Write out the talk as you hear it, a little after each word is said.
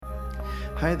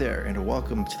Hi there, and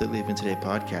welcome to the Leaving Today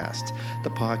podcast, the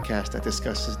podcast that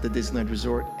discusses the Disneyland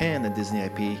Resort and the Disney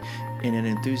IP in an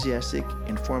enthusiastic,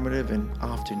 informative, and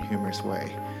often humorous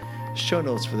way. Show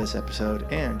notes for this episode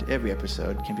and every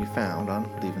episode can be found on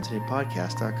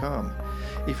leavingtodaypodcast.com.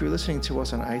 If you're listening to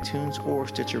us on iTunes or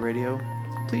Stitcher Radio,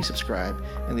 please subscribe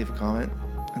and leave a comment.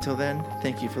 Until then,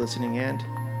 thank you for listening and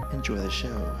enjoy the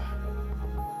show.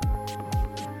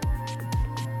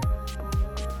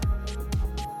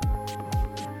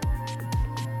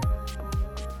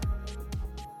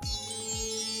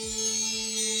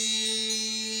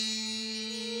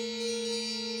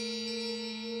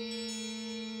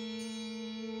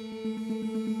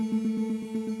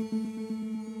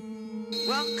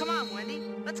 Well, come on, Wendy.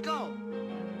 Let's go.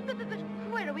 But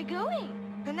where are we going?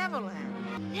 To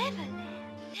Neverland. Neverland.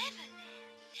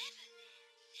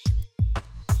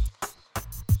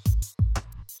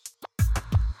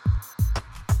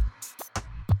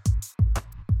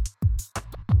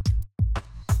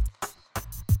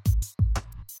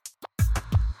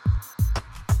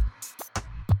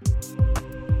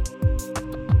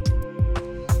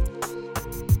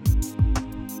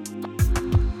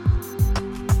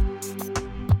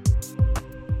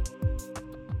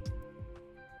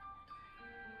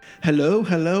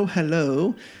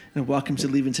 Hello, and welcome to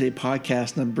Leaving Today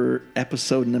podcast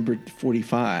episode number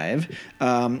 45.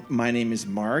 My name is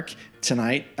Mark.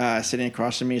 Tonight, sitting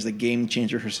across from me is the game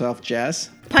changer herself, Jess.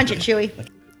 Punch it, Chewie.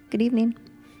 Good evening.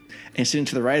 And sitting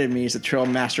to the right of me is the trail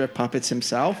master of puppets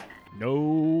himself.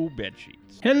 No bed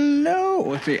sheets. Hello.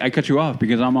 Let's see. I cut you off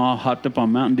because I'm all hopped up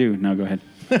on Mountain Dew. Now go ahead.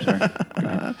 Sorry. Go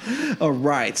ahead. All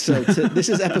right, so this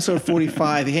is episode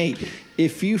 45. Hey,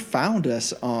 if you found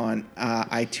us on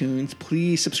iTunes,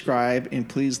 please subscribe and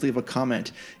please leave a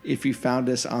comment. If you found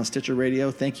us on Stitcher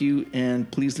Radio, thank you, and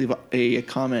please leave a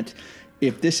comment.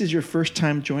 If this is your first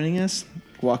time joining us,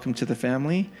 welcome to the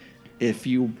family. If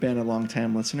you've been a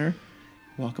long-time listener,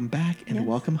 welcome back and Yes.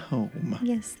 welcome home.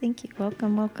 Yes, thank you.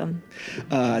 Welcome.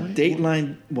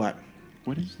 Dateline, what?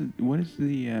 What is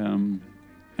the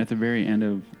at the very end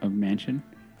of Mansion?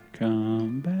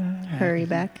 Come back. Hurry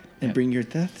back. And Yep. bring your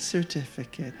death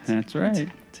certificate. That's right. There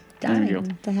Dying you go.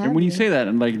 to have And when you you. say that,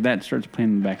 and like that starts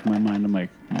playing in the back of my mind. I'm like,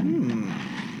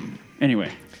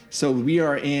 Anyway, So we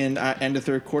are in end of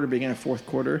third quarter, beginning of fourth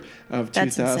quarter of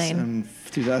That's insane.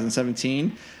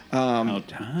 2017. how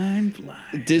time flies.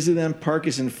 Disneyland Park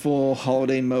is in full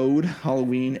holiday mode,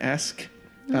 Halloween-esque.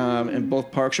 And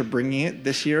both parks are bringing it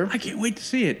this year. I can't wait to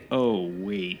see it. Oh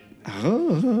wait.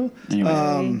 Oh.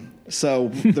 Anyway, So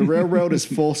the railroad is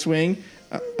full swing.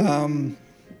 And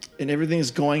everything is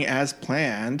going as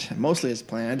planned, mostly as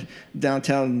planned.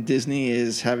 Downtown Disney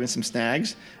is having some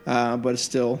snags, but it's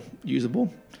still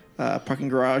usable. Parking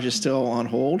garage is still on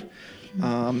hold.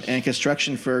 And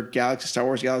construction for Star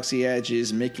Wars Galaxy Edge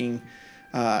is making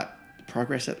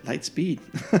progress at light speed.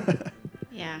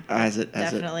 Yeah. as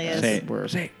Definitely is. say it were.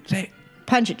 it. Say it.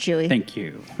 Punch it, Chewie. Thank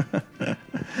you.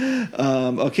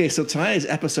 Okay, so tonight is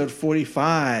episode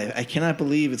 45. I cannot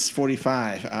believe it's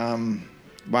 45.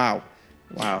 Wow.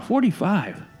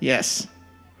 45. Yes.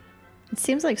 It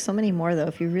seems like so many more, though,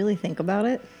 if you really think about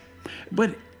it.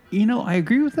 But I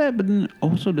agree with that. But then it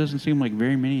also doesn't seem like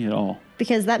very many at all.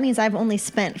 Because that means I've only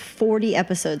spent 40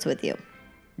 episodes with you.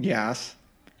 Yes.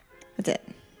 That's it.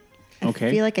 Okay.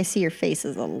 I feel like I see your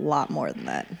faces a lot more than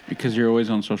that. Because you're always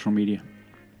on social media.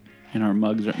 And our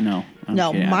mugs are... No. I'm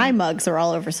No, kidding. my mugs are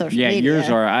all over social Yeah, media. yours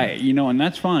are. And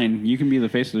that's fine. You can be the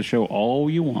face of the show all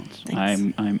you want.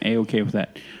 Thanks. I'm A-okay with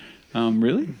that.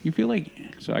 Really? You feel like...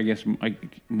 So I guess,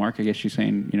 Mark, she's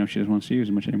saying, she doesn't want to see you as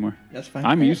much anymore. That's fine.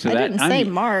 I'm used to I that. didn't say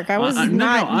Mark. I was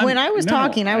not... when I was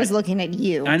talking, I was looking at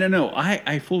you. I don't know.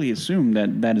 I fully assume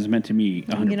that is meant to me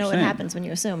 100%. You know what happens when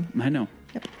you assume. I know.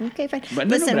 Yep. Okay, fine. But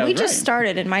no, Listen, but I we was just right.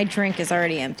 started and my drink is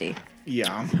already empty.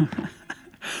 Yeah.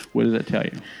 What does that tell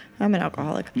you? I'm an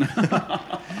alcoholic.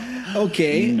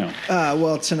 Okay. No.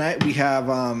 Well, tonight we have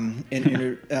an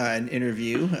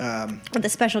interview With a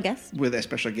special guest. with a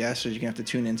special guest, so you're going to have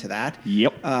to tune into that.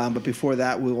 Yep. But before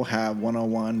that, we will have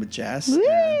 101 with Jess. Woo!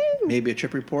 Maybe a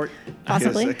trip report.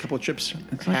 Possibly. Because a couple of trips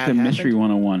It's like had the Mystery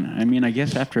happened. 101. I mean, I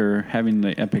guess after having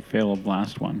the epic fail of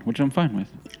last one, which I'm fine with.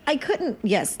 I couldn't.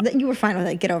 Yes, you were fine with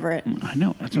it. Get over it. I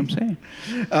know. That's what I'm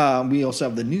saying. We also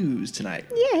have the news tonight.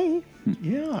 Yay.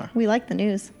 Yeah. We like the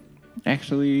news.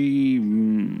 Actually,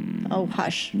 Oh,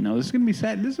 hush. no, this is going to be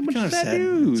sad. This is a bunch Kind of of sad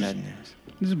news. Sad news.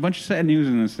 There's a bunch of sad news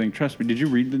in this thing. Trust me. Did you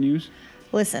read the news?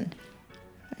 Listen.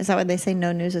 Is that what they say?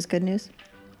 No news is good news?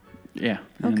 Yeah.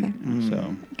 Okay.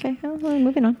 So, Okay, well,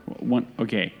 moving on.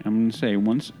 okay, I'm going to say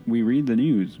once we read the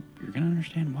news, you're going to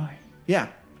understand why. Yeah.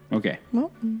 Okay.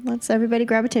 Well, let's everybody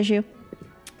grab a tissue.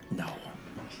 No.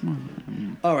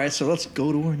 All right, so let's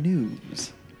go to our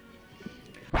news.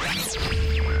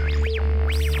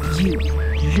 You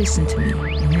listen to me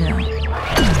now.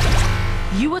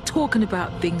 You are talking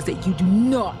about things that you do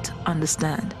not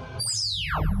understand.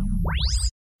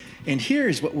 And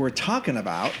here's what we're talking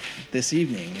about this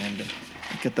evening. And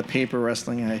get the paper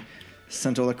wrestling. I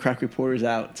sent all the crack reporters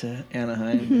out to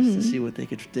Anaheim just to see what they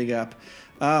could dig up.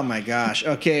 Oh my gosh.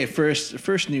 Okay,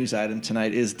 first news item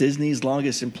tonight is Disney's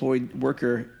longest employed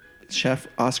worker, Chef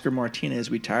Oscar Martinez,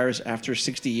 retires after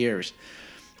 60 years.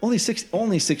 Only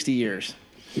 60 years.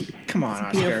 Come on,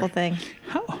 Oscar. Beautiful thing.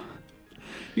 How?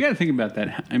 You got to think about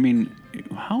that. I mean,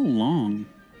 how long?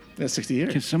 That's 60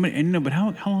 years. Can somebody? I know, but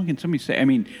how long can somebody stay? I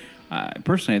mean,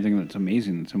 personally, I think that's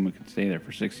amazing that someone could stay there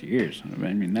for 60 years.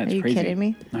 I mean, that's Are you crazy. kidding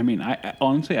me? I mean, I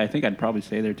honestly, I think I'd probably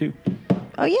stay there too.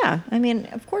 Oh yeah. I mean,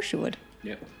 of course you would.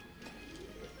 Yep.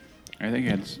 I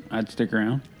think I'd stick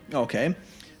around. Okay.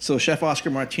 So Chef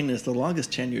Oscar Martinez, the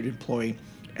longest tenured employee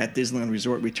at Disneyland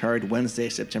Resort, retired Wednesday,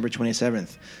 September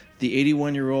 27th. The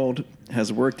 81-year-old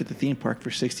has worked at the theme park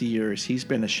for 60 years. He's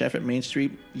been a chef at Main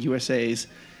Street USA's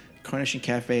Carnation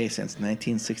Cafe since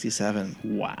 1967.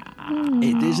 Wow.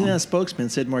 A Disneyland spokesman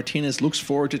said Martinez looks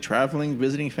forward to traveling,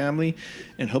 visiting family,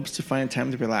 and hopes to find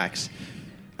time to relax.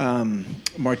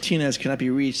 Martinez cannot be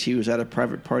reached. He was at a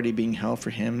private party being held for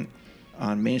him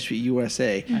on Main Street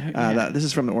USA. This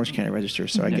is from the Orange County Register,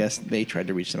 so I guess they tried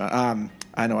to reach him out.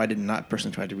 I know I did not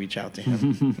personally try to reach out to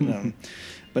him.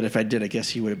 But if I did, I guess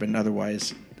he would have been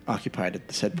otherwise occupied at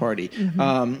the said party.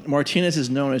 Martinez is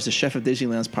known as the chef of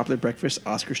Disneyland's popular breakfast,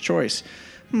 Oscar's Choice.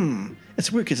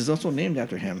 It's weird because it's also named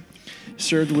after him.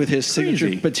 Served with his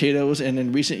signature potatoes, and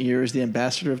in recent years, the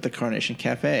ambassador of the Carnation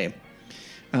Cafe.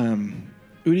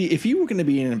 Udi, if you were going to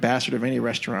be an ambassador of any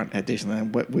restaurant at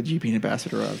Disneyland, what would you be an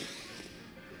ambassador of?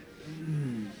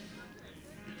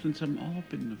 Since I'm all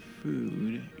up in the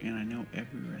food and I know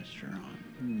every restaurant,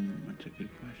 that's a good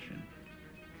question.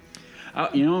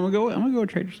 I'm gonna go with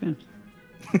Trader Sam's.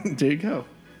 There you go.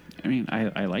 I mean,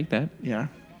 I like that. Yeah.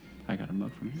 I got a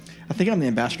mug from him. I think I'm the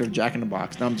ambassador of Jack in the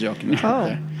Box. No, I'm joking.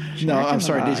 Oh, no, I'm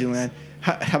sorry, Disneyland.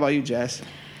 How about you, Jess?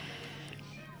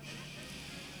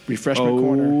 Refreshment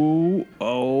corner.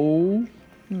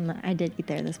 I did eat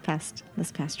there this past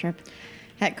trip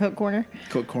at Coke Corner.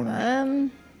 Coke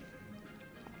Corner.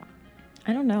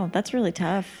 I don't know. That's really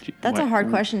tough. That's a hard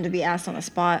question to be asked on the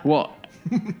spot. Well,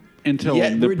 until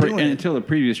the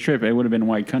previous trip, it would have been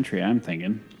White Country. I'm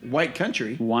thinking White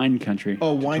Country. Wine Country.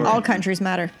 Oh, wine. All countries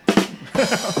matter.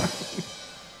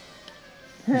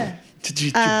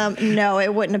 No,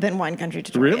 it wouldn't have been Wine Country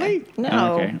to Really?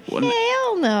 No. Okay. Well,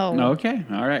 hell no. Okay.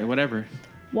 All right. Whatever.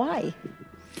 Why?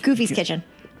 Goofy's Kitchen.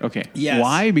 Okay. Yes.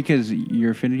 Why? Because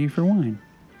your affinity for wine.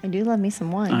 I do love me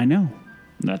some wine. I know.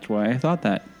 That's why I thought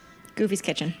that. Goofy's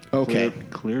Kitchen. Okay.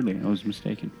 Clearly, I was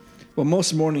mistaken. Well,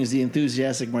 most mornings, the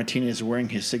enthusiastic Martinez wearing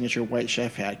his signature white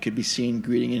chef hat could be seen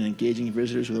greeting and engaging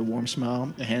visitors with a warm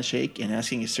smile, a handshake, and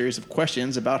asking a series of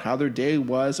questions about how their day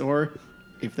was or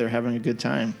if they're having a good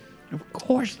time. Of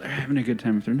course they're having a good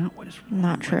time. If they're not, what is wrong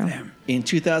Not with true. them? In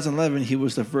 2011, he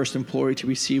was the first employee to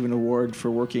receive an award for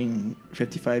working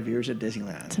 55 years at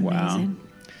Disneyland. It's amazing.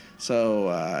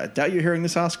 So, doubt you're hearing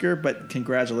this, Oscar, but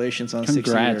congratulations on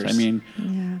 60 years. I mean,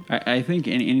 I think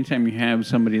anytime you have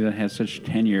somebody that has such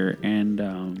tenure,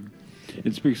 and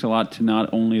it speaks a lot to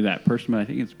not only that person, but I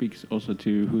think it speaks also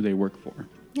to who they work for.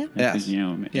 Yeah. Yes.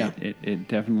 It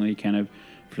definitely kind of,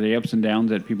 for the ups and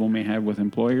downs that people may have with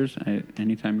employers,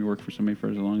 anytime you work for somebody for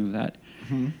as long as that,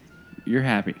 you're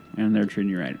happy, and they're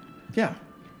treating you right. Yeah.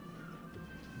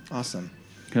 Awesome.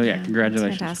 So,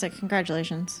 congratulations. That's fantastic.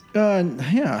 Congratulations.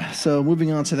 So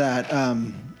moving on to that.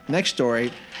 Next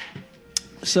story.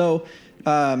 So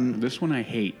this one I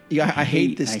hate. Yeah, I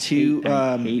hate this too.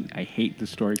 I hate the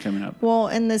story coming up. Well,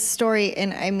 in this story,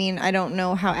 and I mean, I don't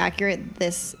know how accurate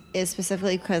this is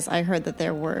specifically because I heard that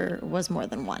there was more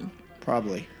than one.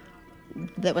 Probably.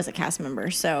 That was a cast member.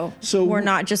 So So we're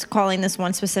not just calling this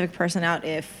one specific person out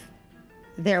if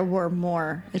there were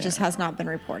more. It just has not been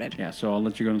reported. Yeah, so I'll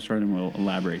let you go and start and we'll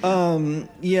elaborate.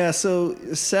 Yeah, so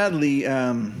sadly,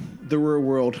 the real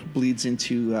world bleeds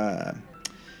into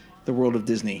the world of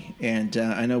Disney. And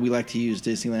I know we like to use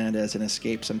Disneyland as an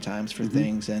escape sometimes for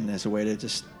things and as a way to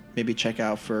just maybe check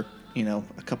out for, a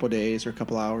couple of days or a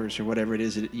couple hours or whatever it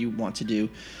is that you want to do.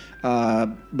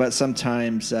 But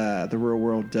sometimes the real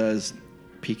world does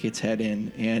peek its head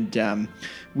in. And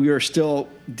we are still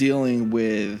dealing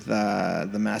with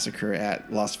the massacre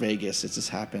at Las Vegas. It just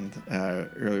happened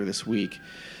earlier this week.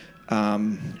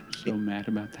 So mad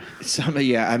about that.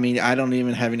 I mean, I don't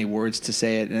even have any words to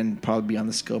say it and probably beyond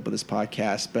the scope of this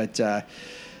podcast. But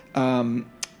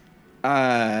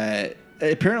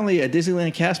Apparently, a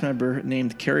Disneyland cast member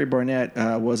named Carrie Barnett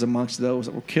was amongst those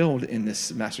that were killed in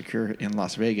this massacre in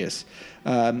Las Vegas.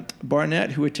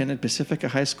 Barnett, who attended Pacifica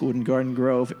High School in Garden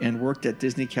Grove and worked at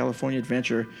Disney California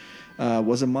Adventure,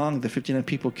 was among the 59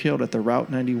 people killed at the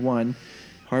Route 91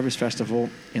 Harvest Festival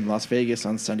in Las Vegas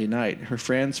on Sunday night. Her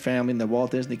friends, family, and the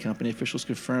Walt Disney Company officials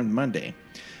confirmed Monday.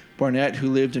 Barnett, who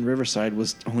lived in Riverside,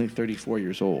 was only 34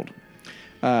 years old.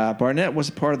 Barnett was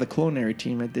a part of the culinary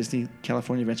team at Disney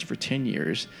California Adventure for 10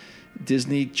 years.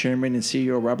 Disney chairman and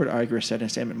CEO Robert Iger said in a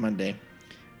statement Monday.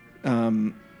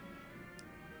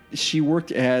 She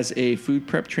worked as a food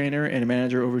prep trainer and a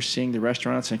manager overseeing the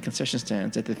restaurants and concession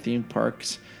stands at the theme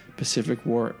park's Pacific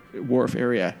Wharf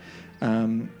area.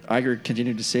 Iger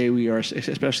continued to say, "We are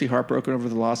especially heartbroken over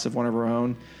the loss of one of our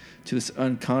own to this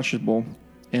unconscionable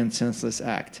and senseless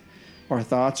act. Our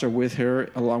thoughts are with her,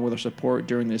 along with our support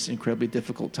during this incredibly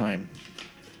difficult time."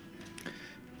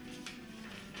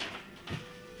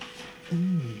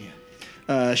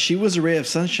 She was a ray of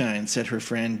sunshine, said her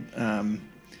friend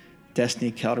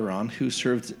Destiny Calderon, who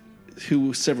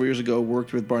several years ago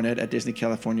worked with Barnett at Disney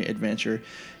California Adventure.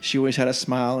 She always had a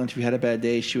smile, and if you had a bad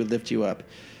day, she would lift you up.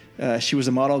 She was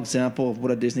a model example of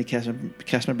what a Disney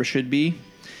cast member should be.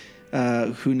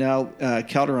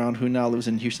 Calderon, who now lives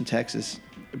in Houston, Texas.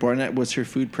 Barnett was her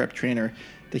food prep trainer.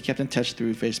 They kept in touch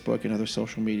through Facebook and other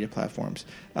social media platforms.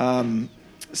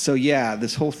 So yeah,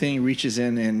 this whole thing reaches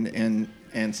in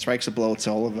and strikes a blow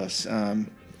to all of us.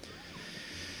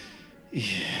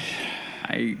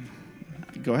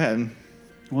 Go ahead.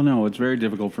 Well, no, it's very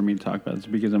difficult for me to talk about this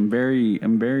because I'm very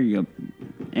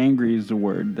angry is the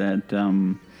word that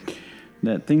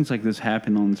things like this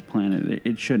happen on this planet.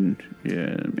 It shouldn't.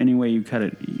 Any way you cut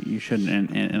it, you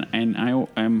shouldn't. And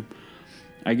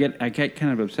I get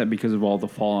kind of upset because of all the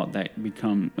fallout that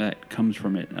comes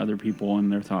from it. Other people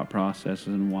and their thought processes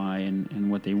and why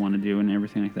and what they want to do and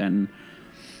everything like that. And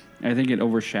I think it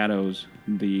overshadows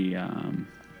the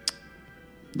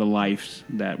lives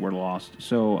that were lost.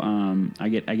 So I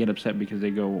get upset because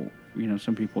they go.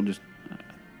 Some people just.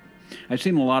 I've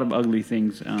seen a lot of ugly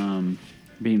things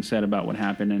being said about what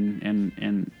happened,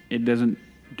 and it doesn't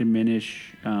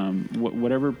diminish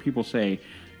whatever people say.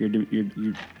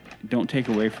 You don't take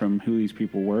away from who these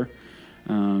people were,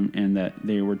 and that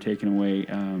they were taken away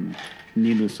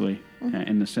needlessly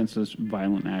in the senseless,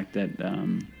 violent act that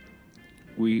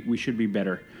we should be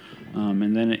better.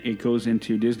 And then it goes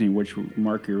into Disney, which,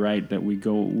 Mark, you're right, that we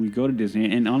go to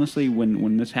Disney. And honestly,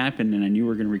 when this happened and I knew we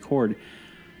were going to record,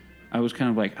 I was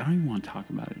kind of like, I don't even want to talk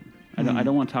about it. I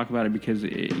don't want to talk about it because,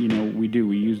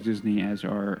 we use Disney as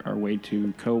our way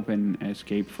to cope and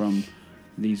escape from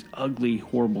these ugly,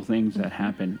 horrible things that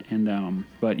happen. And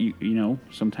but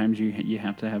sometimes you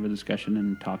have to have a discussion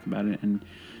and talk about it and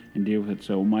deal with it.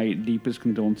 So my deepest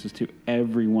condolences to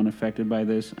everyone affected by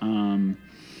this.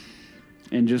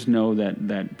 And just know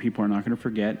that people are not going to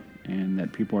forget, and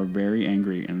that people are very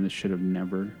angry, and this should have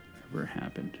never ever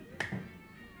happened.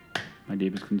 My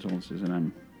deepest condolences,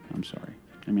 and I'm sorry.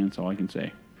 I mean, that's all I can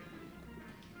say.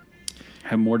 I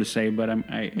have more to say, but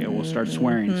I will start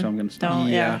swearing, so I'm going to stop.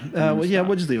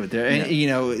 We'll just leave it there.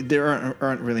 And there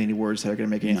aren't really any words that are going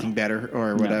to make anything better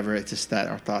or whatever. It's just that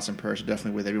our thoughts and prayers are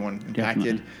definitely with everyone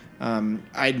impacted.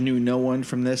 I knew no one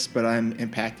from this, but I'm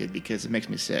impacted because it makes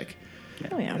me sick.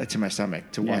 To my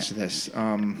stomach to watch this.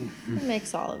 It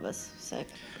makes all of us sick,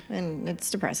 and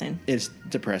it's depressing. It's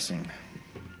depressing.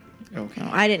 Okay.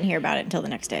 I didn't hear about it until the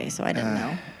next day, so I didn't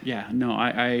know. Yeah, no,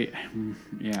 I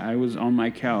was on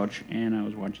my couch and I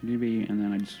was watching TV, and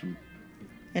then I just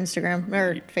Instagram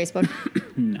or Facebook.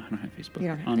 No, I don't have Facebook. You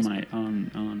don't have on Facebook.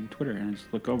 on Twitter, and I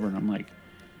just look over and I'm like,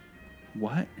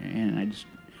 what?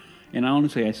 And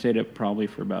honestly, I stayed up probably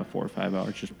for about 4 or 5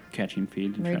 hours just catching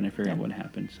feeds and trying to figure out what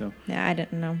happened. So yeah, I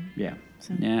didn't know. Yeah.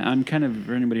 So. Yeah, I'm kind of,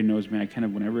 for anybody who knows me, I kind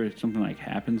of, whenever something like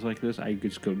happens like this, I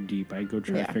just go deep. I go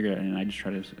try to figure it out, and I just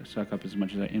try to suck up as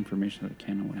much of that information as I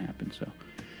can on what happened. So,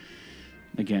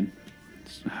 again,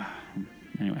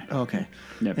 anyway. Okay.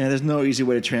 Yep. Yeah, there's no easy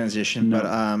way to transition, but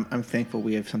I'm thankful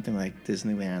we have something like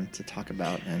Disneyland to talk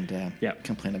about and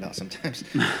complain about sometimes.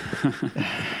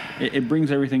 It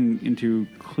brings everything into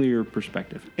clear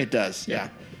perspective. It does, yeah.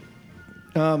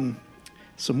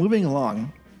 So moving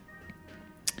along,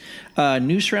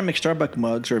 new ceramic Starbucks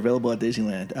mugs are available at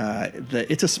Disneyland.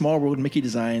 It's a Small World Mickey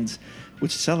designs,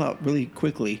 which sell out really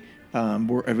quickly,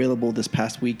 were available this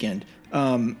past weekend.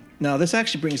 Now, this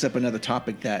actually brings up another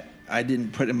topic that I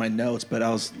didn't put in my notes, but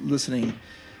I was listening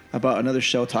about another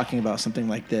show talking about something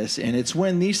like this, and it's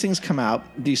when these things come out,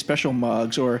 these special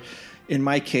mugs, or in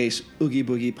my case, Oogie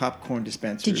Boogie popcorn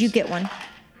dispensers. Did you get one?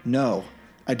 No,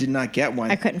 I did not get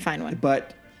one. I couldn't find one.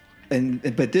 But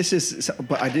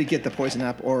But I did get the poison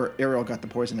apple, or Ariel got the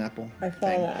poison apple. I saw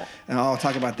that, and I'll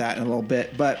talk about that in a little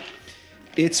bit. But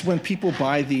it's when people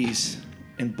buy these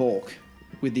in bulk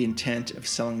with the intent of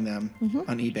selling them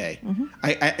on eBay.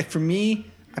 For me,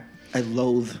 I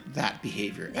loathe that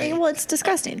behavior. Well, it's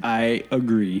disgusting. I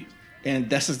agree. And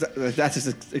that's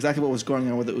exactly what was going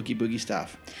on with the Oogie Boogie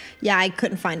stuff. Yeah, I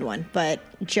couldn't find one, but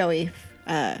Joey,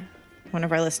 one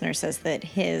of our listeners, says that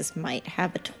his might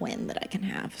have a twin that I can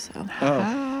have. So,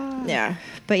 yeah,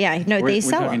 but yeah, no, they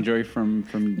sell We're talking them. Joey from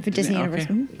Disney Universe.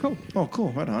 Okay. Mhm. Cool. Oh,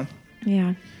 cool. Right on.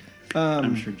 Yeah,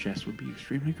 I'm sure Jess would be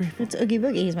extremely grateful. it's Oogie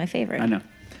Boogie. He's my favorite. I know.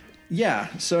 Yeah.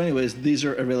 So, anyways, these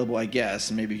are available, I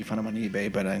guess. Maybe you can find them on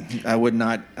eBay, but I would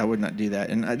not do that.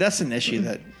 And that's an issue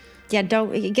that. Yeah,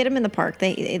 don't get them in the park.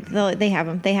 They have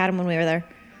them. They had them when we were there.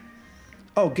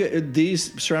 Oh, good.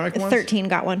 These ceramic ones. 13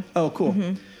 got one. Oh, cool.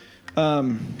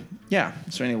 Yeah.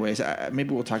 So, anyways,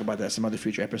 maybe we'll talk about that some other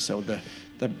future episode.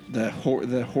 The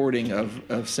hoarding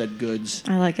of said goods.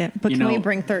 I like it. But You can we know-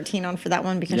 bring 13 on for that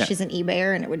one because Yeah. she's an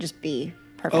eBayer and it would just be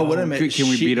perfect. Oh, what a minute. Can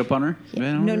we beat up on her?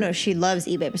 No, she loves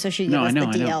eBay, so she gives No, I us know, the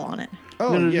I know. DL on it.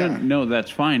 Oh, yeah. No,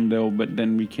 that's fine though. But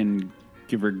then we can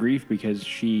give her grief because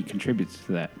she contributes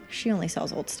to that. She only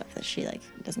sells old stuff that she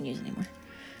doesn't use anymore.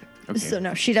 Okay. So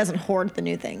no, she doesn't hoard the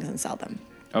new things and sell them.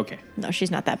 Okay. No, she's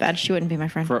not that bad. She wouldn't be my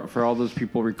friend. For all those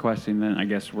people requesting, then I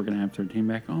guess we're gonna have 13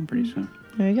 back on pretty soon.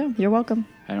 There you go. You're welcome.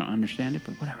 I don't understand it,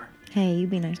 but whatever. Hey, you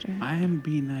be nice to her. I am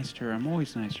being nice to her. I'm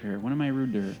always nice to her. When am I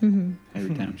rude to her?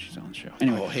 Every time she's on the show.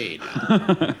 Anyway. Oh, hey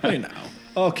now. Hey now.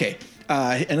 Okay.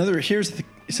 Here's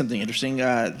something interesting.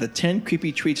 The 10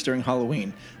 creepy treats during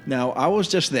Halloween. Now, I was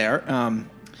just there,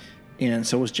 and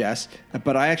so was Jess,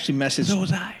 but I actually messaged... So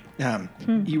was I.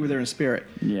 You were there in spirit.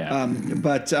 Yeah.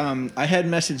 But I had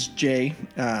messaged Jay,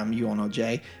 you all know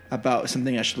Jay, about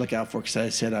something I should look out for because I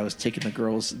said I was taking the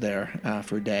girls there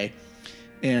for a day.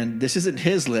 And this isn't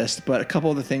his list, but a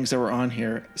couple of the things that were on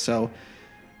here. So,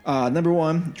 number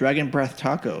 1, Dragon Breath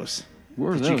tacos.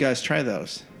 Where are Did you those? guys try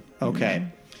those? Okay.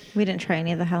 We didn't try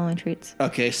any of the Halloween treats.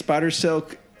 Okay, Spider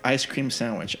Silk ice cream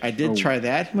sandwich. I did try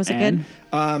that. Was it And?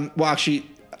 good? Well, actually,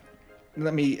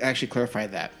 let me actually clarify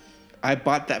that. I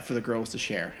bought that for the girls to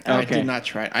share. I Okay. did not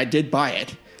try it. I did buy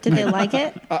it. Did they like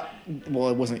it? Well,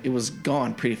 it wasn't. It was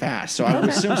gone pretty fast, so I would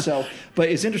assume so. But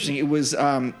it's interesting. It was.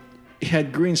 It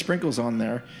had green sprinkles on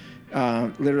there.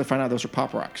 Later to find out those were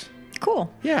Pop Rocks.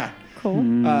 Cool. Yeah. Cool.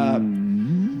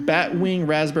 Batwing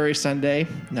raspberry sundae.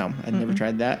 No, I'd never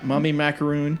tried that. Mummy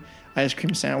macaroon ice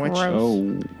cream sandwich. Gross.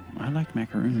 Oh, I like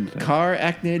macaroons. Car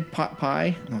acnid pot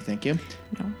pie. No, thank you.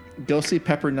 No. Ghostly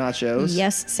pepper nachos.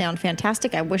 Yes, sound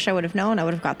fantastic. I wish I would have known. I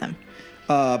would have got them.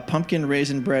 Pumpkin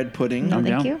raisin bread pudding. I'm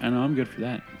thank down. you. I know I'm good for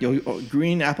that.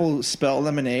 Green apple spell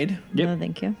lemonade. Yep. No,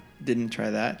 thank you. Didn't try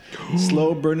that.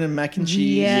 Slow burning mac and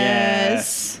cheese.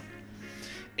 Yes.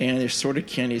 And there's sorted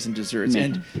candies and desserts.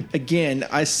 And again,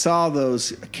 I saw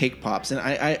those cake pops, and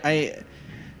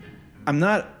I'm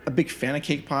not a big fan of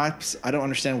cake pops. I don't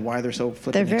understand why they're so They're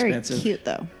flipping very expensive. cute,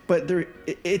 though. But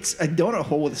it's a donut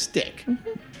hole with a stick. And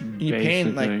you're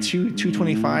paying like Basically.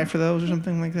 $2.25 for those or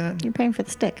something like that. You're paying for the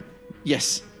stick.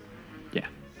 Yes. Yeah.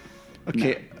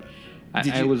 Okay.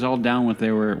 Did I you- was all down with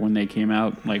when they came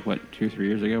out, like, 2 or 3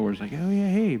 years ago, where it's like, oh, yeah,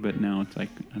 hey. But now it's like,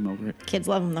 I'm over it. Kids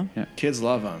love them, though. Yeah. Kids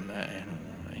love them. I don't know.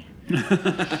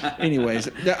 Anyways,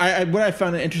 what I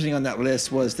found interesting on that list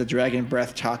was the Dragon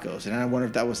Breath tacos, and I wonder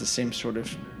if that was the same sort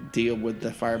of deal with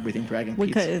the fire breathing dragon We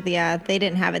pizza. could, yeah, they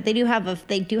didn't have it. They do have a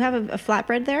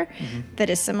flatbread there that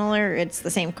is similar. It's the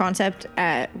same concept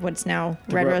at what's now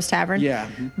Red Rose Tavern. Yeah.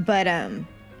 but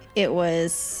it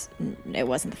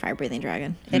wasn't the fire breathing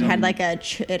dragon. It had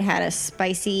it had a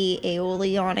spicy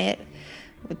aioli on it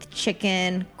with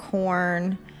chicken,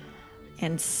 corn,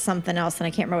 and something else, and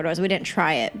I can't remember what it was. We didn't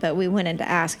try it, but we went in to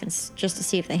ask just to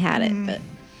see if they had it. But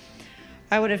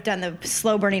I would have done the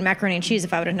slow burning macaroni and cheese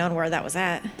if I would have known where that was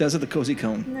at. Those are the Cozy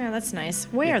Cone. Yeah, that's nice.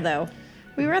 Where though?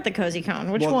 We were at the Cozy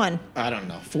Cone. Which Well, one? I don't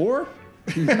know. 4?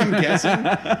 I'm guessing.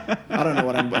 I don't know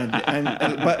what I'm going to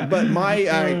do. But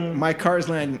my Cars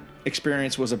Land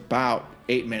experience was about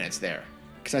 8 minutes there.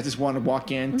 Because I just wanted to walk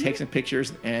in, take some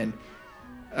pictures, and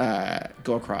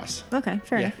go across. Okay,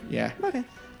 fair enough. Yeah. Okay,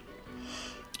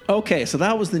 Okay, so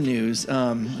that was the news. It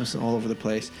was all over the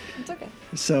place. it's okay.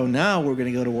 So now we're going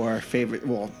to go to our favorite,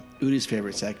 Udi's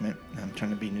favorite segment. I'm trying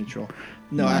to be neutral.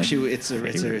 No, actually, it's a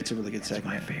really good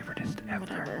segment. Favoriteest ever.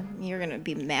 Whatever. You're gonna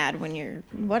be mad when you're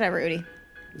whatever, Udi.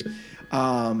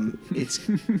 It's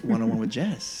 101 with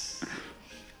Jess.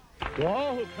 To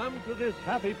all who come to this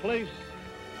happy place,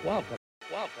 welcome,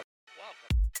 welcome,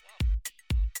 welcome.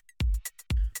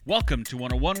 Welcome to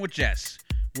 101 with Jess,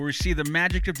 where we see the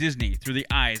magic of Disney through the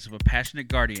eyes of a passionate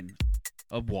guardian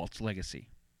of Walt's legacy.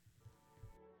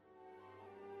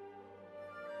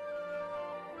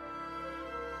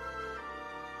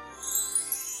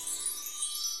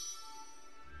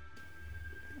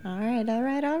 All right,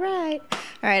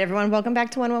 everyone. Welcome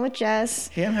back to 101 with Jess.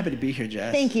 Hey, I'm happy to be here,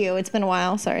 Jess. Thank you. It's been a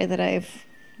while. Sorry that I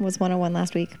was 101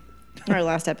 last week. Or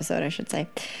last episode, I should say.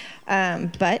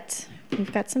 But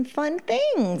we've got some fun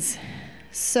things.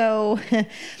 So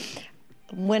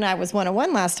when I was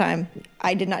 101 last time,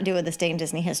 I did not do a This Day in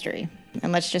Disney History.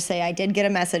 And let's just say I did get a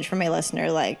message from a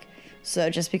listener like, so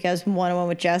just because 101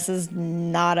 with Jess is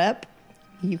not up,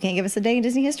 you can't give us a day in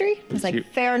Disney history? I was like,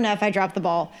 fair enough. I dropped the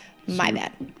ball. My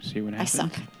bad. See what happens. I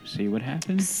suck. See what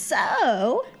happens.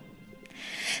 So,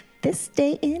 this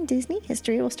day in Disney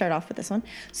history, we'll start off with this one.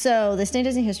 So, this day in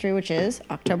Disney history, which is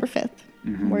October 5th,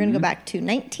 we're going to go back to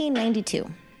 1992.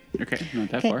 Okay, not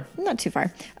that far. Not too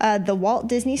far. The Walt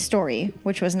Disney Story,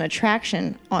 which was an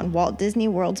attraction on Walt Disney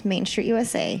World's Main Street,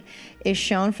 USA, is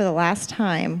shown for the last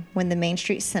time when the Main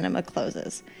Street Cinema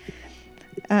closes.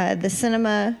 The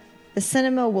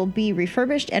cinema will be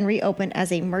refurbished and reopened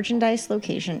as a merchandise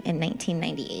location in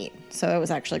 1998. So it was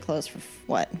actually closed for,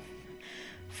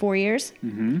 4 years?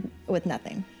 With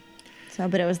nothing. So,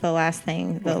 but it was the last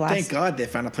thing. Thank God they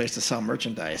found a place to sell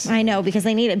merchandise. I know, because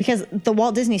they need it. Because the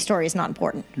Walt Disney Story is not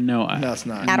important. No, it's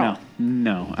not. At all.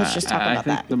 No. Let's just talk about I think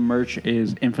that. the merch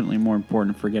is infinitely more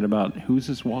important. Forget about, who's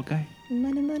this Walt guy?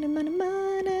 Money, money, money,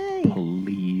 money.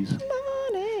 Please.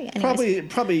 Money.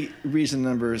 Anyways. Probably reason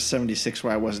number 76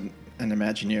 why I wasn't an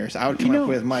Imagineers. I would come up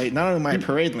with not only my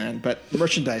parade land, but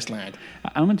merchandise land.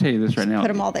 I'm going to tell you this right now. Put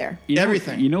them all there.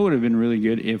 Everything. You know what would have been really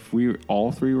good if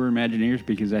all three were Imagineers,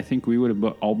 because I think we would have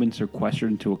all been sequestered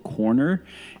into a corner,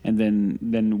 and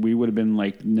then we would have been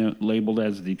labeled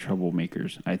as the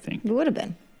troublemakers, I think. We would have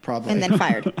been. Probably. And then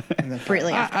fired.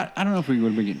 Immediately after. I don't know if we would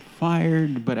have been getting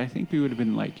fired, but I think we would have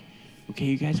been like, okay,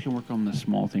 you guys can work on the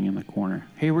small thing in the corner.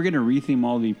 Hey, we're going to retheme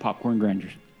all the popcorn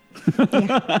grinders. Yeah,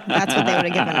 that's what they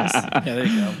would have given us. Yeah, there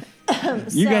you go.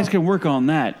 You guys can work on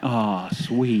that. Oh,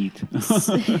 sweet.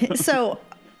 So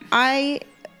I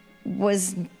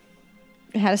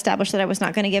had established that I was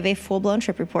not going to give a full-blown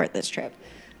trip report this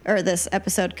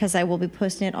episode, because I will be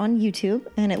posting it on YouTube,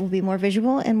 and it will be more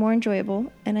visual and more enjoyable.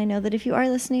 And I know that if you are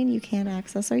listening, you can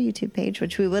access our YouTube page,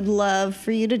 which we would love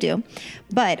for you to do.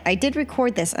 But I did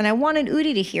record this, and I wanted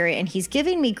Udi to hear it, and he's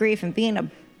giving me grief and being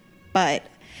a butt.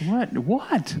 What?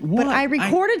 But I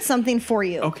recorded something for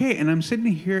you. Okay, and I'm sitting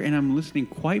here and I'm listening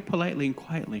quite politely and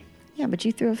quietly. Yeah, but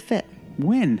you threw a fit.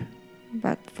 When?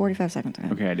 About 45 seconds ago.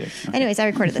 Okay, I did. Okay. Anyways, I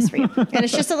recorded this for you. And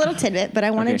it's just a little tidbit, but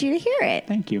I wanted you to hear it.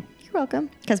 Thank you. You're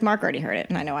welcome. Because Mark already heard it,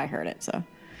 and I know I heard it. So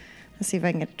let's see if I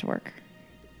can get it to work.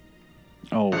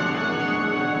 Oh.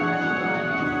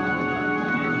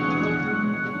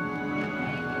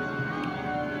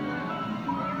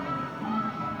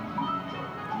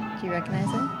 Do you recognize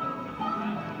it?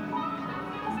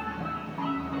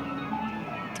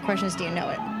 The question is, do you know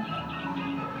it?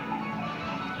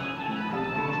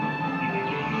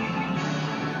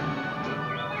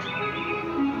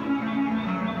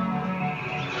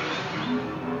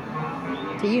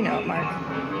 Do you know it, Mark?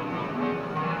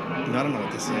 No, I don't know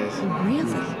what this is.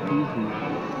 Really?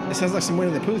 It sounds like some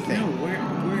Winnie the Pooh thing. No, where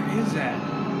is that?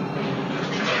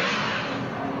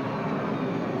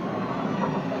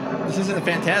 This isn't a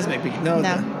Fantasmic. No.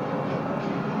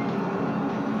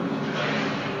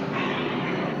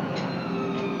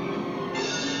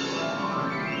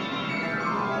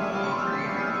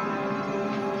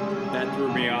 That threw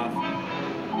me off.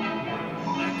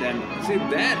 See,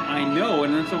 that I know,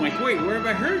 and then so I'm like, wait, where have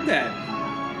I heard that?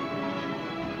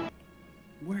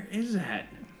 Where is that?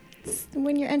 It's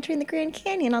when you're entering the Grand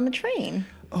Canyon on the train.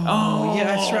 Oh, yeah,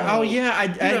 that's right. Oh,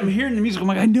 yeah. I'm hearing the music. I'm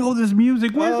like, I know this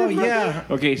music. Where's it from? Yeah.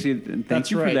 Okay, see, thank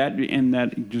you for that. And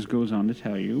that just goes on to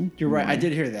tell you. You're right. I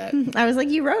did hear that. I was like,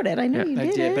 you wrote it. I know you did. I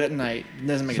did, it. but at night. It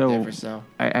doesn't make a difference, so.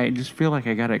 I just feel like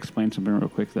I got to explain something real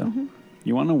quick, though.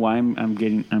 You want to know why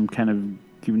I'm kind of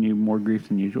giving you more grief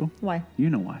than usual? Why? You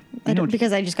know why.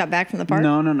 Because I just got back from the park?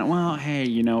 No. Well, hey,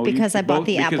 Because I bought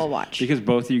the Apple Watch. Because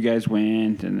both of you guys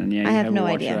went, and then, you I have have no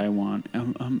a watch idea. that I want.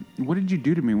 What did you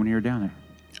do to me when you were down there?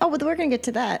 Oh, well, we're going to get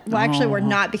to that. Well, actually, we're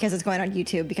not, because it's going on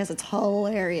YouTube, because it's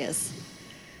hilarious.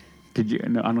 Did you?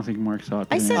 No, I don't think Mark saw it.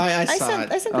 I did he? sent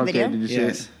the video. Did you see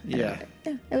it? Yeah.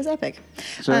 Yeah, it was epic.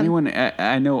 So anyone,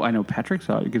 I know Patrick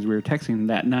saw it because we were texting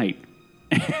that night.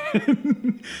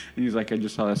 And he's like, I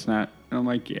just saw that snap. And I'm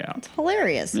like, yeah. It's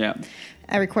hilarious. Yeah.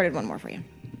 I recorded one more for you.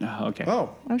 Okay.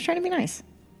 Oh. I was trying to be nice.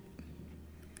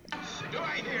 Do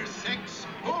I hear 6?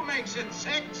 Who makes it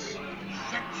 6? 6.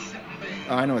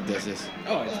 Oh, I know what this is.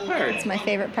 Oh, it's Pirates. It's my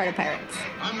favorite part of Pirates.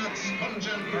 I'm not sponging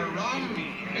for rum.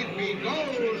 It be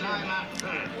gold I'm after.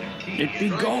 It be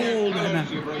gold.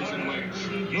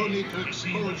 No need to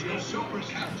expose your super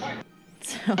cat.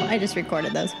 So I just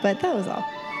recorded those, but that was all.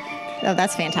 Oh,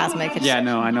 that's Fantasmic. It's, Yeah,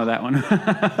 no, I know that one.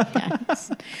 yeah,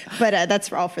 but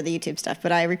that's all for the YouTube stuff.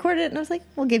 But I recorded it, and I was like,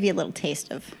 we'll give you a little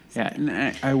taste of. Yeah,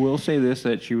 and I will say this,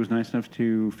 that she was nice enough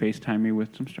to FaceTime me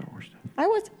with some Star Wars stuff. I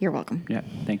was. You're welcome. Yeah,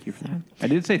 thank you for that. I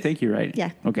did say thank you, right?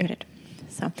 Yeah. Okay. You did.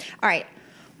 So, all right.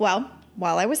 Well,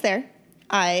 while I was there,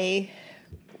 they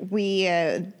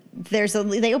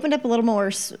opened up a little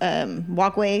more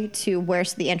walkway to where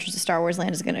the entrance to Star Wars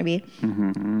Land is going to be.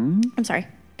 Mm-hmm. I'm sorry.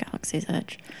 Galaxy's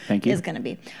Edge. Thank you. Is going to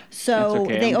be. So That's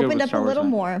okay. they I'm good opened with up a Star Wars little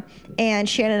Land. more, and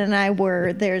Shannon and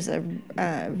I there's a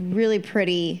really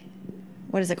pretty,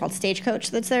 what is it called, stagecoach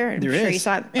that's there. I'm There sure is. you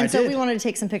saw it. I And so did. we wanted to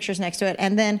take some pictures next to it,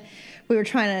 and then we were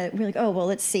like, oh, well,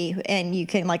 let's see. And you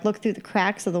can like look through the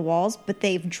cracks of the walls, but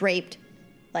they've draped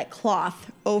like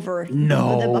cloth over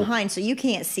the behind, so you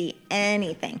can't see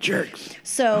anything. Jerks.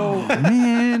 So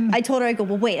Man. I told her, I go,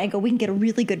 well, wait. We can get a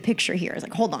really good picture here. I was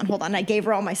like, hold on. And I gave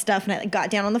her all my stuff, and I got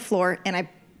down on the floor, and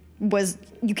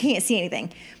you can't see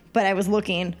anything, but I was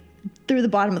looking through the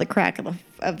bottom of the crack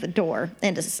of the door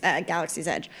into Galaxy's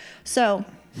Edge. So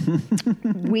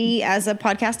we, as a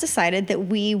podcast, decided that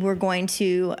we were going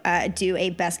to do a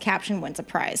best caption wins a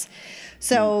prize.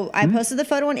 So I posted the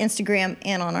photo on Instagram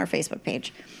and on our Facebook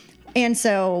page. And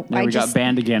so Yeah, we got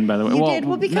banned again, by the way. You did?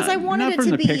 Well, because I wanted not it from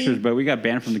to the be- pictures, but we got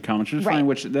banned from the comments, which is Right. fine.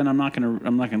 Which then I'm not gonna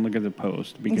look at the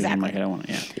post because I'm Exactly. like I don't want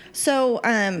to. Yeah. So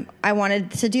I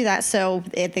wanted to do that. So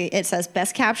it says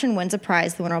best caption wins a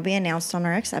prize. The winner will be announced on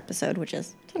our next episode, which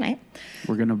is tonight.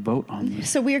 We're gonna vote on this.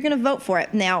 So we are going to vote for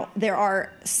it. Now, there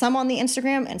are some on the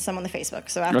Instagram and some on the Facebook.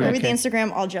 So after I read the Okay.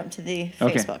 Instagram, I'll jump to the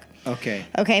Okay. Facebook. Okay.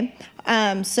 Okay.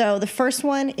 So the first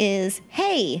one is,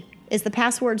 hey, is the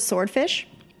password swordfish?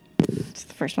 It's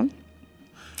the first one.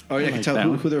 Oh, you like can tell that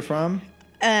one. who they're from?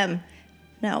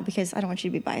 No, because I don't want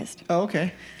you to be biased. Oh,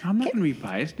 okay. I'm not gonna be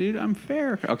biased, dude. I'm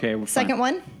fair. Okay. Well, Second fine.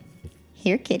 one,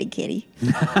 here, kitty, kitty.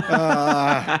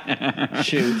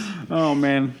 Shoot. Oh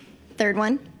man. Third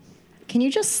one, can you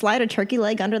just slide a turkey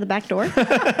leg under the back door?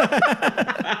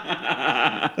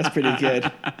 That's pretty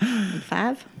good.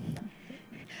 5,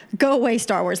 go away,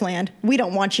 Star Wars Land. We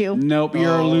don't want you. Nope.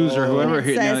 You're a loser. Whoever It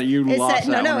hit says- you it lost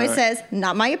said- that no, one. it says,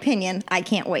 not my opinion. I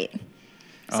can't wait.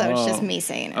 So it's just Oh. me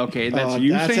saying it. Okay, that's Oh,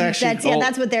 you that's saying. actually-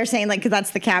 That's what they're saying. Like, 'cause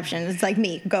that's the caption. It's like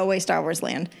me. Go away, Star Wars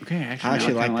Land. Okay, I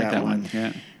actually kinda like that one.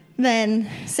 Yeah. Then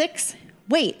 6.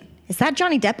 Wait, is that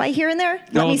Johnny Depp I hear in there?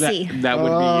 Let me see. That would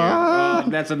be you. Oh,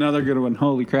 that's another good one.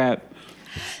 Holy crap.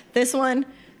 This one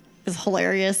is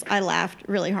hilarious. I laughed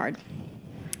really hard.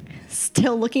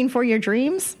 Still looking for your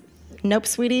dreams? Nope,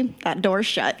 sweetie. That door's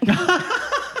shut.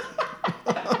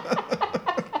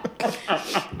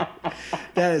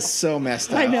 That is so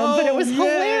messed up. I know, but it was yeah.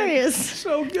 hilarious.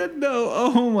 So good though.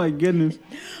 Oh my goodness.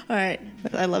 All right,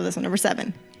 I love this one. Number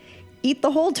 7. Eat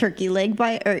the whole turkey leg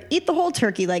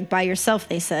by yourself,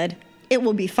 they said. It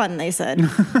will be fun, they said.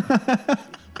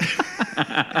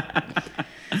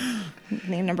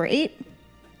 Name number 8.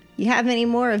 You have any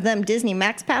more of them Disney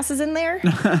Max passes in there?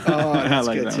 Oh, I that's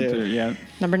like good that too. one too. Yeah.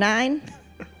 Number 9.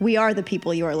 We are the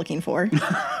people you are looking for.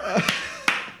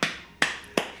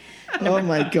 Oh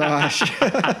my gosh.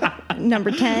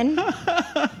 Number 10.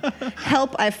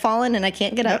 Help, I've fallen and I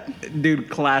can't get up. Dude,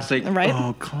 classic. Right?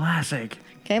 Oh, classic.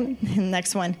 Okay,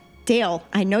 next one. Dale,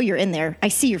 I know you're in there. I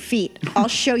see your feet. I'll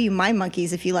show you my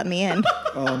monkeys if you let me in.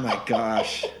 Oh my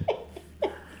gosh.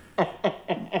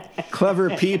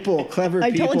 Clever people. I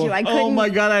told you I couldn't. Oh my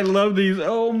god, I love these.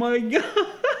 Oh my god.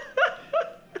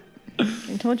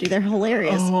 I told you they're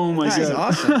hilarious. Oh my This is god.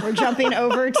 awesome. We're jumping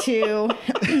over to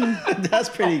That's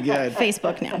pretty good.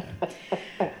 Facebook now.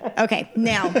 Okay,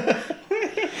 now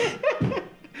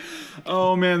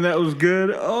Oh man, that was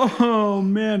good. Oh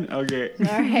man. Okay. all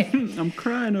right. I'm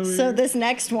crying over So here. this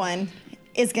next one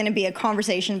is going to be a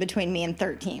conversation between me and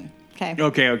 13.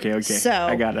 Okay. Okay. So-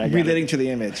 I got it. Relating to the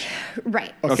image.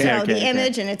 Right. Okay. So Okay, the okay.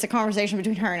 image, and it's a conversation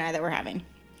between her and I that we're having.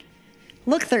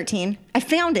 Look, 13. I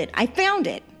found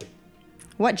it.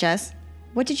 What, Jess?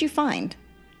 What did you find?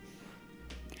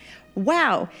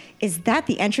 Wow. Is that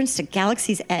the entrance to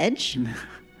Galaxy's Edge?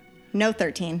 No,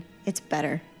 13. It's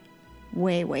better.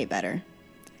 Way, way better.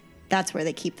 That's where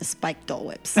they keep the spiked Dole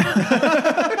Whips.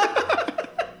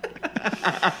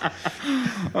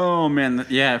 Oh man,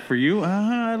 yeah, for you,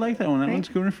 I like that one. That one's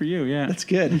going for you, yeah. That's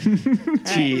good.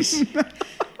 Jeez.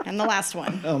 And the last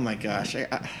one. Oh my gosh.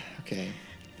 Okay.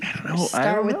 Oh,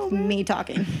 Start with me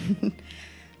talking.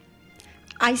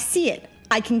 I see it.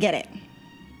 I can get it.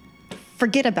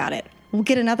 Forget about it. We'll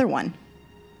get another one.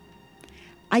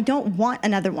 I don't want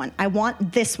another one. I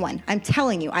want this one. I'm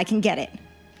telling you, I can get it.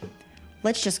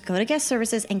 Let's just go to guest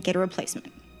services and get a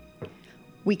replacement.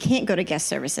 We can't go to guest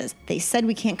services. They said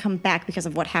we can't come back because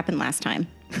of what happened last time.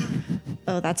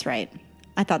 Oh, that's right.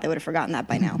 I thought they would have forgotten that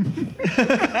by now.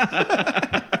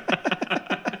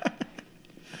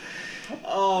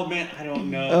 Oh, man, I don't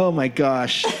know. Oh, my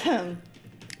gosh.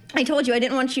 I told you I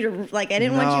didn't want you to, like, I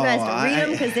didn't want you guys to read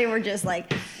them because they were just,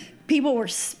 like, people were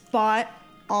spot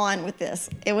on with this.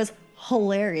 It was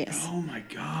hilarious. Oh, my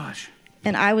gosh.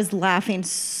 And I was laughing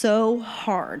so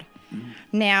hard.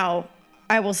 Now,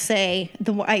 I will say,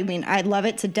 I love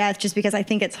it to death just because I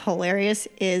think it's hilarious,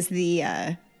 is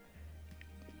the,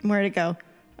 where'd it go?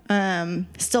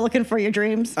 Still looking for your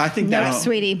dreams? I think no, that-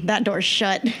 sweetie, that door's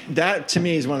shut. That, to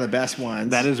me, is one of the best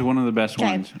ones. That is one of the best Okay.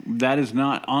 ones. That is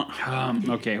not on.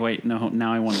 Okay, wait. No,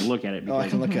 now I want to look at it. Oh, I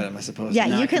because- can look at them, I suppose. Yeah,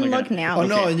 Now you I can can look look at it. now. Oh,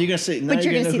 no, and you're going to see, now But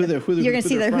you're going to know you're gonna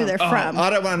see who they're from. I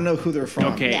don't want to know who they're from.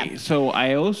 Okay, Yeah. so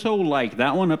I also like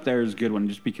that one up there is a good one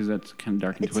just because that's kind of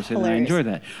dark and It's twisted, hilarious. and I enjoy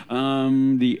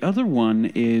that. The other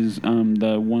one is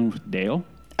the one with Dale.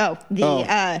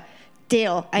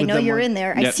 Dale, I With know them you're one- in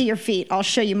there. I Yep. see your feet. I'll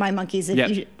show you my monkeys if Yep.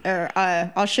 you, or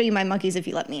I'll show you my monkeys if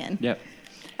you let me in. Yep,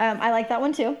 I like that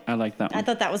one too. I like that I one.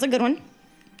 thought that was a good one.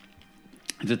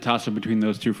 It's a toss up between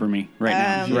those two for me right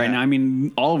now. Yeah. Right now, I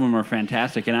mean, all of them are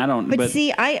fantastic, and I don't. But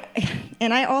see,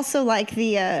 I also like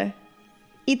the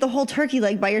eat the whole turkey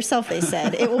leg by yourself. They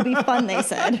said it will be fun. They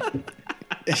said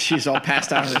She's all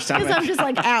passed out on her because I'm stomach. just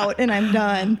like out and I'm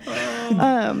done.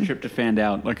 tryptophan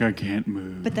out, like I can't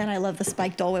move. But then I love the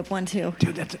spiked Dole Whip one too.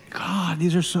 Dude, that's God.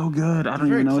 These are so good. I don't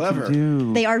Very even know clever. what to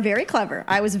do. They are very clever.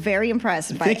 I was very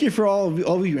impressed by Thank it. you for all of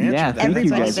you answered Yeah, that. thank you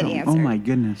Everybody guys. but Oh answered. my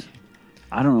goodness,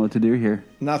 I don't know what to do here.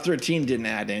 Now 13 didn't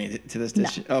add any to this, did No.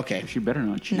 she? Okay. She better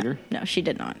not cheater. No, she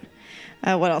did not.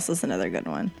 What else is another good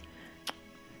one?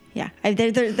 Yeah,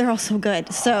 they're all so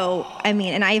good. So I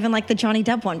mean, and I even like the Johnny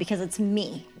Depp one because it's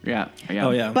me. Yeah.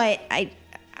 Oh, yeah. But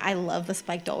I love the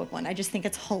spiked Dole Whip one. I just think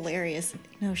it's hilarious.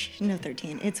 No,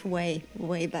 13. It's way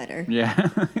better. Yeah.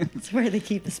 It's where they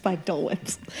keep the spiked Dole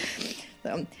Whips.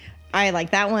 So I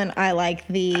like that one. I like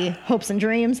the Hopes and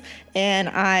Dreams, and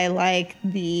I like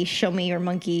the Show Me Your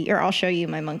Monkey, or I'll show you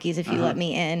my monkeys if you let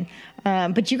me in.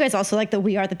 But you guys also like the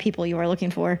We Are the People You Are Looking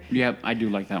For. Yep, I do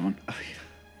like that one.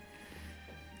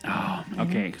 Oh,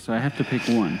 okay. So I have to pick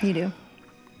one. You do.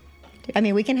 I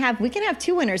mean, we can have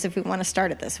 2 winners if we want to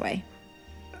start it this way.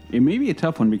 It may be a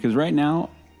tough one because right now,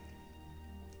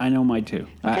 I know my two.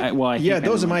 I think Yeah, I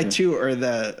those know are my two, are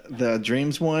the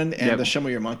Dreams one and Yep. the Show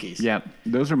Me Your Monkeys. Yep,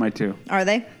 those are my two. Are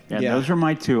they? Yeah, Yeah. those are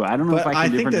my two. I don't know But if I I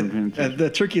can think different that the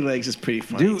turkey legs is pretty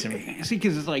funny Dude, to me. see,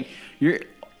 because it's like you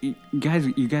guys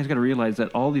got to realize that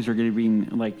all these are going to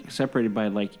be like separated by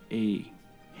like a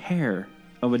hair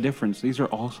of a difference. These are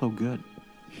all so good.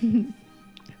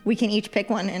 We can each pick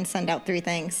one and send out 3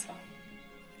 things.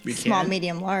 We Small, can?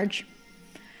 medium, large.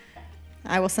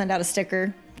 I will send out a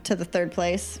sticker to the 3rd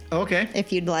place. Okay.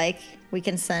 If you'd like, we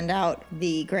can send out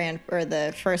the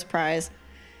the first prize.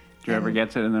 Whoever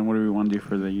gets it, and then what do we want to do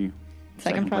for the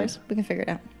Second prize? We can figure it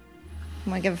out.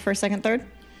 Want to give it first, second, third?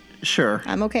 Sure.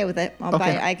 I'm okay with it. I'll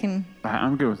Okay. buy. I can.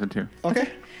 I'm good with it too. Okay.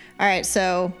 All right.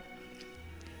 So,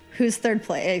 who's third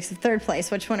place? Third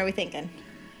place. Which one are we thinking?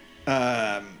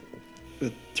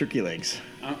 The turkey legs.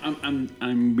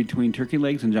 I'm between turkey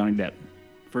legs and Johnny Depp,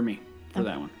 for me, for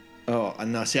that one. Oh,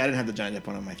 no. See, I didn't have the Johnny Depp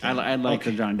one on my thing. I like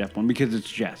the Johnny Depp one because it's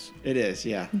Jess. It is,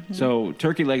 yeah. So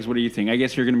turkey legs, what do you think? I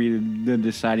guess you're going to be the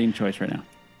deciding choice right now.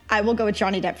 I will go with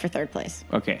Johnny Depp for 3rd place.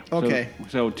 Okay. Okay.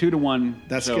 So 2-1.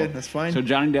 That's So- good. That's fine. So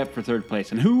Johnny Depp for 3rd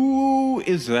place, and who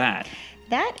is that?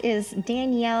 That is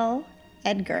Danielle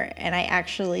Edgar, and I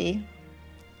actually,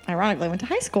 ironically, went to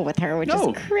high school with her, which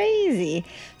No. is crazy.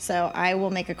 So I will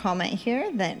make a comment here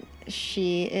that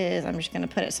she is. I'm just going to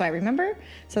put it so I remember.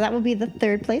 So that will be the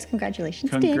 3rd place.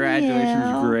 Congratulations, Congratulations,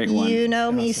 Danielle. great one. You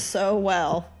know me so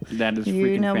well. That is You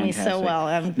freaking know me fantastic. so well.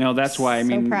 I'm no, that's why. I so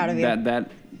mean, proud of you.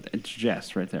 that it's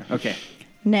Jess right there. Okay.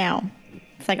 Now,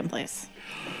 2nd place.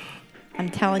 I'm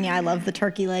telling you, I love the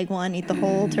turkey leg one. Eat the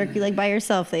whole turkey leg by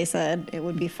yourself, they said. It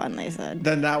would be fun, they said.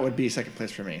 Then that would be second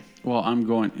place for me. Well, I'm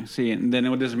going. See, and then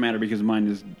it doesn't matter because mine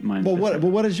is. Well,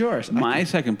 what is yours? My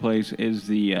second place is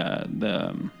the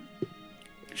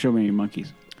Show Me Your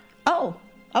Monkeys. Oh,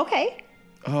 okay.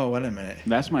 Oh, wait a minute.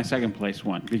 That's my second place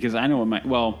one because I know what my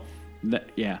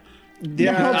yeah.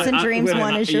 Yeah, The Hopes and Dreams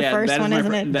one is your first that one, my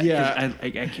isn't it? that- Yeah.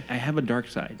 I have a dark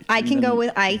side. I can And go then-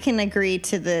 with. I can agree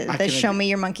to the can Show agree- Me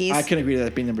Your Monkeys I can agree to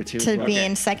that being number 2. to be Okay.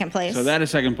 in 2nd place. So that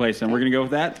is second place, then we're gonna go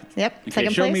with that. Yep, Okay,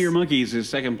 second Show place. Me Your Monkeys is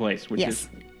second place, which Yes. is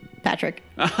Patrick.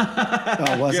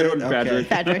 Oh, was Good it? one, Patrick.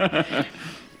 Patrick.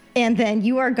 And then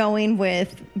you are going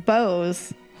with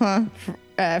Bose, huh?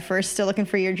 For Still Looking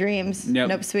for Your Dreams. Yep.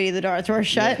 Nope, sweetie, the door's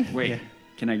shut. Wait,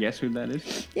 can I guess who that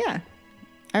is? Yeah.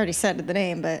 I already said the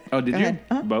name, but. Oh, did go you? ahead.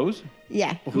 Uh-huh. Bose?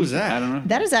 Yeah. Who's that? I don't know.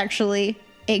 That is actually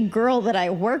a girl that I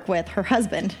work with, her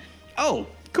husband. Oh,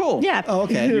 cool. Yeah. Oh,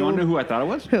 okay. You want to know who I thought it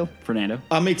was? Who? Fernando.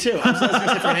 Me too. I was going to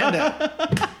say Fernando.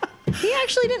 He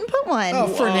actually didn't put one. Oh,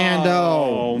 Fernando.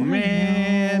 Oh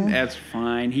man, that's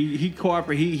fine. He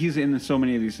cooperates. He's in so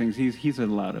many of these things. He's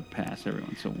allowed to pass every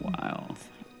once in a while.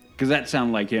 Because that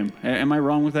sounded like him. Am I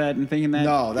wrong with that and thinking that?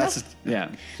 No, that's...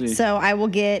 Yeah. See. So I will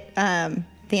get the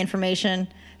information,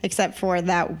 except for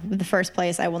that the first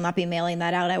place. I will not be mailing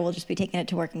that out. I will just be taking it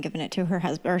to work and giving it to her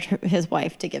husband or to his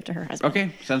wife to give to her husband.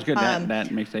 Okay, sounds good.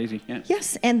 That makes it easy. Yeah.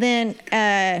 Yes, and then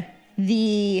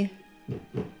the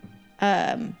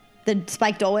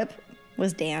Spike Dole Whip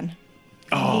was Dan.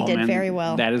 Oh, He did man, very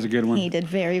well. That is a good one. He did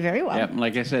very, very well. Yep.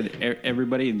 Like I said,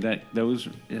 everybody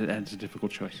that's a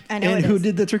difficult choice. I know. And it who is.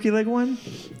 did the turkey leg one?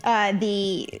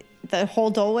 The whole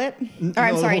Dole Whip? Or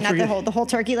I'm the sorry, whole not turkey- the whole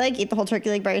turkey leg. Eat the whole turkey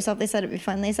leg by yourself. They said it'd be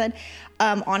fun. They said,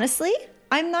 honestly,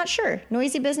 I'm not sure.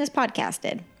 Noisy Business Podcast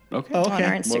did Okay. Oh, okay. on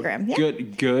our Instagram. Yeah.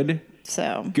 Good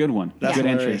So one. That's good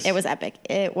hilarious. entry. it was epic.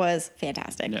 It was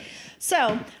fantastic. Yeah.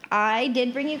 So I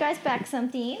did bring you guys back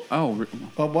something. Oh,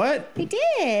 But what? I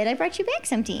did. I brought you back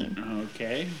something.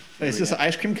 okay. Is this an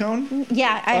ice cream cone?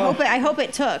 Yeah. I hope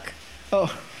it took.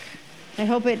 Oh, I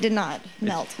hope it did not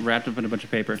melt. Wrapped up in a bunch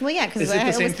of paper. Well, yeah, because Is it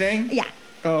the same thing? Yeah,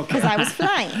 oh okay. because I was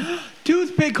flying.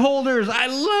 Toothpick holders. I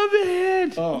love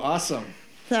it. Oh, awesome.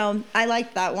 So I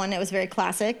liked that one. It was very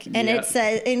classic, and Yeah. it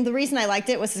said. And the reason I liked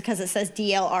it was because it says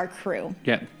DLR Crew.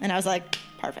 Yeah. And I was like,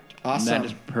 perfect. Awesome. That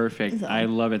is perfect. So- I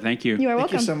love it. Thank you. You are Thank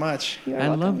welcome. you so much. You are I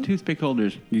welcome. love toothpick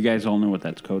holders. You guys all know what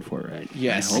that's code for, right?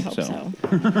 Yes. I I hope, hope so.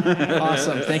 so.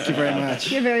 Awesome. Thank you very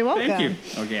much. You're very welcome. Thank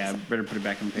you. Okay, I better put it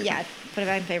back in the paper. Yeah, put it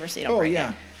back in paper so you don't Oh, break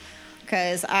yeah.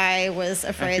 Because I was I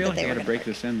afraid feel that like they I were gotta going break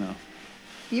this in though.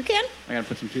 You can? I gotta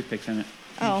put some toothpicks in it.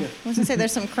 Oh, I was going to say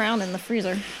there's some Crown in the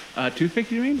freezer. Toothpick,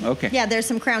 you mean? Okay. Yeah, there's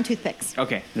some Crown toothpicks.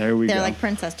 Okay, there we They're go. like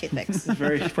princess toothpicks.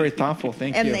 Very, very thoughtful.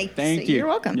 Thank And you. they Thank so you. You're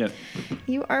welcome. Yeah.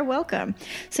 You are welcome.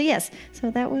 So yes,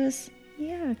 so that was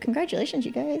congratulations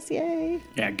you guys. Yay.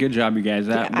 Yeah, good job, you guys.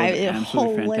 That was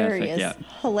absolutely hilarious. fantastic.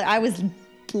 Yeah. I was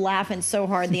laughing so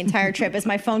hard the entire trip as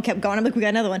my phone kept going. I'm like, we got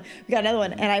another one.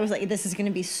 And I was like, this is going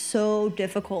to be so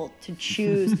difficult to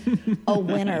choose a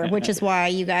winner, which is why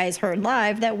you guys heard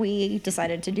live that we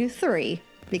decided to do 3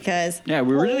 because Yeah,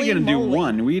 we were really holy gonna do moly.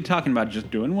 1. We were talking about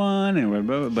just doing 1,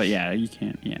 and but yeah, you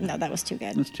can't. Yeah, No, that was too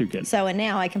good. that's too good. So, and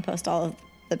now I can post all of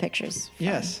the pictures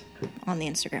Yes. on the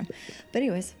Instagram. But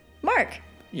anyways, Mark,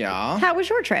 Yeah. how was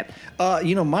your trip?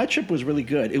 My trip was really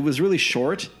good. It was really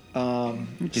short.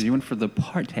 Because you went for the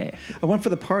party. I went for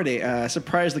the party.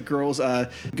 Surprised the girls.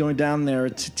 Going down there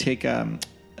to take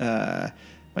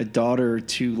my daughter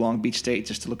to Long Beach State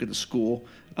just to look at the school,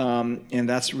 and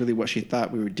that's really what she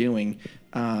thought we were doing.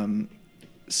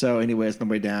 So, anyways, on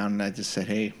the way down, I just said,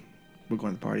 "Hey, we're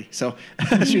going to the party." So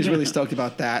she was really stoked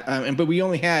about that. But we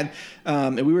only had,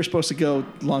 and we were supposed to go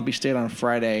Long Beach State on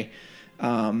Friday,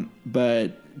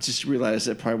 but just realized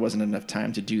it probably wasn't enough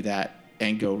time to do that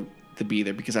and go to be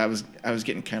there because I was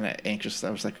getting kind of anxious. I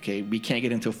was like, okay, we can't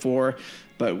get until 4,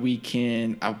 but we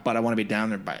can. But I want to be down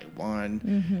there by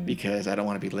 1 because I don't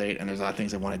want to be late, and there's a lot of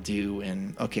things I want to do.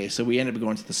 And okay, so we ended up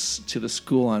going to the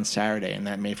school on Saturday, and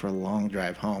that made for a long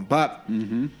drive home. But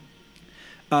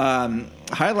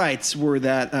highlights were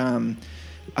that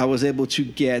I was able to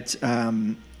get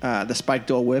the Spike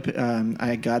Dole Whip.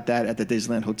 I got that at the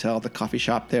Disneyland Hotel, the coffee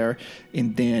shop there.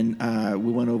 And then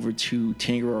we went over to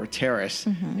Tangaroa Terrace,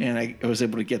 and I was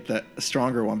able to get the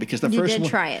stronger one because the You first did one.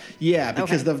 try it. Yeah,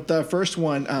 because Okay. the first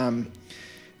one,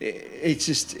 it's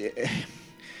just.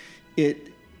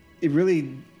 It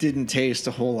really didn't taste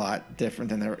a whole lot different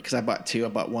than there because I bought 2. I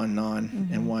bought 1 non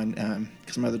and 1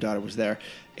 because my other daughter was there,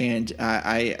 and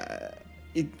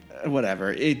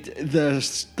whatever. The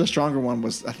stronger one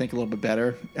was I think a little bit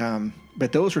better,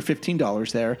 but those were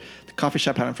 $15 there. The coffee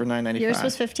shop had them for $9.95. Yours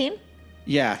was 15?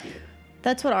 Yeah,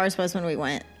 That's what ours was when we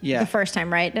went. Yeah. The first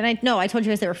time, right? And I told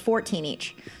you guys they were 14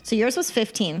 each. So yours was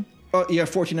 15. oh yeah,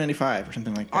 $14.95 or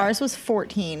something like that. Ours was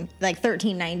 14, like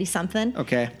 $13.90 something.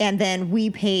 Okay. And then we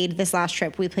paid this last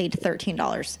trip. We paid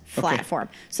 $13 flat Okay. for them.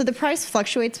 So the price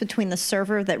fluctuates between the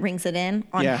server that rings it in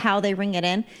on Yeah. how they ring it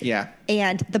in. Yeah.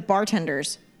 And the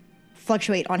bartenders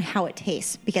fluctuate on how it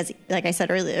tastes because, like I said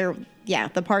earlier,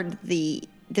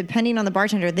 depending on the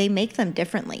bartender, they make them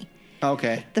differently.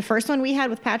 Okay. The first one we had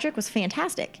with Patrick was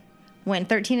fantastic. When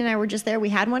 13 and I were just there, we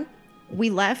had one. We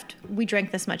left. We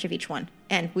drank this much of each one,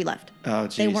 and we left. Oh,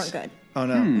 geez. They weren't good. Oh,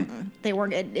 no. They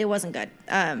weren't good. It wasn't good.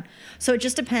 So it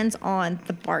just depends on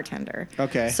the bartender.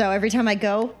 Okay. So every time I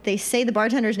go, they say the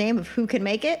bartender's name of who can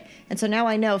make it. And so now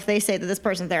I know if they say that this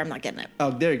person's there, I'm not getting it.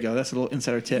 Oh, there you go. That's a little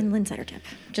insider tip. An insider tip.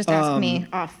 Just ask me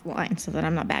offline so that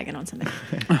I'm not bagging on something.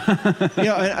 And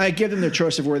I give them their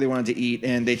choice of where they wanted to eat,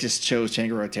 and they just chose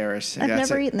Tango Terrace. I've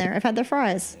never eaten there. I've had their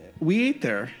fries. We ate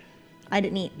there. I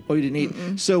didn't eat. Oh, you didn't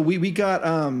eat? So we got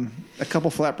a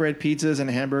couple flatbread pizzas and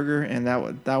a hamburger, and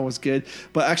that was good.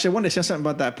 But actually, I wanted to say something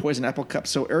about that poison apple cup.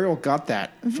 So Ariel got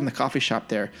that from the coffee shop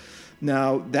there.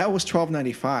 Now, that was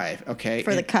 $12.95, okay?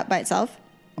 For the cup by itself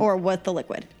or with the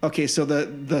liquid? Okay, so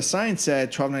the sign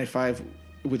said $12.95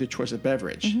 with your choice of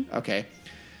beverage, okay?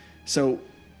 So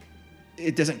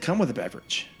it doesn't come with a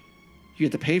beverage. You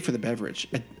have to pay for the beverage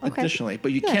additionally,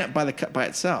 but you can't buy the cup by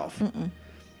itself.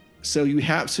 So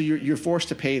you're forced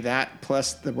to pay that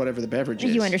plus whatever the beverage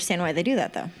is. You understand why they do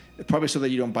that, though? Probably so that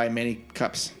you don't buy many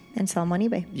cups. And sell them on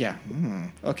eBay. Yeah.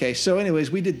 Okay. So,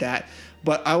 anyways, we did that,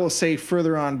 but I will say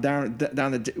further on down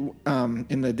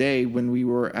in the day when we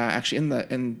were actually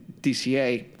in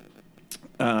DCA.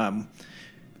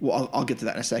 Well, I'll get to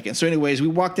that in a second. So, anyways, we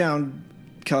walked down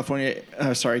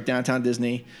downtown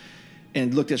Disney,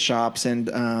 and looked at shops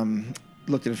and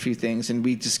looked at a few things, and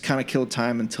we just kind of killed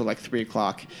time until like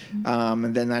 3:00.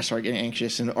 And then I started getting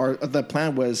anxious, and the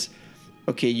plan was,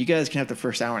 okay, you guys can have the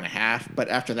first hour and a half, but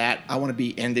after that, I want to be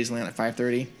in Disneyland at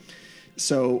 5:30.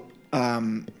 So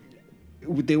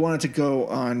they wanted to go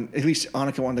on, at least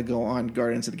Annika wanted to go on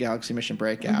Guardians of the Galaxy Mission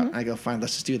Breakout. And I go, fine,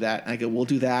 let's just do that. And I go, we'll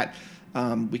do that.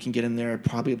 We can get in there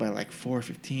probably by like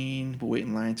 4:15. We'll wait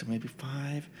in line until maybe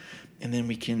 5, and then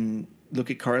we can look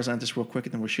at Tarzan just real quick,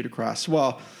 and then we'll shoot across.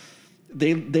 Well,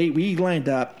 we lined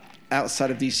up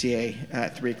outside of DCA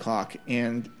at 3:00,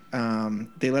 and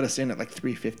they let us in at like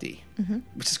 3:50,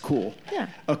 which is cool. Yeah.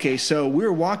 Okay, so we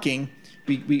were walking.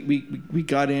 We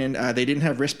got in. They didn't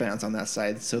have wristbands on that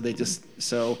side, so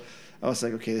I was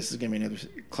like, okay, this is gonna be another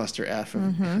cluster F.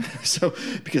 So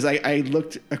because I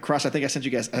looked across, I think I sent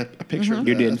you guys a picture of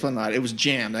the Esplanade. It was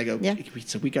jammed. I go,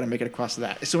 so we got to make it across to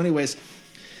that. So anyways,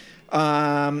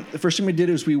 the first thing we did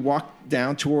was we walked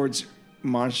down towards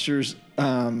Guardians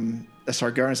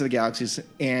of the Galaxies,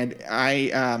 and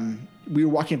we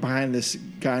were walking behind this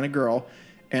guy and a girl,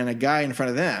 and a guy in front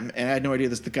of them, and I had no idea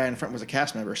the guy in front was a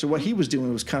cast member. So what he was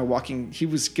doing was kind of walking. He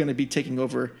was going to be taking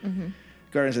over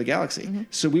Guardians of the Galaxy.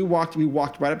 So we walked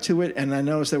right up to it, and I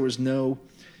noticed there was no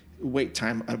wait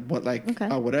time,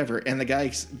 whatever. And the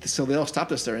guy, so they all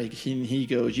stopped us there. And he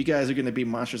goes, "You guys are going to be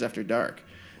Monsters After Dark,"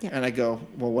 and I go,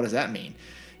 "Well, what does that mean?"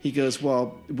 He goes,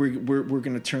 "Well, we're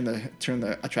going to turn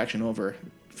the attraction over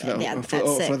for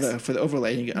the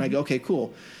overlay." And I go, "Okay,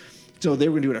 cool." So they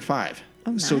were going to do it at 5.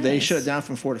 Oh, so they nice. shut it down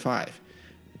from 4 to 5.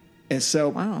 And so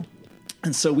Wow.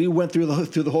 And so we went through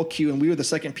the whole queue, and we were the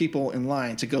second people in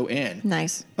line to go in.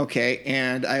 Nice. Okay,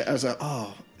 and I was like,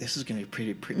 oh, this is going to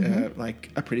be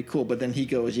pretty cool. But then he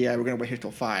goes, yeah, we're going to wait here till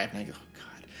 5. And I go, oh,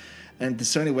 God. And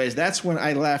so anyways, that's when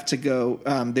I left to go.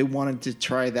 They wanted to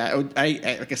try that.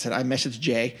 Like I said, I messaged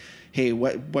Jay, hey,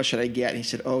 what should I get? And he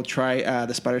said, oh, try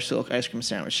the Spider Silk ice cream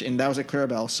sandwich. And that was at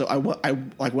Clarabelle. So I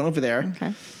went over there,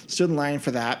 stood in line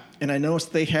for that, and I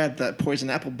noticed they had the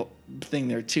poison apple thing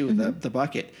there too, the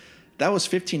bucket. That was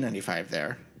 $15.95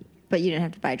 there. But you didn't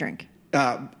have to buy a drink.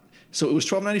 So it was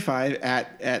 $12.95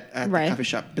 at the coffee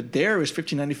shop. But there it was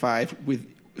 $15.95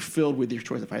 filled with your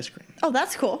choice of ice cream. Oh,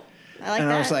 that's cool. I like that.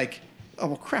 And I was like, oh,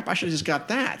 well, crap, I should have just got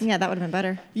that. Yeah, that would have been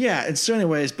better. Yeah, and so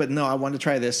anyways, but no, I wanted to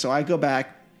try this. So I go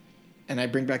back, and I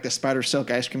bring back the Spider Silk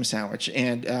ice cream sandwich.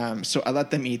 And so I let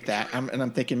them eat that. And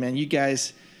I'm thinking, man, you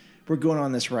guys, we're going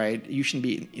on this ride. You shouldn't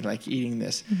be eating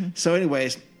this. So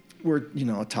anyways, we're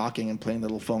talking and playing the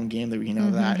little phone game that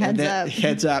that. Heads and then, up.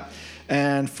 Heads up.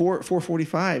 And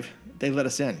 4:45, they let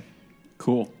us in.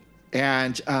 Cool.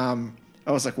 And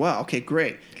I was like, wow, okay,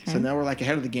 great. Okay. So now we're like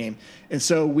ahead of the game. And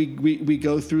so we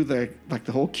go through the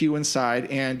whole queue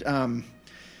inside, and I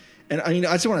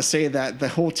just want to say that the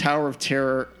whole Tower of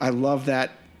Terror, I love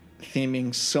that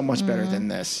theming so much better than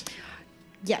this.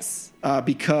 Yes.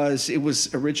 Because it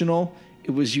was original,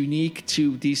 it was unique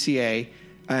to DCA.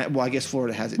 Well, I guess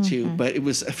Florida has it too, but it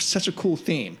was such a cool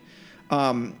theme.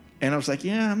 And I was like,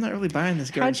 yeah, I'm not really buying this.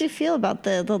 How'd you feel about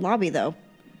the lobby, though?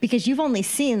 Because you've only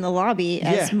seen the lobby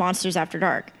as Monsters After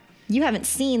Dark. You haven't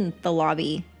seen the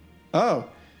lobby. Oh,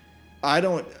 I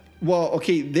don't. Well,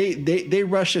 okay, they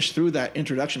rushed us through that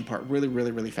introduction part really,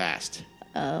 really, really fast.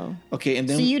 Oh. Okay, and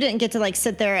then so you didn't get to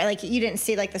sit there, you didn't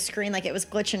see the screen, it was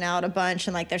glitching out a bunch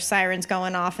and there's sirens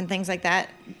going off and things like that.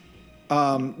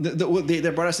 They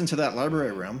brought us into that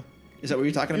library room, Is that what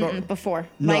you're talking about? Before,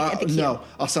 No, like at the queue. no.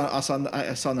 I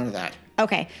saw none of that.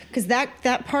 Okay, because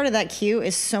that part of that queue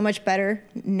is so much better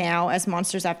now as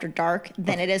Monsters After Dark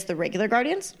than it is the regular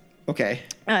Guardians. Okay.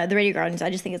 The Radio Guardians, I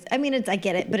just think I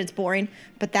get it, but it's boring.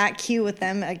 But that queue with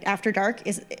them After Dark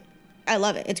I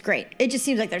love it. It's great. It just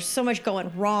seems like there's so much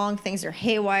going wrong. Things are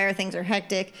haywire. Things are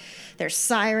hectic. There's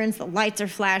sirens. The lights are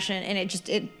flashing, and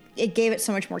it gave it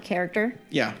so much more character.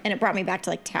 Yeah. And it brought me back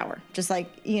to like Tower, just like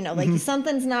like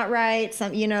something's not right.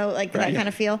 That kind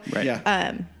of feel. Right.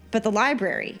 Yeah. But the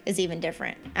library is even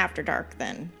different After Dark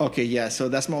than. Okay, yeah. So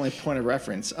that's my only point of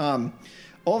reference. All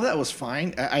of that was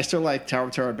fine. I still like Tower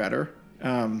of Terror better.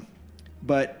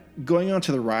 But going on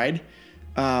to the ride,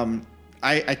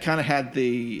 I kind of had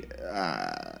the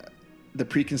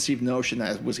preconceived notion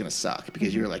that it was going to suck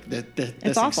because you were like, this thing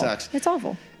awful. sucks. It's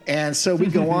awful. And so we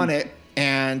go on it,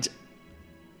 and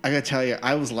I got to tell you,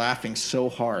 I was laughing so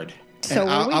hard. So and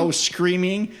were we. I was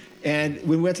screaming. And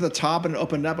when we went to the top and it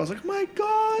opened up, I was like, oh my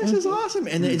God, this is awesome.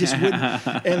 And it just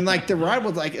wouldn't. And like the ride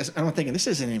was like, I'm thinking, this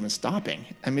isn't even stopping.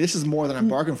 I mean, this is more than I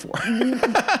bargained for.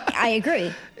 I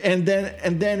agree. And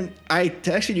then I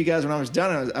texted you guys when I was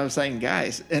done. I was saying,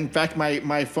 guys, in fact,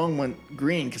 my phone went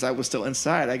green because I was still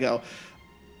inside. I go,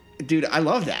 dude, I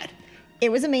love that.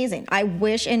 It was amazing. I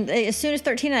wish, and as soon as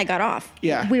 13 and I got off,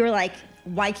 Yeah. we were like,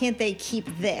 why can't they keep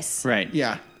this? Right.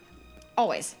 Yeah.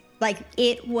 Always. Like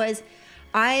it was,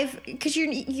 because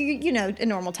you know, a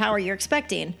normal Tower, you're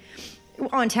expecting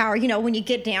on Tower, when you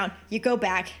get down, you go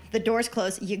back, the doors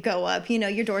close, you go up,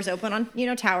 your doors open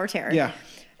on, Tower of Terror. Yeah.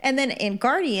 And then in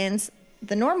Guardians,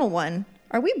 the normal one,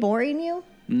 are we boring you?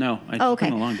 No, it's Oh, okay.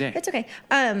 been a long day. It's okay.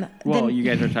 Well, you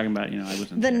guys are talking about, I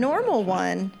wasn't. The there. normal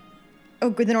one,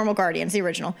 the normal Guardians, the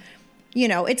original,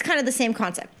 it's kind of the same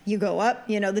concept. You go up,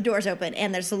 the doors open,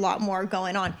 and there's a lot more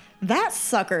going on. That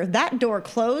sucker, that door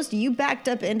closed, you backed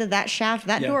up into that shaft,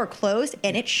 that door closed,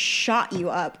 and it shot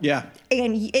you up. Yeah.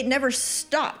 And it never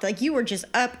stopped. Like, you were just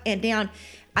up and down.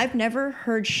 I've never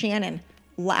heard Shannon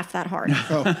laugh that hard.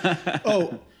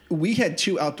 Oh, we had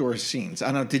 2 outdoor scenes.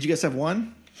 I don't know. Did you guys have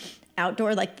one?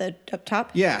 Outdoor, like the up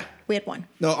top? Yeah. We had one.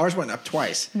 No, ours went up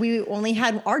twice. We only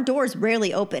had, our doors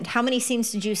rarely opened. How many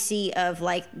scenes did you see of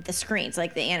like the screens,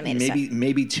 like the animated stuff?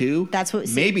 Maybe 2. That's what.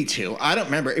 Maybe 2. I don't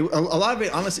remember. A lot of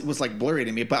it, honestly, was like blurry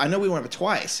to me. But I know we went up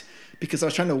twice because I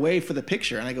was trying to wait for the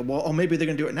picture, and I go, well, maybe they're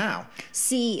gonna do it now.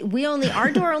 See, our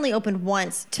door only opened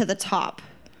once to the top,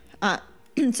 so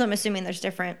I'm assuming there's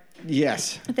different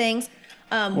Yes. things.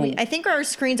 I think our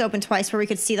screens opened twice where we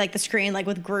could see like the screen, like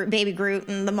with Baby Groot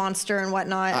and the monster and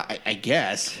whatnot. I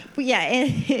guess. But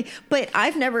yeah, but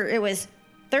I've never. It was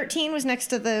 13 was next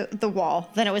to the wall,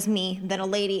 then it was me, then a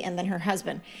lady, and then her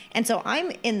husband. And so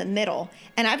I'm in the middle,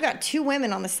 and I've got 2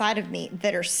 women on the side of me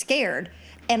that are scared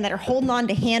and that are holding on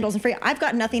to handles and free. I've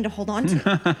got nothing to hold on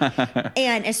to.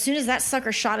 And as soon as that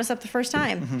sucker shot us up the first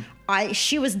time,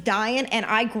 she was dying, and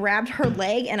I grabbed her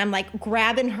leg, and I'm like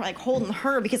grabbing her, like holding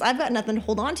her, because I've got nothing to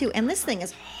hold on to, and this thing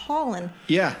is hauling,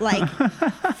 like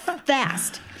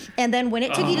fast. And then when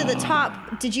it took you to the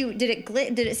top, did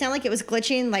it sound like it was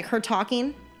glitching, like her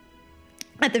talking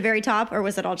at the very top, or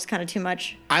was it all just kind of too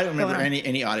much? I don't remember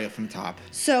any audio from the top.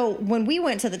 So when we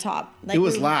went to the top, like, it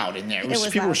was loud in there.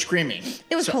 People were screaming.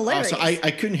 It was hilarious. So I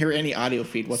couldn't hear any audio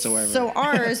feed whatsoever. So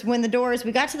ours, when we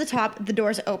got to the top, the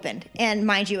doors opened, and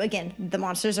mind you, again, the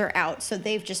monsters are out, so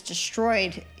they've just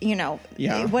destroyed.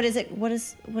 Yeah. What is it?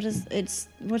 What's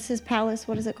his palace?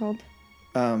 What is it called?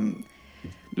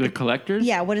 The collectors?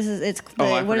 Yeah, what is it? It's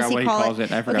I what does forgot he what call he calls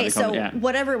it. I forgot okay, what he calls so it, yeah.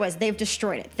 whatever it was, they've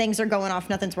destroyed it. Things are going off,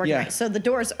 nothing's working right. So the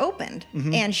doors opened,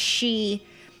 and his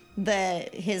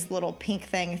little pink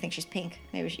thing, I think she's pink.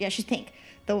 She's pink.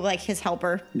 His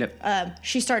helper. Yep.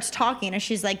 She starts talking, and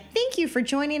she's like, "Thank you for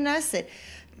joining us at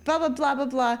blah blah blah blah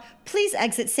blah. Please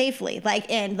exit safely."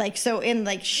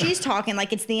 She's talking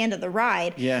like it's the end of the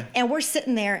ride. Yeah. And we're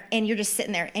sitting there, and you're just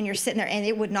sitting there, and you're sitting there, and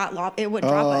it would not drop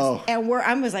us. And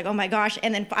I was like, oh my gosh.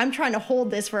 And then I'm trying to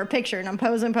hold this for a picture, and I'm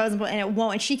posing, and it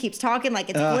won't. And she keeps talking like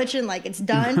it's glitching, like it's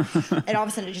done. And all of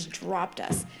a sudden, it just dropped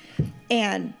us.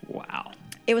 And wow,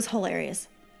 it was hilarious.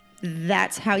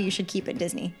 That's how you should keep it,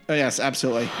 Disney. Oh yes,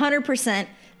 absolutely. 100%.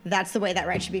 That's the way that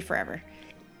ride should be forever.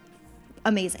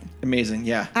 Amazing. Amazing,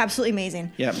 yeah. Absolutely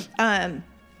amazing. Yep.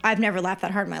 I've never laughed that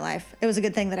hard in my life. It was a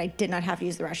good thing that I did not have to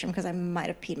use the restroom because I might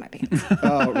have peed my pants.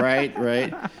 Oh, right.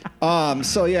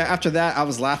 So yeah, after that, I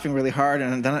was laughing really hard,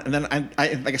 and then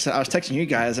I like I said, I was texting you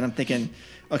guys, and I'm thinking,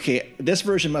 okay, this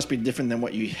version must be different than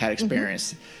what you had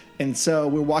experienced. And so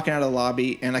we're walking out of the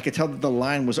lobby, and I could tell that the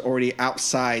line was already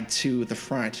outside to the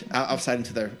front, outside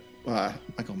into the. I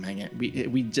go, man,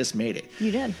 we just made it.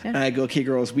 You did. Yeah. And I go, okay,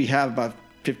 girls, we have about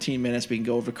 15 minutes. We can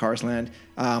go over to Cars Land.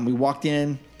 We walked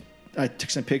in. I took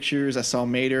some pictures. I saw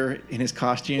Mater in his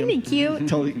costume. Isn't he cute?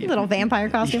 Totally. Little vampire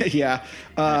costume. Yeah.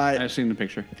 I've seen the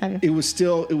picture. It was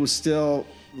still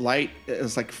light. It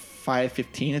was like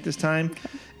 5:15 at this time,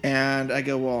 and I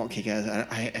go, well, okay, guys,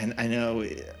 I know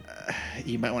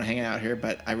you might want to hang out here,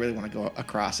 but I really want to go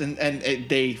across, and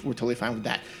they were totally fine with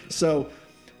that. So,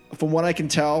 from what I can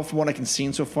tell, from what I can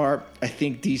see so far, I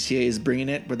think DCA is bringing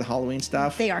it with the Halloween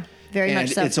stuff. They are very much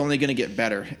so. And it's only going to get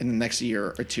better in the next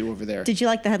year or two over there. Did you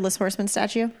like the Headless Horseman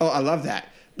statue? Oh, I love that.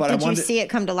 But Did you see it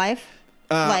come to life?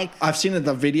 I've seen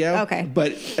the video. Okay.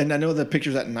 And I know the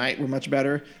pictures at night were much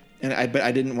better. But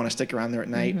I didn't want to stick around there at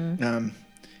night,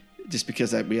 just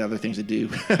because we had other things to do,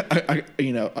 with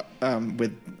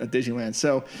Disneyland.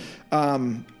 So,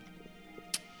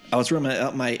 I was wearing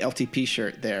my LTP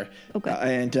shirt there. Okay.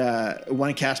 And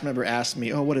one cast member asked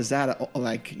me, "Oh, what is that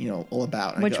all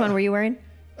about?" Which one were you wearing?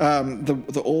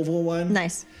 The oval one.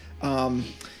 Nice.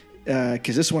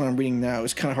 Because this one I'm reading now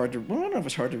is kind of hard to. Well, I don't know if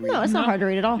it's hard to read. No, it's not hard to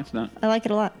read at all. It's not. I like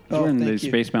it a lot. We're in the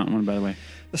Space Mountain one, by the way.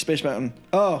 The Space Mountain.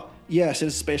 Oh, yes, it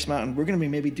is Space Mountain. We're going to be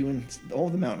maybe doing all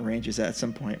the mountain ranges at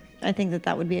some point. I think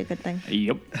that would be a good thing.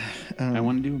 Yep. I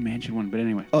want to do a mansion one, but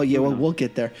anyway. Oh, yeah, well, we'll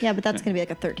get there. Yeah, but that's going to be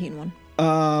like a 13 one.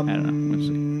 I don't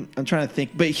know. I'm trying to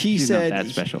think. But He's said not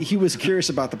that special. He was curious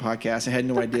about the podcast. I had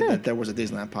no idea that there was a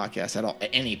Disneyland podcast at all,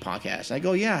 any podcast. I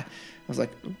go, yeah. I was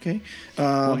like, okay.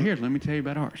 Well, here, let me tell you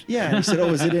about ours. Yeah. And he said,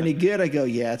 oh, is it any good? I go,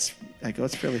 yeah. It's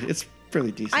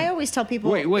fairly decent. I always tell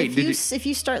people, wait, if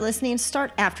you start listening,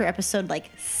 start after episode like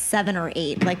 7 or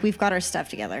 8. Like we've got our stuff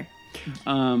together.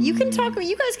 You can talk.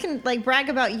 You guys can like brag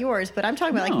about yours, but I'm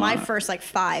talking about like my first like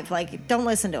 5. Like, don't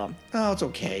listen to them. Oh, it's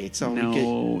okay. It's all no.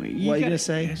 What are you gonna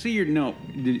say? See,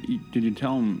 did you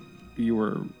tell him you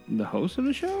were the host of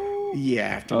the show? Yeah,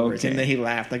 afterwards. Okay. And then he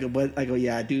laughed. I go,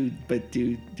 yeah, dude, but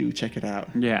do check it out.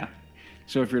 Yeah.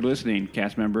 So if you're listening,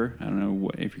 cast member, I don't know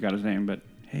if you got his name, but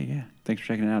hey, yeah, thanks for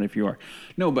checking it out if you are.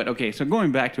 No, but okay, so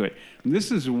going back to it,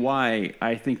 this is why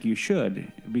I think you should,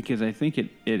 because I think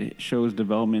it shows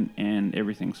development and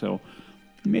everything. So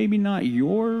maybe not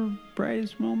your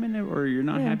brightest moment or you're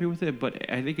not happy with it, but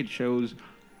I think it shows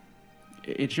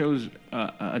a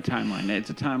timeline. It's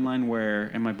a timeline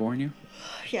where, am I boring you?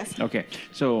 Yes. Okay,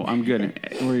 so I'm good.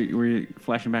 We're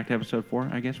flashing back to episode 4,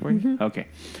 I guess, were you? Mm-hmm. Okay.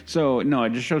 So, no,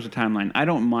 it just shows a timeline. I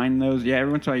don't mind those. Yeah,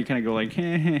 every once in a while you kind of go like,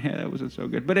 that wasn't so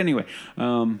good. But anyway,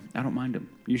 I don't mind them.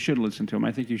 You should listen to them.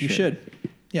 I think you should. You should.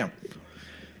 Yeah.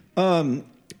 And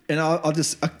I'll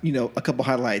just, a couple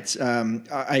highlights.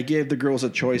 I gave the girls a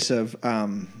choice of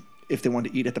if they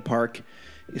wanted to eat at the park,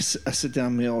 a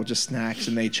sit-down meal, just snacks,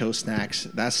 and they chose snacks.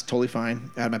 That's totally fine.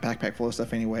 I had my backpack full of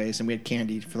stuff anyways, and we had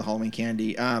candy for the Halloween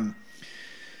candy. After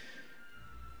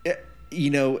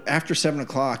 7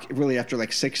 o'clock, really after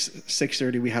like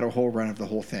 6:30, we had a whole run of the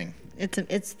whole thing.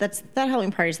 That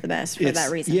Halloween party is the best for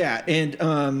that reason. Yeah, and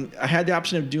I had the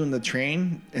option of doing the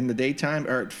train in the daytime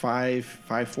or at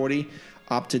 5:40.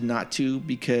 Opted not to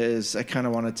because I kind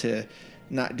of wanted to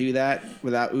not do that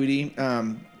without Udi.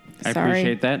 I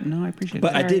appreciate that. No, I appreciate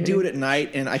that. But I did do it at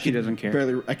night, and she doesn't care.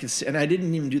 Barely, I could see, and I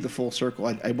didn't even do the full circle.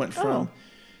 I went from,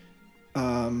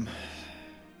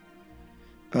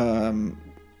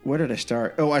 where did I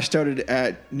start? Oh, I started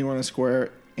at New Orleans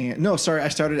Square, I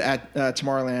started at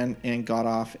Tomorrowland and got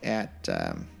off at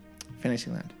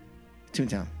Fantasyland,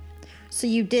 Toontown. So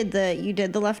you did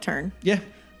the left turn. Yeah.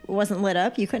 It wasn't lit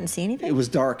up. You couldn't see anything. It was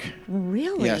dark.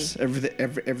 Really? Yes,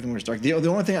 everything was dark. The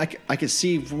only thing I could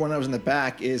see from when I was in the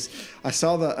back is I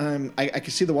saw I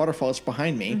could see the waterfalls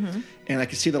behind me, and I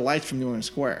could see the lights from New Orleans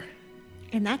Square.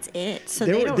 And that's it. So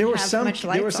there were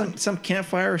some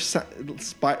campfires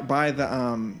by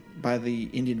the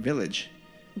Indian village.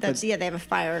 They have a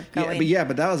fire going.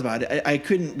 But that was about it. I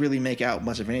couldn't really make out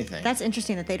much of anything. That's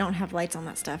interesting that they don't have lights on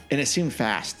that stuff. And it seemed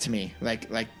fast to me.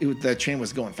 The train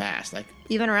was going fast.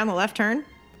 Even around the left turn?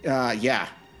 Yeah.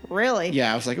 Really?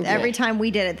 Yeah, I was like, okay. Every time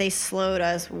we did it, they slowed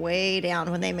us way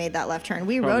down when they made that left turn.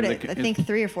 We rode it, I think,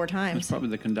 3 or 4 times. It's probably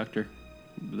the conductor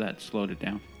that slowed it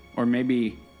down. Or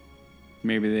maybe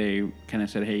they kind of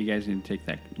said, hey, you guys need to take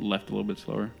that left a little bit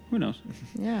slower. Who knows?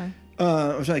 Yeah.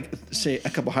 I was like, say a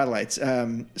couple highlights.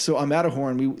 So on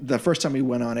Matterhorn, the first time we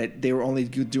went on it, they were only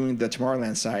doing the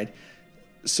Tomorrowland side.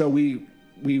 So we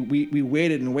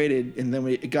waited and waited, and then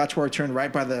it got to our turn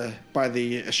right by the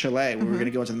chalet where we were going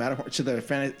to go into the Matterhorn to the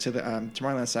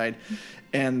Tomorrowland side,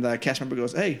 and the cast member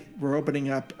goes, "Hey, we're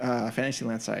opening up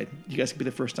Fantasyland side. You guys can be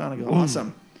the first on." I go,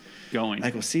 "Awesome." Going.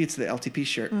 I go, "See, it's the LTP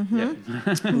shirt." Mm-hmm.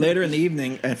 Yep. Later in the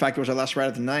evening, in fact, it was our last ride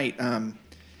of the night.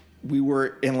 We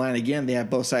were in line again. They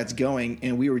had both sides going,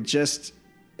 and we were just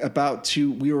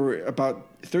we were about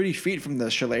 30 feet from the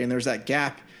chalet, and there's that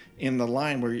gap in the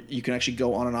line where you can actually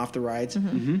go on and off the rides.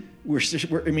 It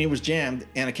was jammed,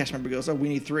 and a cast member goes, "Oh, we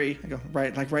need 3." I go,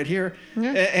 right here.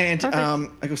 Yeah, and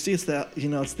perfect. I go, "See, it's the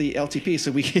LTP."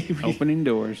 So we Opening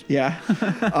doors. Yeah.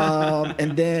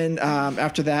 And then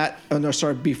after that,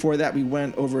 before that, we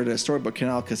went over to Storybook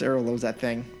Canal because Errol loves that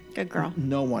thing. Good girl.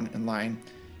 No one in line.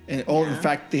 And in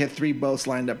fact, they had 3 boats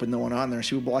lined up with no one on there.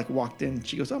 She walked in.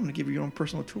 She goes, "Oh, I'm going to give you your own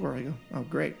personal tour." I go, "Oh,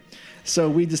 great."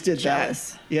 So we just did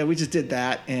Jealous. that. Yeah, we just did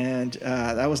that, and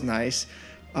that was nice.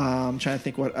 I'm trying to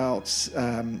think what else.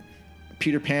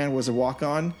 Peter Pan was a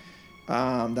walk-on.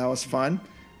 That was fun.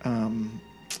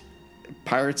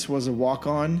 Pirates was a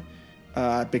walk-on.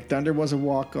 Big Thunder was a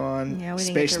walk-on. Yeah, we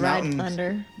didn't Space get to ride Mountain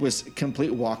Thunder. was a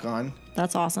complete walk-on.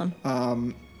 That's awesome.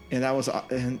 And that was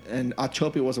and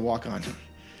Autopia was a walk-on.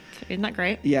 Isn't that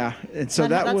great? Yeah, and so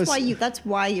that's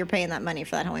why you're paying that money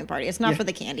for that Halloween party. It's not for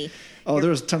the candy. Oh,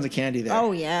 there was tons of candy there.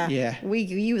 Oh yeah. Yeah.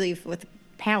 You leave with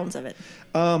pounds of it.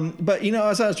 But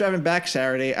as I was driving back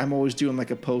Saturday, I'm always doing like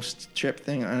a post-trip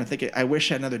thing, and I think I wish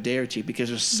I had another day or two because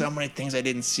there's so many things I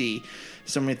didn't see,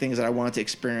 so many things that I wanted to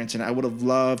experience, and I would have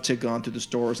loved to have gone through the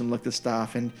stores and looked at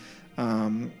stuff. And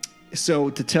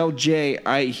so to tell Jay,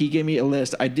 he gave me a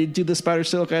list. I did do the spider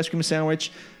silk ice cream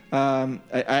sandwich. I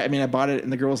bought it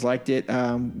and the girls liked it.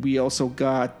 We also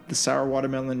got the sour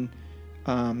watermelon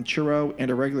churro and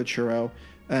a regular churro.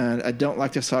 And I don't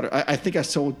like the sour. I think I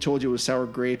told you it was sour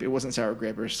grape. It wasn't sour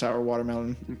grape. It was sour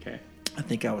watermelon. Okay. I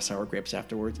think I was sour grapes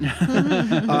afterwards.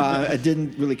 I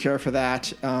didn't really care for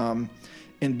that. And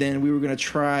then we were going to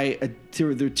try, there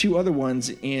were 2 other ones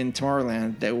in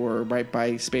Tomorrowland that were right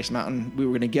by Space Mountain. We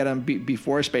were going to get them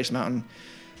before Space Mountain.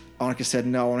 Annika said,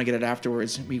 "No, I want to get it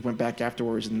afterwards." We went back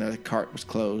afterwards, and the cart was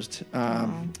closed.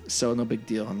 So no big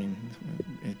deal. I mean,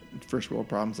 first world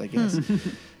problems, I guess.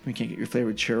 We can't get your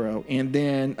flavored churro. And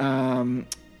then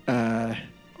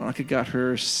Annika got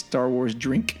her Star Wars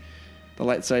drink, the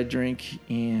light side drink,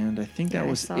 and I think that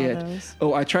was it. Those.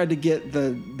 Oh, I tried to get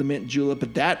the mint julep,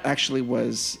 but that actually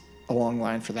was a long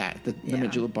line for that, the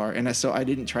mint julep bar. And so I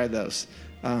didn't try those.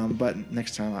 But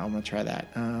next time I'm going to try that.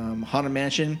 Haunted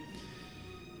Mansion.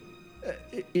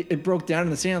 It broke down in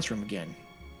the seance room again.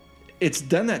 It's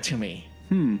done that to me.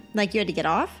 Like you had to get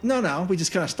off? No, we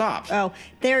just kind of stopped. Oh,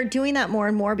 they're doing that more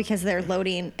and more because they're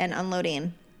loading and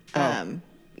unloading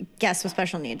guests with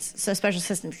special needs. So special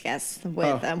assistance guests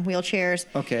with wheelchairs.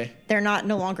 Okay. They're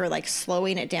no longer like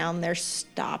slowing it down. They're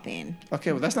stopping.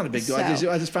 Okay, well that's not a big deal.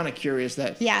 So, I just found it curious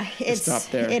that it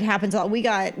stopped there. It happens a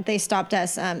lot. They stopped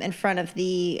us in front of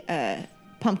the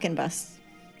pumpkin bus.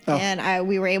 Oh. And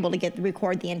we were able to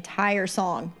record the entire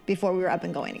song before we were up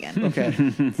and going again. Okay.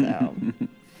 So.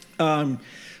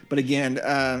 But again,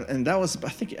 and that was, I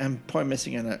think I'm probably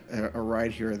missing a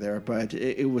ride here or there, but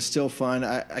it was still fun.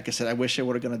 Like I said, I wish I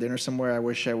would have gone to dinner somewhere. I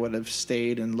wish I would have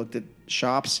stayed and looked at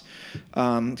shops.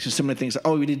 Because so many things.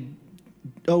 We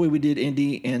did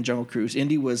Indy and Jungle Cruise.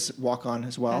 Indy was walk on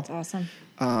as well. That's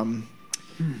awesome.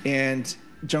 And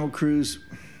Jungle Cruise,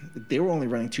 they were only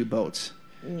running 2 boats.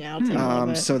 Yeah, I'll take a little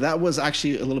bit. So that was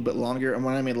actually a little bit longer. And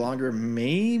when I mean longer,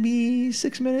 maybe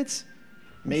 6 minutes.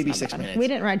 Maybe 6 minutes. We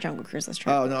didn't ride Jungle Cruise this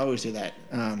trip. Oh, no, I always do that.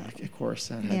 Of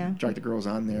course. I drag the girls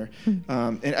on there.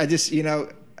 And I just, Did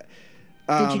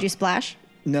you do Splash?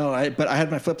 No, but I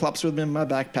had my flip-flops with me in my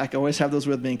backpack. I always have those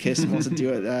with me in case someone wants to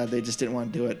do it. They just didn't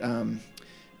want to do it.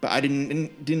 But I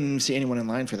didn't see anyone in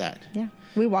line for that. Yeah.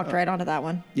 We walked right onto that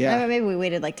one. Yeah. Maybe we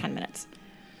waited like 10 minutes.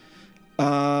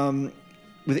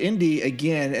 With Indy,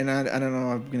 again, and I don't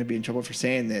know, I'm going to be in trouble for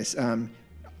saying this.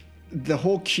 The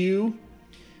whole queue,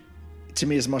 to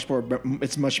me, is much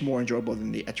more enjoyable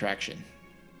than the attraction.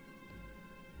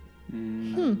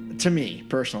 To me,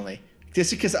 personally.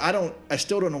 Just because I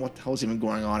still don't know what the hell's even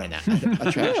going on in that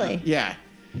attraction. Really? Yeah.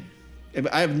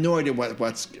 I have no idea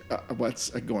what's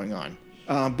going on.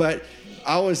 But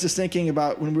I was just thinking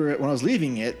about when I was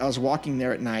leaving it, I was walking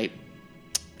there at night,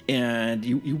 and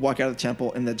you walk out of the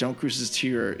temple, and the Jungle Cruise is to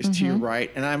your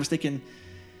right, and I was thinking,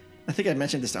 I think I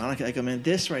mentioned this to Annika. I go, man,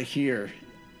 this right here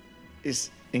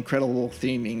is incredible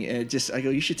theming, and I go,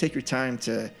 you should take your time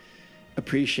to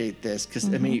appreciate this,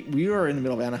 because I mean, we are in the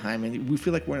middle of Anaheim, and we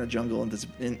feel like we're in a jungle,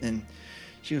 and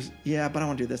she goes, yeah, but I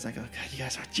want to do this. And I go, God,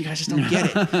 you guys just don't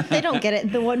get it. They don't get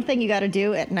it. The one thing you got to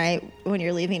do at night when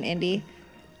you're leaving Indy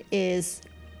is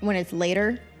when it's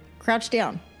later, crouch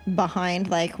down behind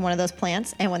like one of those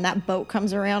plants, and when that boat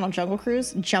comes around on Jungle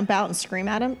Cruise, jump out and scream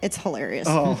at him. It's hilarious.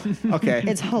 Oh, okay.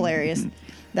 It's hilarious.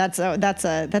 That's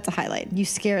a highlight. You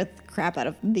scare the crap out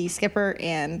of the skipper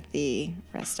and the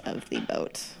rest of the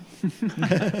boat.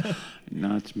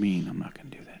 No, it's mean. I'm not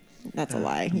going to do that. That's a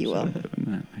lie. You will. Doing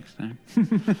that next time.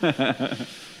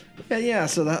 Yeah,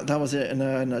 so that was it in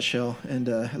a nutshell. And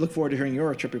I look forward to hearing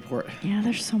your trip report. Yeah,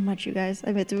 there's so much, you guys.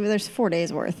 I bet there's 4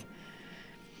 days worth.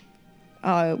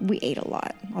 We ate a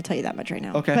lot. I'll tell you that much right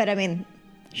now. Okay. But I mean,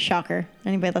 shocker.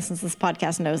 Anybody listens to this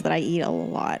podcast knows that I eat a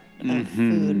lot of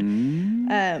food.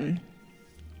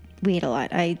 We ate a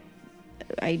lot. I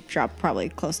dropped probably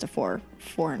close to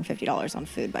 $450 on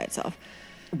food by itself.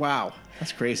 Wow,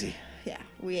 that's crazy. Yeah,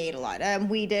 we ate a lot.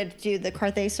 We did do the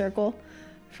Carthay Circle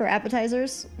for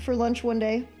appetizers for lunch one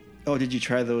day. Oh, did you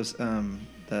try those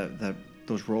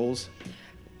those rolls?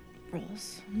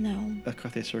 Rolls? No. A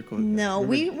Carthay Circle? No,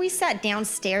 Remember? we sat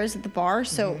downstairs at the bar,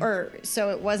 so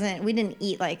it wasn't. We didn't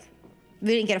eat we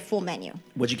didn't get a full menu.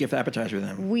 What'd you get for appetizer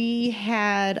then? We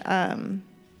had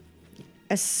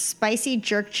a spicy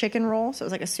jerk chicken roll, so it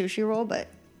was like a sushi roll, but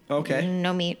Okay.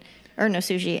 no meat or no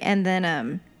sushi, and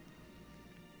then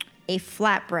a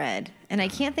flatbread. And I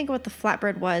can't think of what the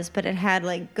flatbread was, but it had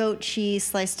like goat cheese,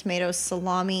 sliced tomatoes,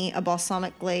 salami, a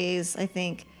balsamic glaze, I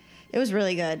think. It was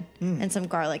really good. And some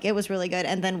garlic. It was really good.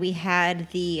 And then we had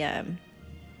the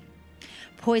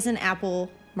poison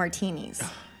apple martinis.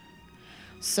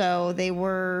 So they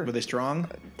were... Were they strong?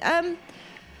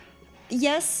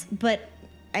 Yes, but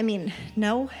I mean,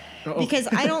 no. Oh, okay. Because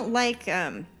I don't like...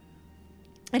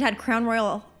 it had Crown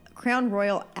Royal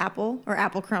apple or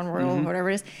apple Crown Royal, whatever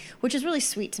it is, which is really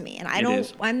sweet to me. And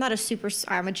I'm not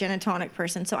I'm a gin and tonic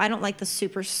person, so I don't like the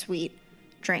super sweet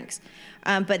drinks.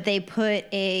 But they put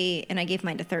and I gave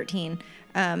mine to 13.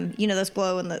 Those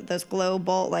glow and those glow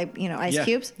bolt, ice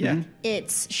cubes. Yeah.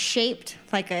 It's shaped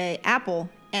like a apple,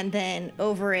 and then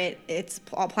over it, it's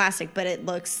all plastic, but it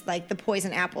looks like the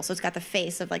poison apple. So it's got the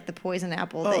face of like the poison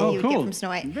apple that you would get from Snow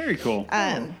White. Very cool.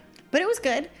 But it was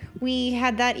good. We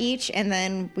had that each, and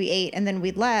then we ate, and then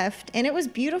we left, and it was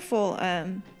beautiful.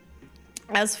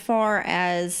 As far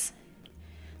as,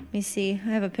 let me see,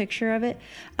 I have a picture of it.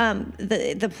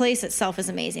 The place itself is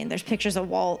amazing. There's pictures of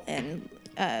Walt and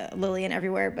Lillian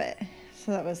everywhere,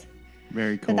 so that was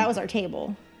very cool. But that was our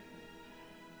table.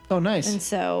 Oh, nice. And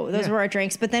so those were our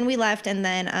drinks. But then we left, and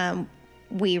then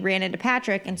we ran into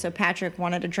Patrick, and so Patrick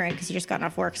wanted a drink because he just got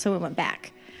off work, so we went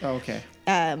back. Oh, okay.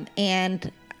 And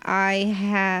I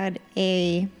had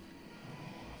a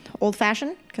old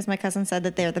fashioned because my cousin said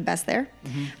that they're the best there.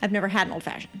 I've never had an old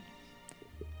fashioned.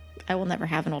 I will never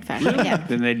have an old fashioned again.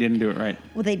 Then they didn't do it right.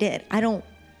 Well, they did.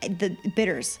 The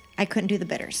bitters. I couldn't do the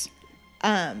bitters.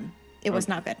 It was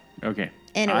not good. Okay.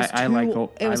 And it was I like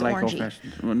orangey. old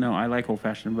fashioned. Well, no, I like old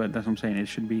fashioned, but that's what I'm saying. It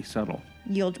should be subtle.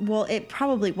 Well, it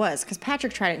probably was because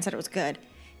Patrick tried it and said it was good.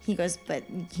 He goes,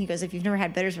 if you've never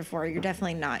had bitters before, you're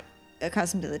definitely not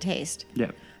accustomed to the taste. Yeah.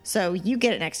 So you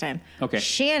get it next time. Okay.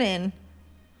 Shannon,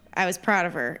 I was proud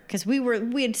of her because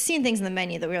we had seen things in the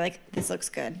menu that we were like, this looks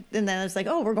good. And then it was like,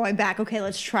 oh, we're going back. Okay,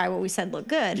 let's try what we said looked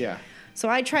good. Yeah. So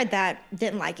I tried that,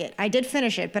 didn't like it. I did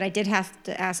finish it, but I did have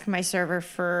to ask my server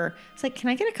it's like, can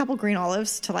I get a couple green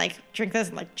olives to drink this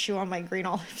and chew on my green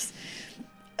olives?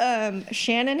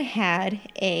 Shannon had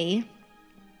a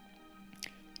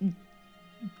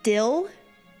dill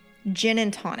gin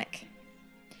and tonic,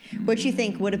 which you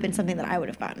think would have been something that I would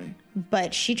have gotten.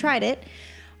 But she tried it.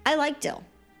 I like dill.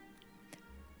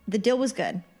 The dill was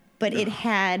good, but it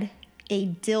had a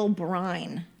dill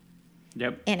brine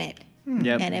in it.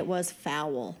 Yep. And it was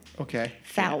foul. Okay.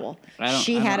 Foul. I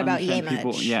She had about yay understand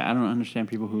people, much. Yeah, I don't understand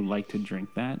people who like to drink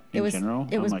that in general.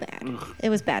 It was I'm like, bad. ugh. It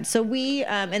was bad. So we,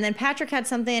 and then Patrick had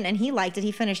something, and he liked it.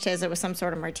 He finished his. It was some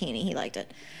sort of martini. He liked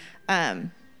it.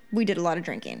 We did a lot of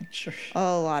drinking. Sure.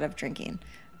 A lot of drinking.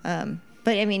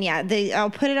 But I mean, yeah, I'll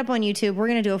put it up on YouTube. We're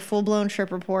going to do a full-blown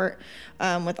trip report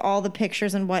with all the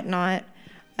pictures and whatnot.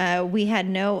 We had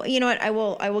you know what? I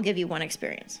will give you one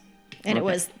experience. And it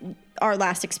was our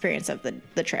last experience of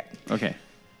the trip. Okay.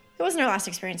 It wasn't our last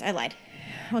experience. I lied.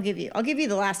 I'll give you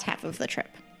the last half of the trip.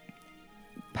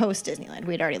 Post Disneyland.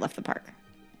 We'd already left the park.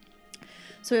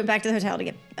 So we went back to the hotel to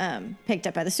get picked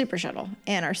up by the Super Shuttle.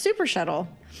 And our Super Shuttle,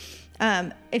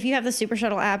 if you have the Super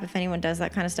Shuttle app, if anyone does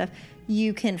that kind of stuff,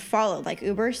 you can follow, like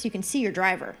Uber, so you can see your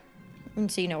driver.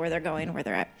 And so you know where they're going, where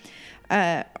they're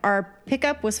at. Our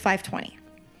pickup was 5:20.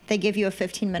 They give you a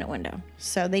 15-minute window.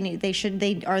 So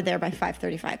they are there by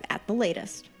 5:35 at the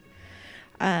latest.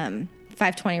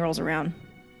 5:20 rolls around,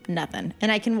 nothing.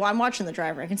 And I'm watching the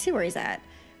driver. I can see where he's at.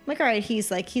 I'm like, all right,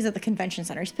 he's at the convention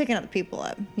center. He's picking other people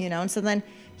up, And so then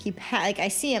I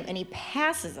see him and he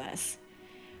passes us.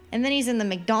 And then he's in the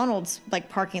McDonald's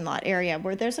parking lot area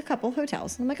where there's a couple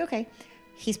hotels. I'm like, okay,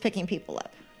 he's picking people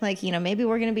up. Maybe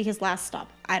we're going to be his last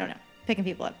stop. I don't know. Picking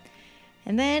people up.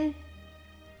 And then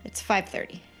it's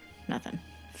 5:30. Nothing.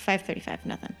 5:35,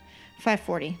 nothing.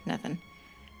 5:40, nothing.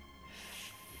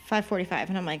 5:45,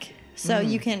 and I'm like, so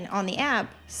you can, on the app,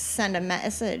 send a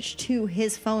message to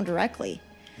his phone directly.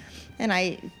 And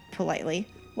I politely,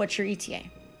 what's your ETA?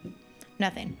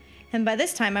 Nothing. And by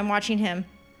this time, I'm watching him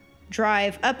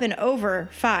drive up and over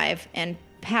 5 and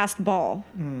past Ball.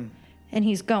 And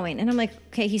he's going. And I'm like,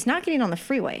 okay, he's not getting on the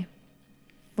freeway,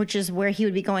 which is where he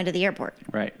would be going to the airport.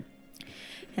 Right.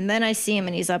 And then I see him,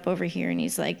 and he's up over here, and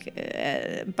he's like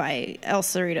by El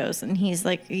Cerritos, and he's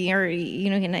like,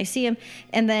 and I see him,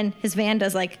 and then his van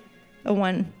does like a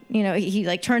one, he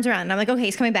like turns around, and I'm like, okay,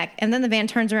 he's coming back, and then the van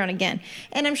turns around again,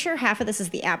 and I'm sure half of this is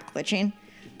the app glitching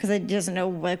because it doesn't know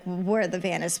like where the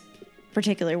van is,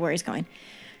 particularly where he's going.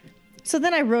 So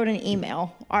then I wrote an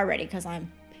email already because I'm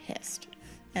pissed,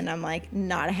 and I'm like,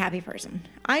 not a happy person.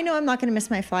 I know I'm not going to miss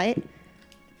my flight,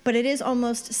 but it is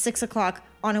almost 6:00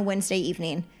 on a Wednesday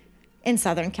evening in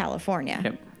Southern California.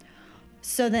 Yep.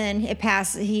 So then it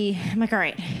passed. I'm like, all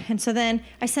right. And so then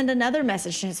I send another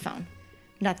message to his phone.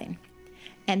 Nothing.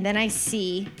 And then I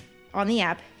see on the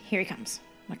app, here he comes.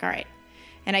 I'm like, all right.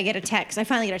 And I get a text. I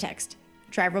finally get a text.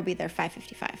 Driver will be there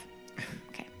 5:55.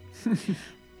 Okay.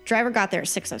 Driver got there at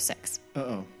 6:06.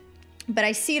 Uh-oh. But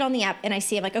I see it on the app, and I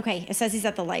see him like, okay, it says he's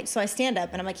at the light. So I stand up,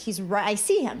 and I'm like, he's right. I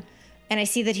see him, and I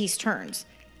see that he's turned.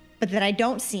 But then I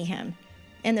don't see him.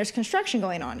 And there's construction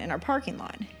going on in our parking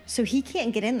lot. So he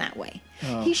can't get in that way.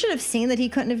 Oh. He should have seen that he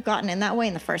couldn't have gotten in that way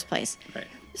in the first place. Right.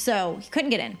 So he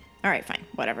couldn't get in. All right, fine,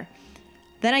 whatever.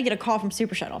 Then I get a call from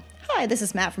Super Shuttle. Hi, this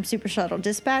is Matt from Super Shuttle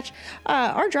Dispatch.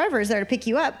 Our driver is there to pick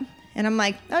you up. And I'm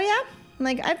like, oh yeah? I'm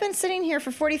like, I've been sitting here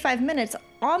for 45 minutes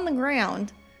on the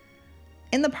ground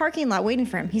in the parking lot waiting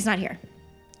for him. He's not here.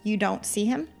 You don't see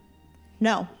him?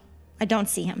 No, I don't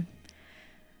see him.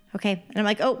 Okay. And I'm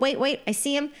like, oh, wait, I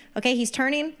see him. Okay, he's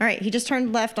turning. All right, he just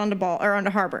turned left onto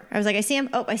Harbor. I was like, I see him.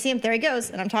 Oh, I see him. There he goes.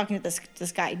 And I'm talking to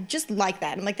this guy just like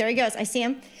that. I'm like, there he goes. I see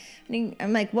him. And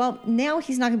I'm like, well, now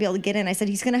he's not going to be able to get in. I said,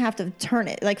 he's going to have to turn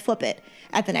it, like flip it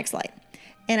at the next light.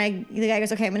 And the guy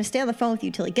goes, okay, I'm going to stay on the phone with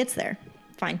you till he gets there.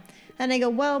 Fine. And I go,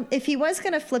 well, if he was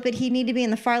going to flip it, he'd need to be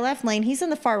in the far left lane. He's in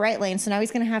the far right lane, so now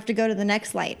he's going to have to go to the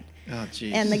next light. Oh,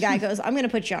 jeez. And the guy goes, I'm going to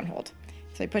put you on hold.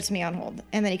 So he puts me on hold.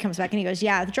 And then he comes back and he goes,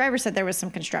 yeah, the driver said there was some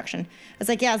construction. I was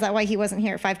like, yeah, is that why he wasn't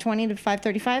here at 5:20 to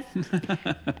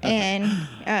 5:35?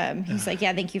 And he's like,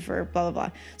 yeah, thank you for blah, blah,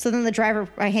 blah. So then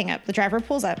I hang up. The driver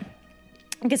pulls up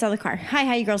and gets out of the car. Hi,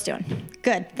 how you girls doing?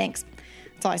 Good, thanks.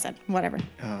 That's all I said. Whatever.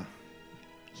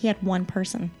 He had one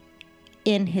person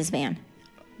in his van.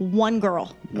 One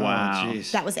girl. Wow. Oh,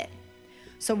 geez. That was it.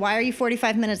 So why are you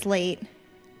 45 minutes late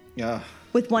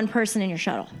with one person in your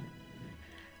shuttle?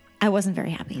 I wasn't very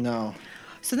happy. No.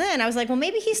 So then I was like, well,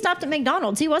 maybe he stopped at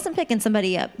McDonald's. He wasn't picking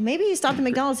somebody up. Maybe he stopped at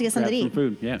McDonald's to get something to eat.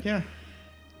 Food, yeah. Yeah.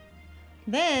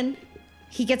 Then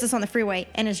he gets us on the freeway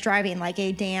and is driving like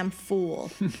a damn fool,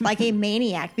 like a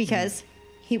maniac because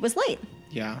he was late.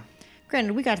 Yeah.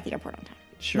 Granted, we got to the airport on time.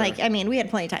 Sure. We had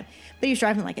plenty of time. But he was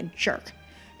driving like a jerk.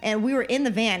 And we were in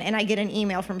the van, and I get an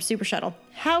email from Super Shuttle.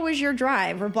 How was your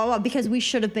drive? Or blah, blah, because we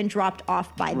should have been dropped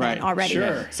off by then already.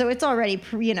 Sure. So it's already,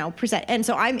 preset. And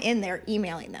so I'm in there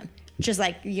emailing them, just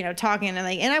talking.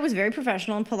 And I was very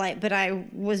professional and polite, but I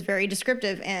was very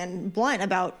descriptive and blunt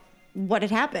about what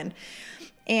had happened.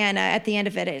 And at the end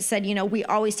of it, it said, we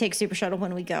always take Super Shuttle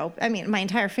when we go. I mean, my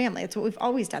entire family, it's what we've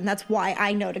always done. That's why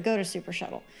I know to go to Super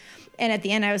Shuttle. And at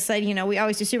the end, I was said, we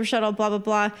always do Super Shuttle, blah, blah,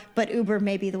 blah, but Uber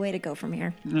may be the way to go from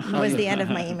here. Was the end of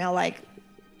my email,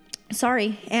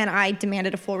 sorry. And I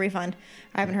demanded a full refund.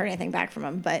 I haven't heard anything back from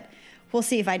him, but we'll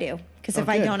see if I do. Because if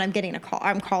I don't, I'm getting a call.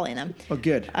 I'm calling them. Oh,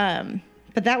 good.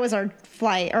 But that was our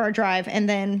flight, or our drive. And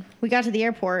then we got to the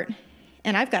airport,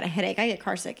 and I've got a headache. I get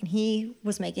car sick, and he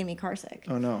was making me car sick.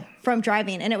 Oh, no. From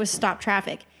driving, and it was stop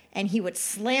traffic. And he would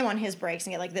slam on his brakes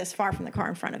and get this far from the car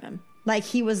in front of him. Like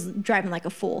he was driving like a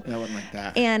fool. That wasn't like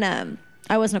that. And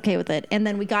I wasn't okay with it. And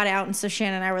then we got out, and so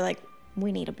Shannon and I were like,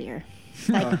 we need a beer.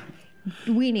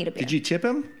 We need a beer. Did you tip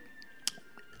him?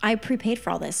 I prepaid for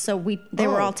all this, so they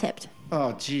were all tipped.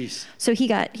 Oh, jeez. So he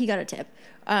got a tip.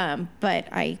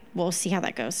 But we'll see how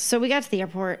that goes. So we got to the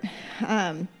airport,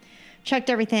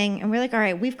 checked everything, and we're like, all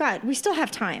right, we still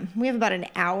have time. We have about an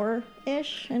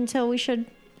hour-ish until we should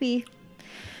be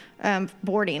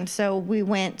boarding. So we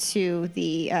went to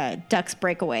the Ducks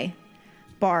Breakaway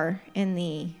bar in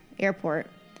the airport,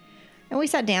 and we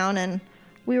sat down and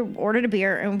we ordered a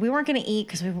beer, and we weren't going to eat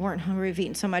because we weren't hungry. We've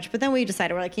eaten so much, but then we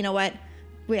decided, we're like, you know what?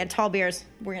 We had tall beers.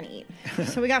 We're going to eat.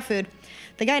 So we got food.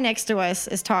 The guy next to us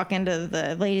is talking to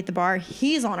the lady at the bar.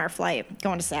 He's on our flight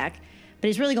going to SAC, but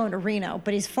he's really going to Reno,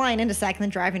 but he's flying into SAC and then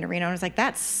driving to Reno. And I was like,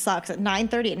 that sucks. At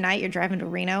 9:30 at night, you're driving to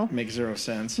Reno. Makes zero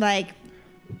sense.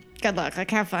 Good luck.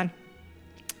 Have fun.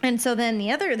 And so then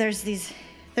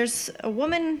there's a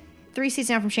woman 3 seats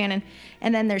down from Shannon,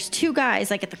 and then there's 2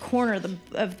 guys like at the corner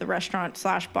of the restaurant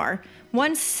 / bar.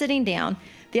 One's sitting down,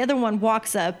 the other one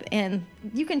walks up, and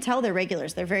you can tell they're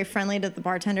regulars. They're very friendly to the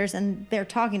bartenders, and they're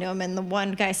talking to him. And the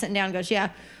one guy sitting down goes, "Yeah,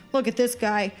 look at this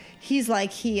guy. He's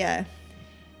like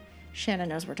Shannon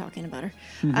knows we're talking about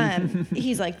her.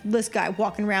 He's like, this guy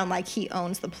walking around like he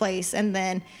owns the place." And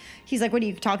then he's like, "What are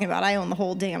you talking about? I own the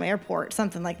whole damn airport,"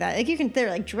 something like that. Like they're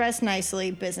like dressed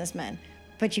nicely, businessmen,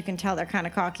 but you can tell they're kind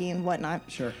of cocky and whatnot.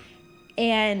 Sure.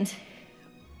 And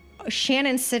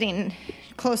Shannon's sitting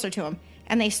closer to him,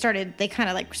 and they kind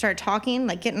of like started talking,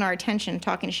 like getting our attention,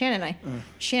 talking to Shannon and I.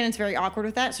 Shannon's very awkward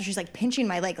with that, so she's like pinching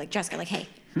my leg, like, "Jessica, like, hey,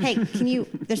 can you,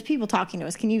 there's people talking to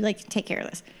us. Can you like take care of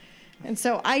this?" And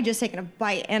so I just taken a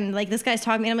bite, and like this guy's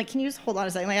talking to me, and I'm like, "Can you just hold on a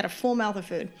second?" Like, I had a full mouth of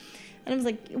food. And I was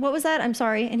like, "What was that? I'm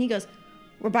sorry." And he goes,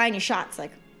 "We're buying you shots.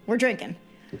 Like, we're drinking."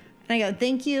 And I go,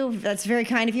 "Thank you. That's very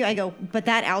kind of you." I go, "But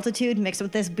that altitude mixed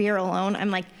with this beer alone,"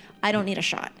 I'm like, "I don't need a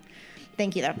shot.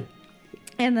 Thank you, though."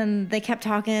 And then they kept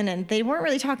talking, and they weren't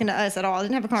really talking to us at all. I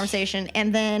didn't have a conversation.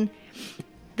 And then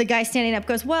the guy standing up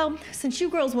goes, "Well, since you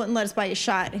girls wouldn't let us buy you a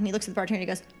shot," and he looks at the bartender and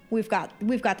he goes, We've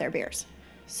got their beers."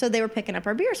 So they were picking up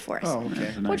our beers for us. Oh,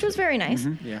 okay. Which was very nice.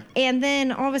 Mm-hmm. Yeah. And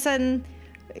then all of a sudden,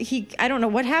 I don't know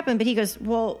what happened, but he goes,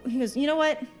 "You know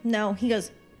what? No." He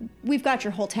goes, "We've got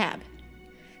your whole tab."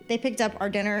 They picked up our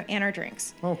dinner and our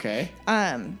drinks. Okay.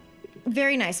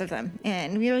 Very nice of them.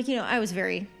 And we were like, I was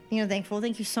very, thankful.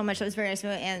 "Thank you so much. That was very nice of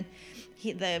you." And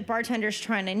the bartender's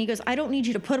trying to, and he goes, "I don't need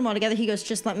you to put them all together." He goes,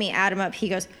 "Just let me add them up." He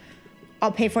goes,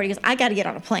 "I'll pay for it." He goes, "I got to get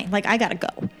on a plane. Like, I got to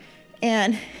go."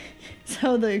 And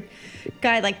so the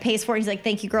guy like pays for it. He's like,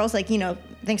 "Thank you, girls. Like,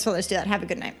 thanks for letting us do that. Have a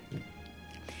good night."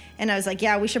 And I was like,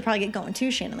 "Yeah, we should probably get going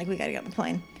too, Shannon. Like, we got to get on the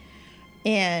plane."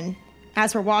 And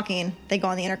as we're walking, they go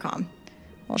on the intercom.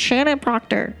 "Well, Shannon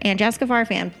Proctor and Jessica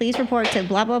Farfan, please report to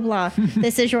blah, blah, blah.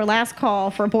 This is your last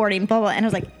call for boarding, blah, blah." And I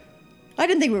was like, I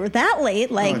didn't think we were that late.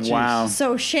 Like, wow.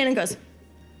 So Shannon goes,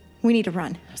 "We need to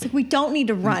run." I was like, "We don't need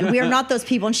to run. We are not those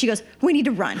people." And she goes, "We need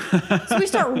to run." So we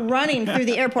start running through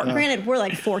the airport. Granted, we're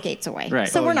like 4 gates away. Right.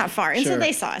 So we're not far. And sure. so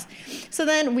they saw us. So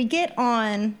then we get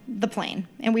on the plane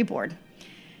and we board.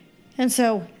 And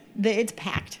so it's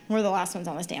packed. We're the last ones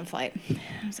on this damn flight.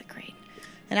 I was like, great.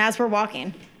 And as we're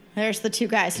walking, there's the 2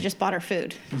 guys who just bought our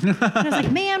food. And I was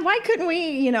like, man, why couldn't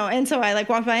we, And so I like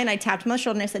walked by and I tapped him on the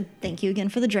shoulder and I said, "Thank you again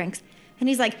for the drinks." And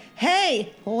he's like,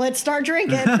 "Hey, let's start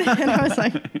drinking." And I was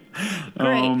like,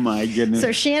 great. Oh my goodness.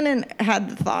 So Shannon had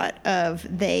the thought of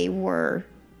they were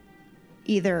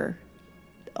either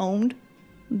owned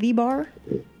the bar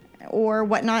or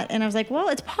whatnot. And I was like, well,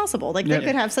 it's possible. Like, they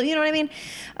could have some, you know what I mean?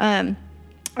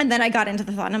 And then I got into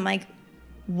the thought and I'm like,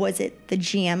 was it the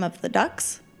GM of the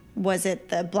Ducks? Was it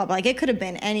the blah, blah? Like, it could have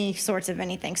been any sorts of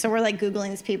anything. So we're like Googling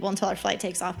these people until our flight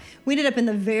takes off. We ended up in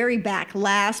the very back,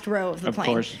 last row of the plane.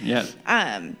 Of course, yeah.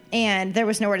 And there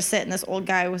was nowhere to sit. And this old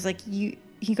guy was like,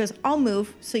 he goes, "I'll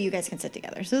move so you guys can sit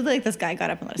together." So like this guy got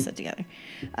up and let us sit together.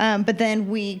 But then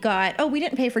we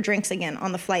didn't pay for drinks again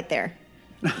on the flight there.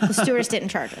 The stewardess didn't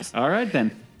charge us. All right,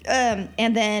 then.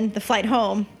 And then the flight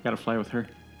home, Got to fly with her.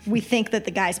 we think that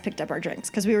the guys picked up our drinks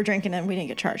because we were drinking and we didn't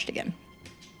get charged again.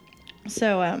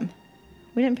 So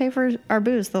we didn't pay for our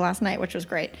booze the last night, which was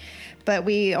great. But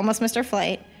we almost missed our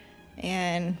flight,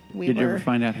 and Did you ever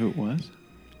find out who it was?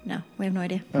 No, we have no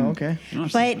idea. Oh, okay.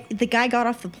 But the guy got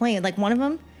off the plane. Like, one of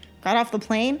them got off the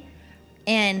plane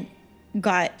and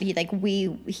we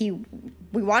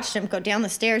watched him go down the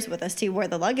stairs with us to where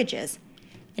the luggage is.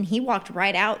 And he walked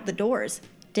right out the doors.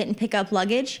 Didn't pick up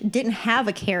luggage. Didn't have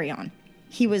a carry-on.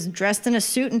 He was dressed in a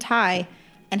suit and tie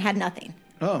and had nothing.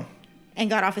 Oh. And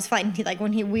got off his flight.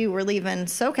 And we were leaving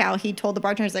SoCal, he told the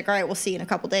bartenders, like, "All right, we'll see you in a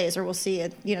couple days, or we'll see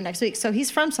you, next week." So he's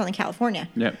from Southern California.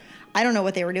 Yep. I don't know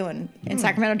what they were doing in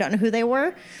Sacramento. Don't know who they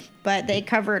were, but they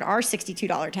covered our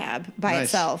 $62 tab by Nice.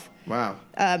 itself. Wow.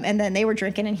 And then they were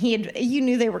drinking, and you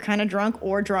knew they were kind of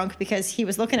drunk because he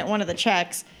was looking at one of the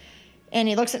checks, and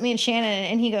he looks at me and Shannon,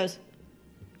 and he goes,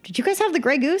 "Did you guys have the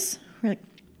Grey Goose?" We're like,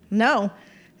 "No."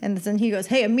 And then he goes,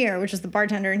 "Hey, Amir," which is the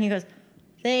bartender, and he goes,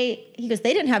 they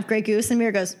didn't have Grey Goose. And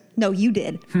Amir goes, "No, you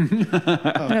did." And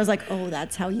I was like, oh,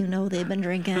 that's how you know they've been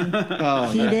drinking.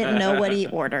 He didn't know what he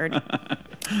ordered.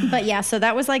 But yeah, so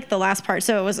that was like the last part.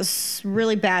 So it was a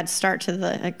really bad start to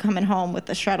the coming home with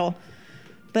the shuttle,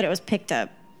 but it was picked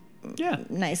up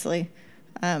nicely.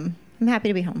 I'm happy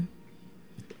to be home.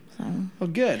 So Oh,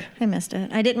 good. I missed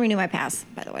it. I didn't renew my pass,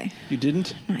 by the way. You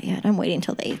didn't? Not yet. I'm waiting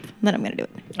until the 8th. Then I'm going to do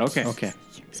it. Okay. Okay.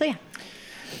 So yeah.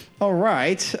 All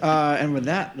right. And with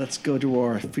that, let's go to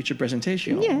our feature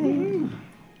presentation. Yay.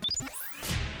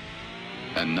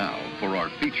 And now, for our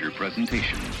feature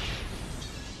presentation.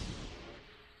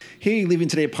 Hey, Leaving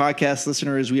Today podcast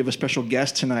listeners, we have a special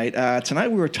guest tonight. Tonight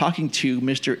we were talking to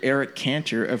Mr. Eric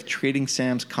Cantor of Trading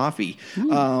Sam's Coffee.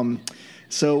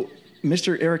 So,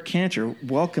 Mr. Eric Cantor,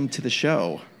 welcome to the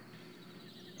show.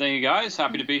 Thank you, guys.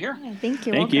 Happy to be here. Yeah, thank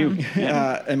you. Thank welcome. you.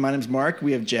 And my name's Mark.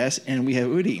 We have Jess, and we have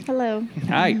Udi. Hello.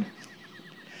 Hi.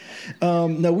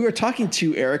 No, we were talking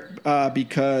to Eric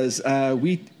because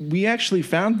we actually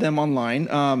found them online,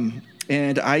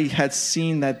 and I had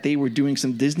seen that they were doing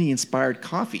some Disney-inspired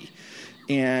coffee,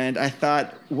 and I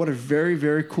thought, what a very,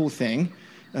 very cool thing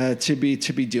to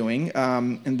be doing.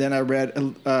 And then I read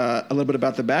a little bit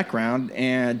about the background,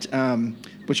 and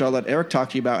which I'll let Eric talk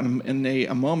to you about in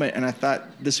a moment. And I thought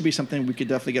this would be something we could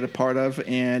definitely get a part of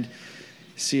and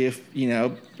see if,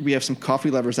 we have some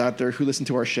coffee lovers out there who listen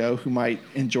to our show who might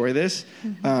enjoy this.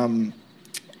 Mm-hmm.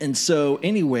 And so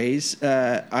anyways,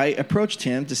 I approached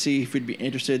him to see if he'd be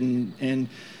interested in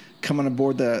coming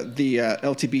aboard the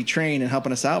LTB train and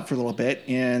helping us out for a little bit.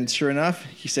 And sure enough,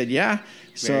 he said, yeah.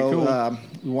 Very cool.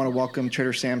 We want to welcome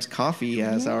Trader Sam's Coffee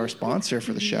as our sponsor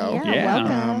for the show. Yeah.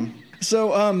 Welcome. So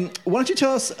why don't you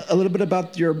tell us a little bit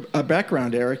about your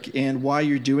background, Eric, and why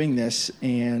you're doing this,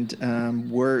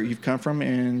 and where you've come from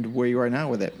and where you are now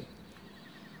with it.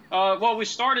 Well, we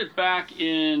started back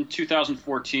in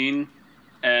 2014,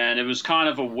 and it was kind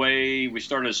of a way, we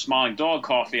started as Smiling Dog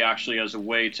Coffee actually as a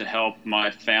way to help my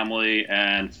family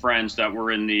and friends that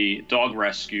were in the dog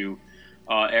rescue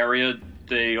area.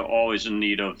 They always in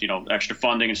need of, extra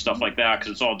funding and stuff like that,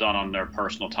 because it's all done on their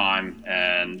personal time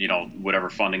and, whatever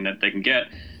funding that they can get.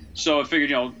 So I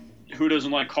figured, who doesn't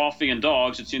like coffee and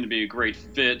dogs? It seemed to be a great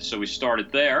fit. So we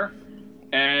started there,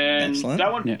 and Excellent.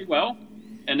 That went pretty well.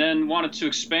 And then wanted to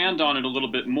expand on it a little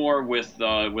bit more with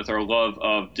our love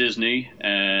of Disney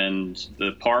and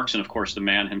the parks, and of course the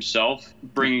man himself,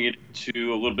 bringing it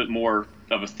to a little bit more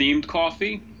of a themed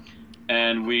coffee.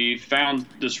 And we found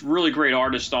this really great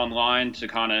artist online to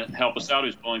kind of help us out,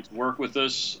 who's willing to work with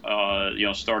us,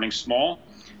 starting small.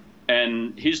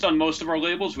 And he's done most of our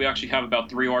labels. We actually have about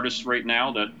 3 artists right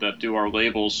now that do our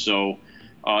labels. So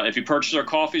if you purchase our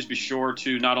coffees, be sure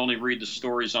to not only read the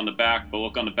stories on the back, but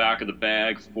look on the back of the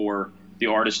bag for the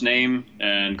artist name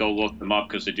and go look them up,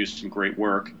 because they do some great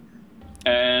work.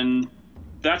 And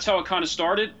that's how it kind of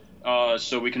started.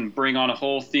 So we can bring on a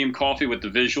whole theme coffee with the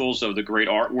visuals of the great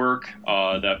artwork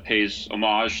that pays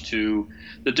homage to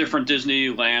the different Disney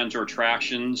lands or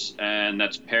attractions, and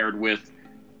that's paired with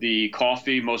the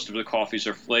coffee. Most of the coffees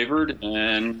are flavored,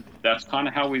 and that's kind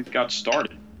of how we got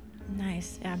started.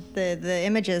 Nice. Yeah. The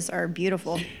images are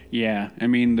beautiful. Yeah, I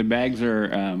mean the bags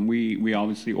are. We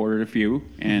obviously ordered a few,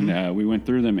 and we went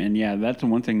through them, and yeah, that's the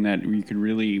one thing that you could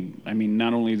really. I mean,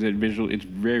 not only is it visual, it's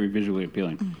very visually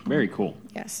appealing. Mm-hmm. Very cool.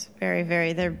 Yes, very,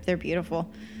 very. They're beautiful.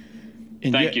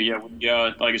 Thank you.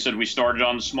 Yeah. Like I said, we started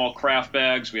on the small craft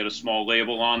bags. We had a small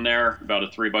label on there, about a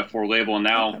 3x4 label, and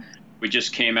now we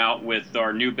just came out with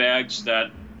our new bags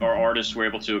that our artists were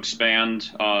able to expand,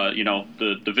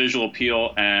 the visual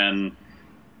appeal and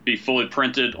be fully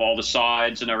printed, all the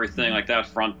sides and everything like that,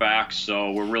 front, back.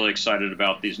 So we're really excited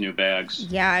about these new bags.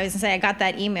 Yeah, I was gonna say I got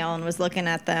that email and was looking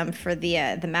at them for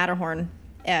the Matterhorn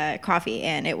coffee,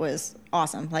 and it was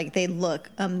awesome. Like, they look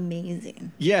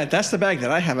amazing. Yeah, that's the bag that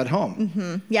I have at home.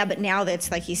 Mm-hmm. Yeah, but now that's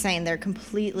like he's saying, they're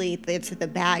completely. The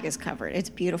bag is covered. It's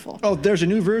beautiful. Oh, there's a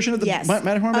new version of the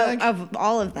Matterhorn bag? Of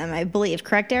all of them, I believe.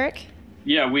 Correct, Eric?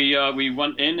 Yeah, we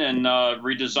went in and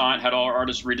had all our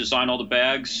artists redesign all the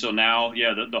bags. So now,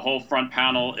 the whole front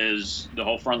panel is the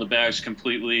whole front of the bag's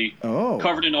completely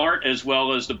covered in art, as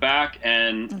well as the back.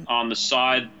 And on the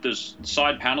side, there's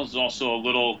side panels. There's also a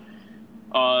little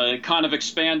kind of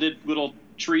expanded little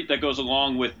treat that goes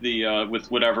along with the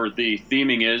with whatever the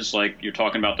theming is. Like you're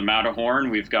talking about the Matterhorn,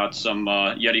 we've got some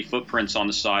Yeti footprints on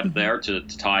the side there to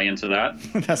tie into that.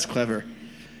 That's clever.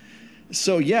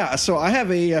 So I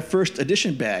have a first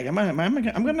edition bag. I'm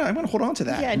gonna hold on to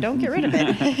that. Yeah, don't get rid of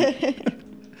it.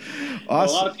 Awesome. Well,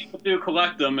 a lot of people do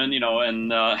collect them,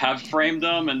 and have framed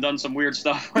them and done some weird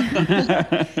stuff with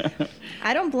them.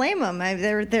 I don't blame them.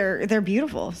 They're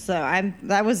beautiful. So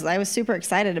I was super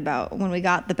excited about when we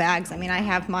got the bags. I mean, I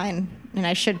have mine, and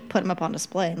I should put them up on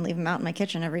display and leave them out in my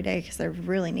kitchen every day because they're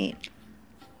really neat.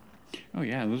 Oh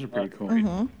yeah, those are pretty cool.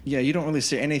 Mm-hmm. Yeah, you don't really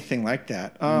see anything like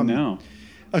that. No.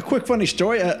 A quick funny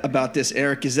story about this,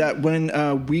 Eric, is that when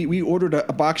we ordered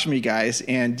a box from you guys,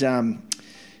 and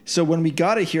so when we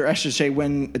got it here, I should say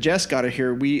when Jess got it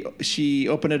here, she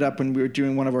opened it up when we were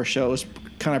doing one of our shows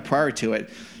kind of prior to it,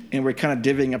 and we're kind of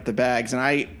divvying up the bags, and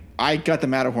I got the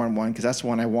Matterhorn one because that's the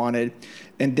one I wanted,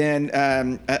 and then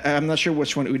I'm not sure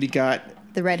which one Udi got.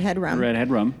 The Redhead rum. Redhead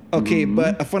rum. Okay,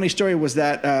 but a funny story was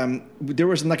that there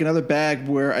was like another bag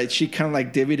where she kind of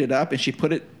like divvied it up and she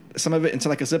put some of it into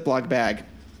like a Ziploc bag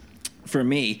for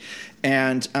me.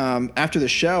 And after the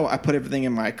show, I put everything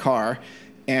in my car,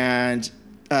 and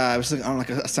it was on like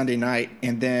a Sunday night,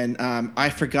 and then I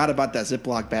forgot about that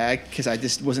Ziploc bag because I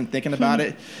just wasn't thinking about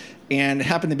it, and it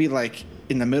happened to be like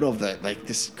in the middle of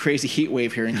this crazy heat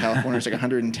wave here in California. It's like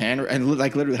 110, and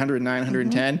like literally 109,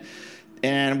 110.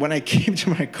 And when I came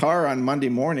to my car on Monday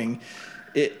morning,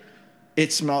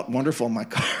 it smelled wonderful in my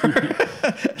car.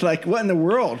 Like, what in the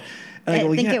world? And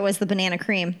I think it was the banana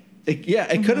cream.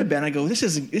 It could have been. I go, this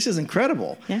is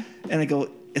incredible. Yeah. And I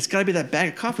go, it's got to be that bag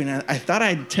of coffee. And I thought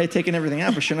I'd taken everything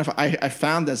out, but sure enough, I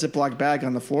found that Ziploc bag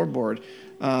on the floorboard.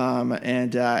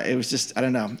 And it was just, I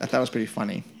don't know. I thought it was pretty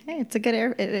funny. Hey, it's a good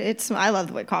air. I love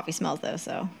the way coffee smells, though,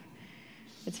 so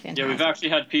it's fantastic. Yeah, we've actually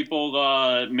had people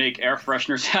make air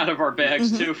fresheners out of our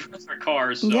bags, too, for their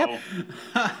cars. So. Yep.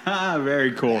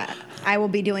 Very cool. Yeah, I will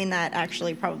be doing that,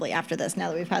 actually, probably after this, now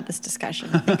that we've had this discussion.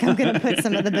 I think I'm going to put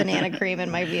some of the banana cream in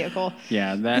my vehicle.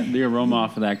 Yeah, the aroma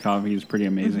off of that coffee is pretty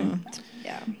amazing.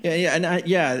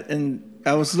 Yeah. And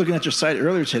I was looking at your site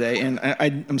earlier today, and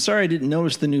I'm sorry I didn't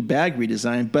notice the new bag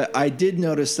redesign, but I did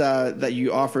notice that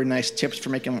you offer nice tips for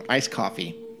making iced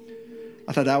coffee.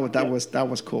 I thought that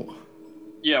was cool.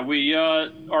 Yeah, we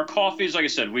our coffees, like I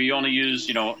said, we only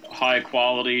use high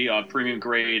quality, premium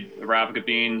grade Arabica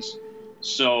beans.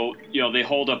 So they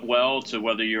hold up well to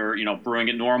whether you're brewing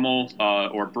it normal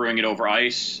or brewing it over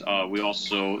ice. We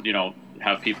also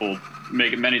have people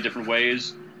make it many different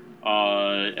ways.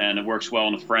 And it works well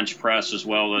in a French press as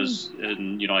well as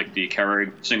in like the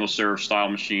Keurig single serve style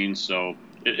machines. So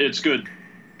it's good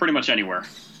pretty much anywhere.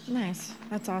 Nice,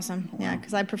 that's awesome. Yeah,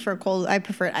 because I prefer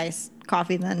iced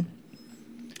coffee than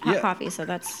hot coffee.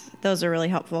 So those are really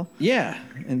helpful. Yeah,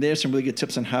 and there's some really good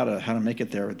tips on how to make it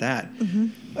there with that.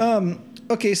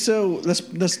 Okay, so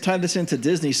let's tie this into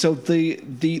Disney. So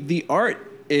the art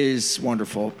is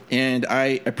wonderful, and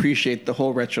I appreciate the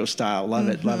whole retro style. Love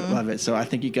it. So I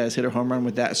think you guys hit a home run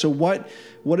with that. So what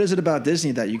is it about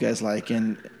Disney that you guys like?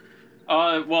 And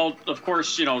well, of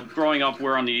course, growing up,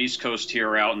 we're on the East Coast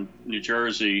here, out in New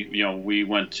Jersey. We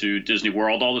went to Disney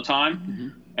World all the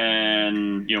time,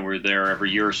 and we're there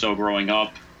every year or so growing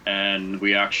up. And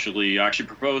we actually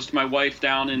proposed to my wife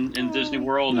down in Disney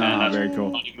World, and that's very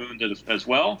cool. Honeymoon did as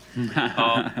well.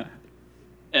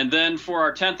 And then for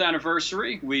our 10th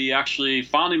anniversary, we actually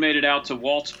finally made it out to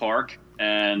Walt's Park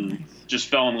and just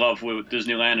fell in love with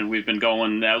Disneyland. And we've been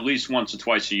going at least once or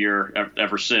twice a year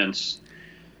ever since.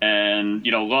 And,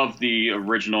 love the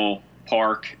original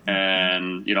park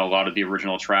and, a lot of the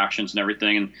original attractions and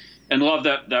everything. And love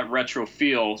that retro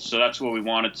feel. So that's what we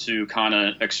wanted to kind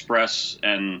of express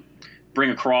and bring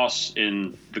across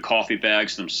in the coffee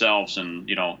bags themselves. And,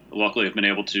 luckily I've been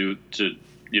able to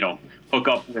hook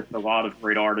up with a lot of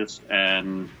great artists,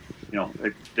 and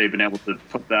they've been able to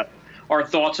put our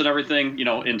thoughts and everything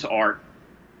into art.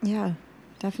 Yeah,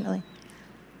 definitely.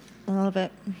 I love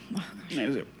it.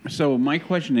 So my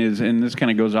question is, and this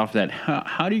kind of goes off that,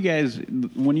 how do you guys,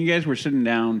 when you guys were sitting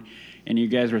down and you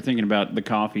guys were thinking about the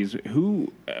coffees,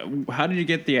 how did you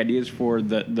get the ideas for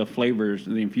the flavors,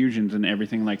 the infusions, and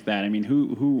everything like that? I mean,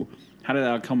 how did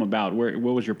that come about? What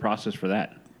was your process for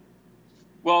that?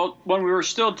 Well, when we were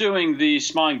still doing the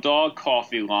Smiling Dog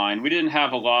coffee line, we didn't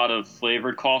have a lot of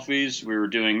flavored coffees. We were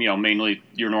doing, mainly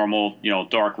your normal,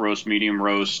 dark roast, medium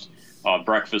roast,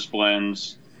 breakfast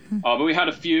blends. But we had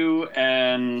a few,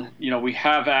 and, we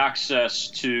have access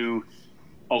to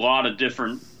a lot of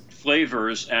different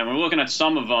flavors, and we were looking at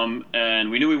some of them,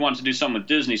 and we knew we wanted to do something with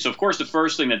Disney. So, of course, the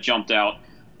first thing that jumped out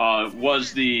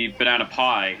was the banana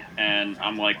pie, and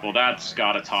I'm like, well, that's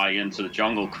got to tie into the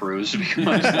Jungle Cruise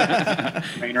because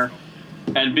trainer.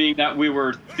 And being that we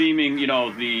were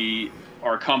theming,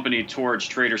 our company towards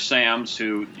Trader Sam's,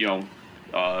 who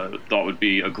thought would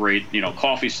be a great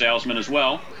coffee salesman as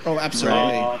well. Oh,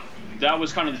 absolutely. That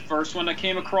was kind of the first one that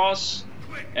came across,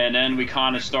 and then we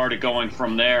kind of started going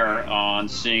from there on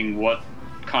seeing what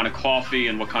kind of coffee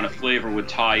and what kind of flavor would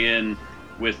tie in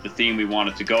with the theme we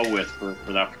wanted to go with for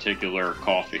that particular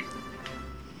coffee.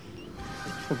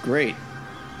 Oh, great.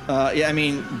 I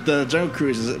mean, the Jungle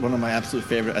Cruise is one of my absolute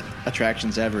favorite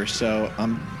attractions ever, so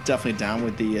I'm definitely down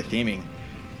with the theming.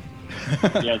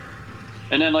 Yeah.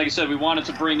 And then, like I said, we wanted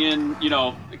to bring in,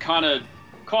 kind of,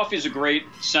 coffee is a great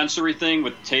sensory thing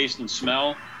with taste and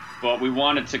smell, but we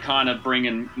wanted to kind of bring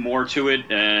in more to it,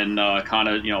 and kind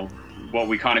of, what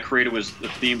we kind of created was the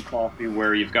themed coffee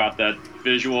where you've got that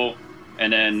visual.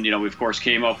 And then, we of course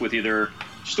came up with either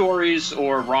stories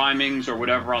or rhymings or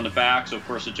whatever on the back. So of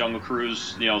course the Jungle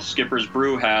Cruise, Skipper's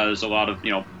Brew has a lot of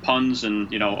puns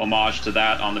and homage to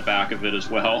that on the back of it as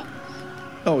well.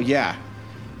 Oh yeah,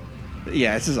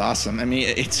 this is awesome. I mean,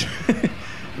 it's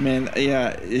man,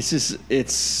 yeah,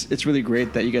 it's really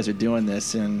great that you guys are doing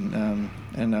this, and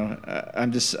I don't know,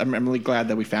 I'm really glad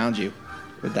that we found you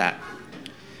with that,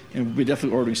 and we're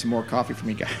definitely ordering some more coffee from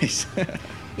you guys.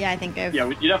 Yeah, I think you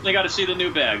definitely got to see the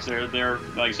new bags. They're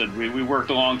like I said, we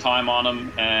worked a long time on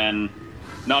them, and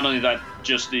not only that,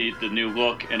 just the new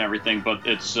look and everything, but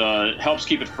it's helps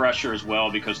keep it fresher as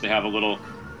well because they have a little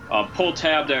pull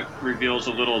tab that reveals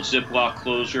a little Ziploc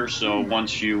closure. So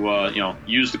once you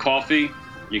use the coffee,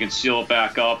 you can seal it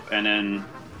back up and then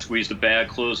squeeze the bag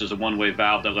closed. There's a one-way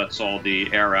valve that lets all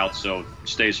the air out, so it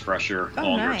stays fresher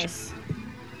longer. Nice.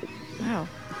 Wow.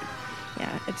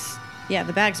 Yeah,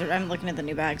 the bags are. I'm looking at the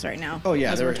new bags right now. Oh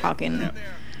yeah, as we're talking.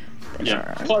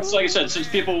 Yeah. Plus, like I said, since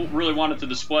people really wanted to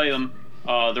display them,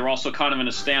 they're also kind of in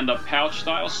a stand-up pouch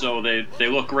style, so they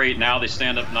look great now. They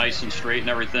stand up nice and straight and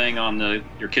everything on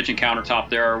your kitchen countertop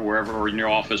there, wherever, or in your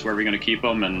office, wherever you're going to keep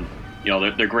them, and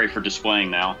they're great for displaying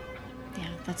now. Yeah,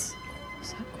 that's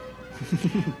so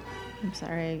cool. I'm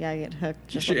sorry, I gotta get hooked.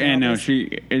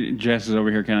 Jess is over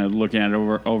here kind of looking at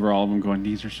over all of them, going,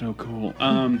 "These are so cool."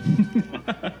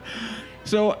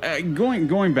 So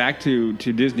going back to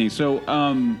Disney. So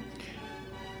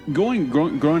growing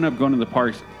up going to the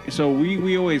parks. So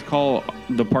we always call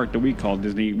the park that we call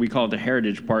Disney, we call it the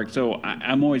Heritage Park. So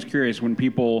I'm always curious when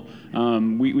people,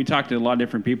 we talked to a lot of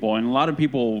different people, and a lot of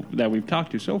people that we've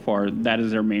talked to so far, that is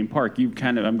their main park.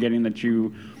 I'm getting that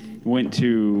you went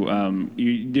to,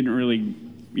 you didn't really,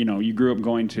 you grew up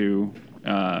going to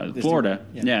Florida.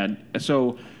 Yeah.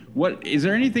 So is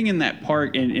there anything in that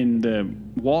park, in the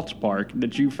Walt's Park,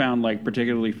 that you found like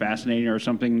particularly fascinating, or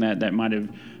something that might have,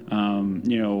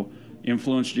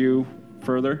 influenced you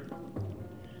further?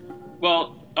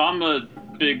 Well, I'm a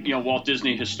big, Walt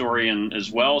Disney historian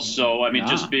as well. So, I mean,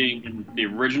 just being in the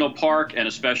original park, and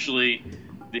especially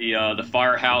the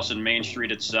firehouse and Main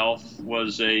Street itself,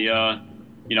 was a,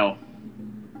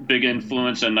 big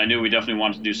influence. And I knew we definitely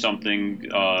wanted to do something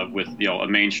with, a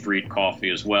Main Street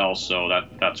coffee as well. So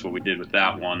that's what we did with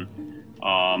that one.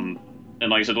 And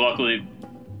like I said, luckily,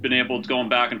 been able to going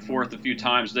back and forth a few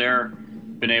times there.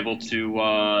 Been able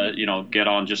to get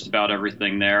on just about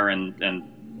everything there and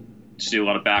see a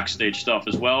lot of backstage stuff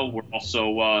as well. We're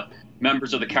also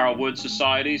members of the Carol Wood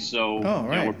Society, so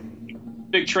we're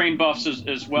big train buffs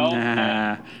as well.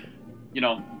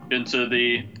 Been to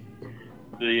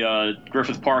the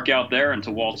Griffith Park out there and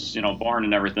to Walt's barn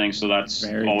and everything, so that's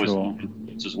very always cool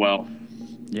as well.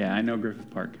 Yeah, I know Griffith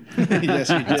Park. Yes,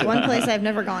 you do. It's one place I've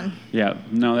never gone. Yeah,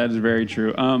 no, that is very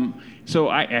true. So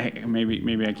I maybe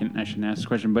I shouldn't ask this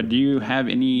question, but do you have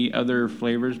any other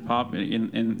flavors pop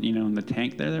in the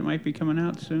tank there that might be coming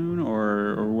out soon,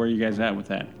 or where are you guys at with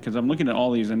that? Because I'm looking at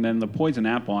all these, and then the poison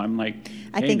apple, I'm like,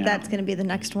 I think that's going to be the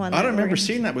next one. I don't remember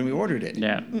seeing that when we ordered it.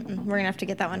 Yeah, we're gonna have to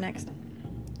get that one next.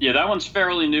 Yeah, that one's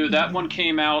fairly new. That one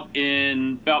came out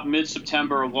in about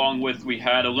mid-September, along with we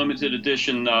had a limited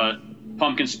edition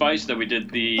pumpkin spice that we did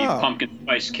the Pumpkin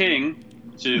Spice King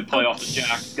to play off the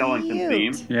Jack Skellington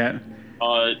theme. Yeah.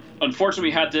 Unfortunately,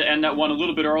 we had to end that one a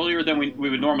little bit earlier than we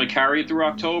would normally carry it through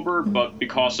October, but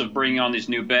because of bringing on these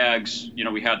new bags,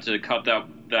 we had to cut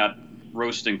that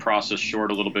roasting process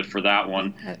short a little bit for that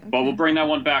one. Okay. But we'll bring that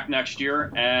one back next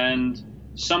year, and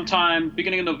sometime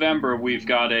beginning of November, we've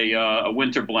got a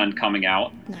winter blend coming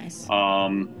out. Nice.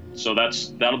 So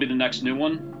that'll be the next new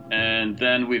one, and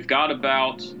then we've got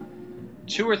about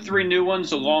 2 or 3 new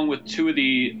ones, along with 2 of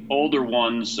the older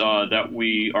ones that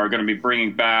we are going to be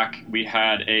bringing back. We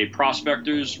had a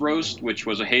Prospector's Roast, which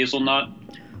was a hazelnut,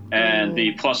 and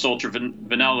the Plus Ultra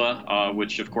Vanilla,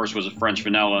 which, of course, was a French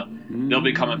vanilla. They'll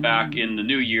be coming back in the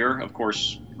new year, of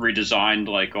course, redesigned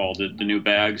like all the new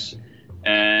bags.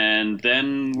 And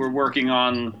then we're working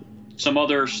on some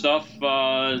other stuff,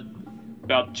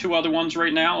 about 2 other ones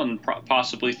right now, and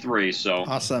possibly 3. So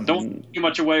awesome. Don't give too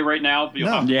much away right now.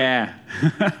 Yeah.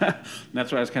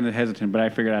 That's why I was kind of hesitant, but I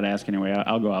figured I'd ask anyway.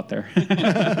 I'll go out there.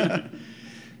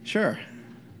 Sure.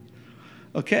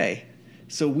 Okay.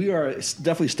 So we are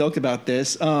definitely stoked about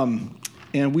this, and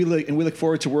we look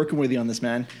forward to working with you on this,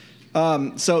 man.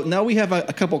 So now we have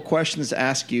a couple questions to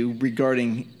ask you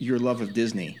regarding your love of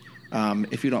Disney,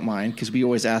 if you don't mind, because we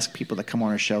always ask people that come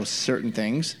on our show certain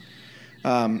things.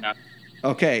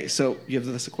 Okay, so you have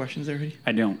the list of questions there, Hoodie?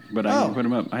 I don't, but I can put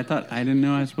them up. I didn't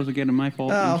know I was supposed to get them. My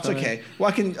fault. Oh, it's okay. Well,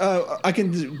 I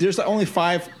can. There's only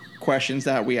 5 questions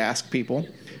that we ask people,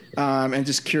 and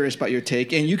just curious about your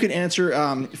take. And you can answer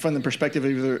from the perspective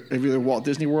of either Walt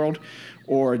Disney World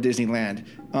or Disneyland.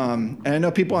 And I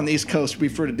know people on the East Coast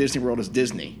refer to Disney World as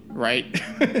Disney, right?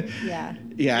 Yeah.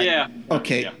 Yeah.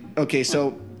 Okay. Yeah. Okay.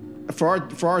 So for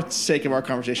our sake of our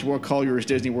conversation, we'll call yours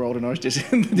Disney World and ours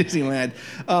Disneyland.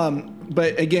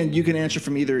 But again, you can answer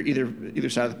from either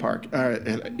side of the park,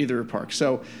 either park.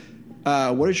 So,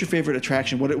 what is your favorite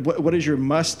attraction? What is your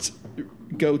must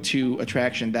go-to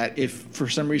attraction that if for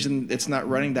some reason it's not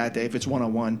running that day, if it's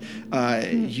one-on-one,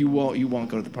 you won't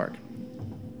go to the park?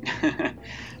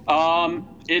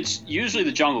 It's usually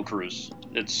the Jungle Cruise.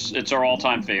 It's our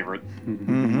all-time favorite.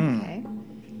 Okay.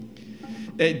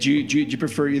 Do you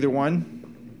prefer either one?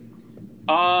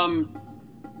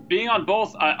 Being on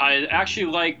both, I actually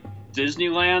like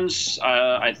Disneyland's.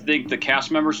 I think the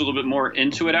cast members are a little bit more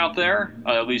into it out there,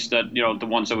 at least that the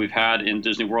ones that we've had in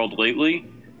Disney World lately.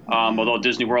 Although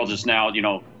Disney World is now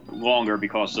longer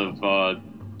because of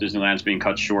Disneyland's being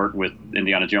cut short with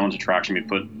Indiana Jones attraction we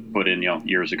put in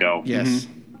years ago. Yes.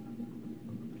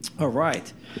 Mm-hmm. All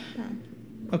right.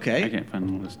 Okay. I can't find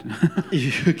the list.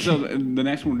 Okay. So the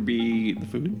next one would be the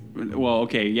food. Well,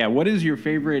 okay, yeah. What is your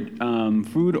favorite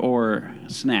food or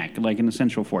snack, like an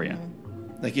essential for you?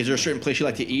 Like, is there a certain place you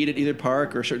like to eat at either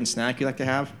park, or a certain snack you like to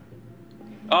have?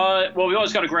 Well, we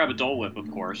always got to grab a Dole Whip, of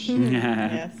course.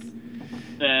 Yes.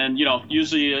 And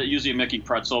usually a Mickey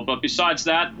pretzel. But besides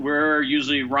that, we're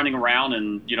usually running around,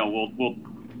 and we'll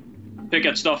pick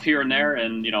at stuff here and there,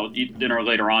 and eat dinner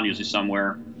later on, usually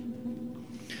somewhere.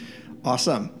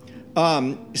 Awesome.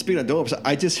 Speaking of Dole Whips,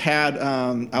 I just had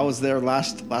I was there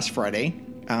last Friday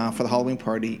for the Halloween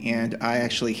party, and I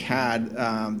actually had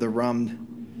the rum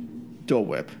Dole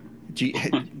Whip. Do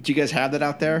you guys have that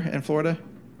out there in Florida?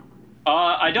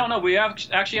 I don't know. We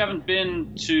actually haven't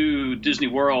been to Disney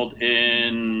World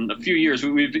in a few years.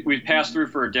 We've passed through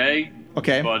for a day.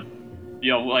 Okay. But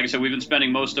like I said, we've been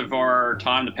spending most of our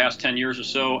time the past 10 years or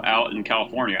so out in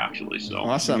California, actually. So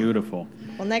awesome. Beautiful.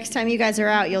 Well, next time you guys are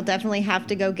out, you'll definitely have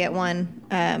to go get one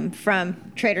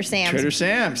from Trader Sam's. Trader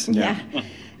Sam's. Yeah.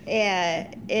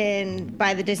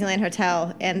 By the Disneyland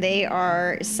Hotel, and they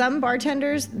are some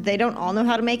bartenders. They don't all know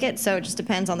how to make it, so it just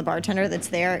depends on the bartender that's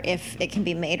there if it can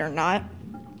be made or not.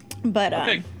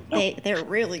 But they're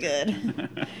really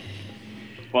good.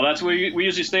 Well, that's where we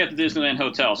usually stay at the Disneyland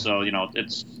Hotel, so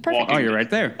it's Perfect. walking. Oh, you're right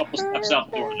there. A couple steps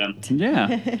out the door then. Yeah.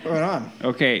 Right on.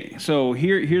 Okay, so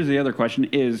here's the other question: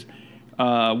 is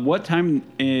what time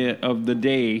of the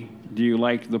day do you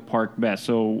like the park best?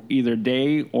 So either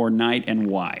day or night, and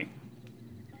why?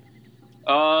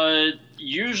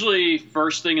 Usually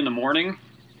first thing in the morning.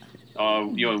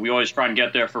 We always try and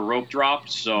get there for rope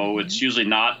drops, so it's usually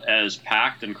not as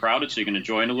packed and crowded, so you can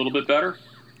enjoy it a little bit better.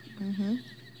 Mm-hmm.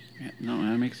 Yeah, no,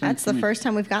 that makes sense. That's the first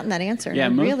time we've gotten that answer. Yeah, I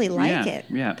really like it.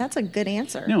 Yeah, that's a good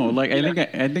answer. No, like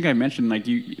I think I mentioned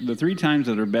the 3 times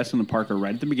that are best in the park are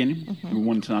right at the beginning, Mm-hmm.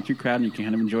 when it's not too crowded, and you can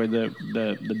kind of enjoy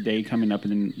the day coming up,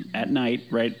 and then at night,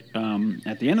 right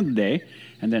at the end of the day,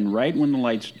 and then right when the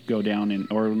lights go down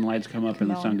or when the lights come up and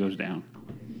the sun goes down.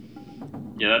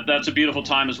 Yeah, that's a beautiful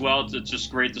time as well. It's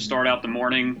just great to start out the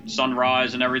morning,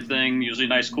 sunrise and everything. Usually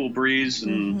nice cool breeze,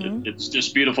 and it's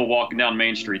just beautiful walking down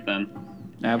Main Street then.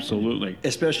 Absolutely.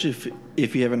 Especially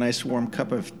if you have a nice warm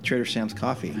cup of Trader Sam's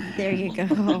coffee. There you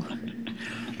go.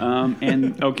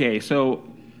 And okay, so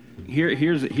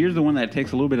here's the one that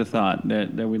takes a little bit of thought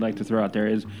that we'd like to throw out there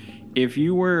is if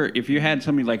you had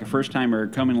somebody like a first timer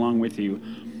coming along with you,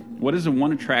 what is the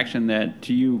one attraction that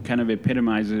to you kind of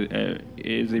epitomizes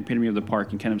is the epitome of the park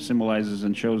and kind of symbolizes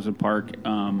and shows the park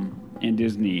and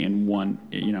Disney in one?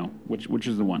 Which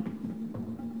is the one?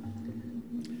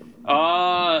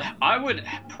 I would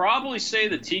probably say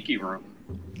the Tiki Room.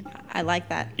 I like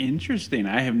that. Interesting.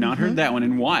 I have not heard that one,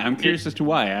 and why? I'm curious as to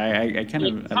why. I kind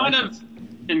of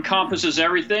encompasses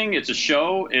everything. It's a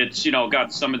show. It's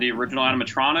got some of the original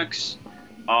animatronics.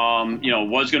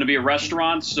 Was going to be a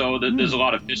restaurant, so there's a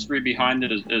lot of history behind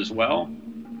it as well.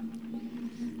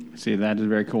 See, that is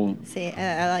very cool. See,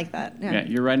 I like that. Yeah,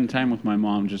 you're right in time with my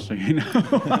mom, just so you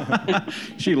know.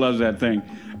 She loves that thing.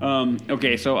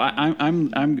 Okay, so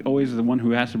I'm always the one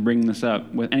who has to bring this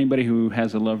up with anybody who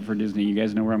has a love for Disney. You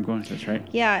guys know where I'm going with this, right?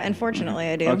 Yeah, unfortunately,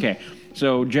 I do. Okay,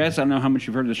 so Jess, I don't know how much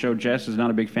you've heard of the show. Jess is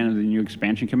not a big fan of the new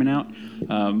expansion coming out.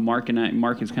 Mark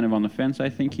is kind of on the fence. I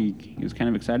think he was kind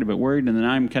of excited but worried, and then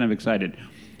I'm kind of excited.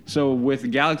 So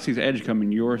with Galaxy's Edge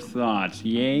coming, your thoughts?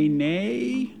 Yay,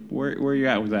 nay? Where are you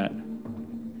at with that?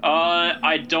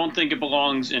 I don't think it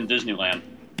belongs in Disneyland.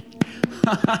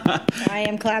 I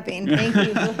am clapping. Thank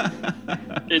you.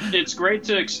 It's great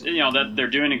to that they're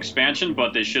doing expansion,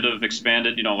 but they should have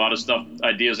expanded a lot of stuff,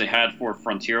 ideas they had for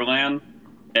Frontierland,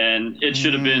 and it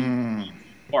should have been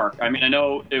park. I mean, I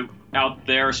know out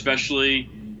there, especially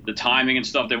the timing and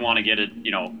stuff, they want to get it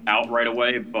out right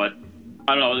away, but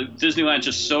I don't know. Disneyland's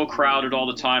just so crowded all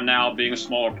the time now, being a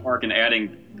smaller park and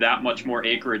adding that much more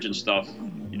acreage and stuff.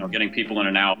 Getting people in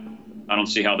and out. I don't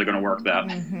see how they're going to work that.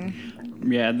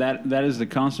 Mm-hmm. Yeah, that is the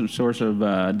constant source of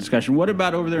discussion. What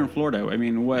about over there in Florida? I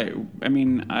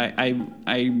mean,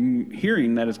 I'm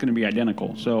hearing that it's going to be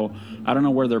identical. So I don't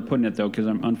know where they're putting it though, because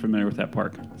I'm unfamiliar with that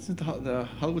park. Isn't the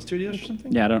Hollywood Studios or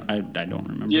something? Yeah, I don't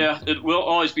remember. Yeah, it will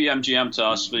always be MGM to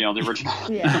us. The original.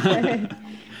 Yeah.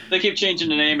 They keep changing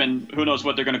the name, and who knows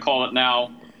what they're going to call it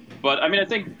now. But I mean, I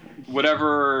think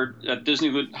whatever at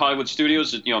Disney Hollywood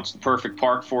Studios, it's the perfect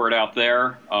park for it out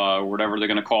there, whatever they're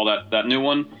going to call that new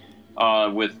one,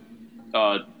 with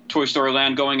Toy Story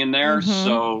Land going in there. Mm-hmm.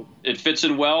 So it fits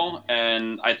in well,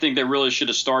 and I think they really should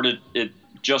have started it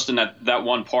just in that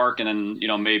one park, and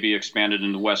then maybe expanded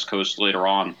in the West Coast later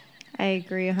on. I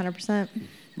agree 100%.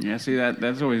 Yeah, see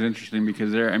that's always interesting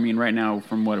because right now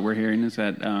from what we're hearing is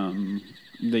that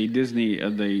the Disney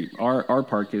our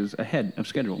park is ahead of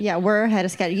schedule. Yeah, we're ahead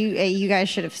of schedule. You guys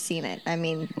should have seen it. I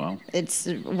mean, It's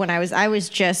when I was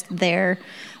just there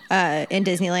in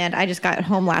Disneyland. I just got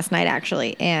home last night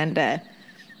actually, and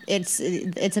it's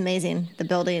amazing. The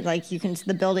building,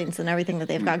 the buildings and everything that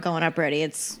they've got going up already.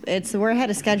 It's we're ahead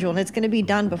of schedule, and it's going to be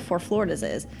done before Florida's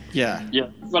is. Yeah. Yeah,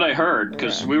 that's what I heard,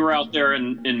 because we were out there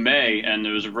in May, and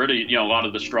it was already a lot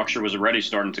of the structure was already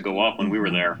starting to go up when we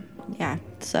were there. Yeah,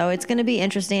 so it's going to be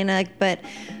interesting, but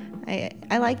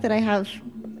I like that I have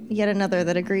yet another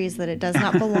that agrees that it does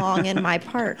not belong in my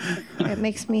park. It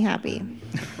makes me happy.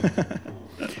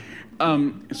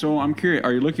 So I'm curious,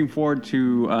 are you looking forward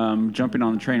to jumping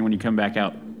on the train when you come back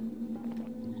out?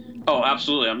 Oh,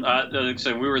 absolutely. Like I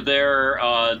said, we were there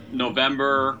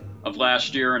November of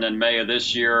last year and then May of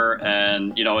this year,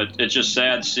 and it's just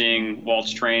sad seeing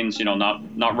Walt's trains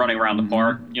not running around the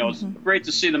park. It's great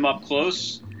to see them up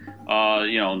close.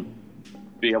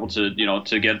 Be able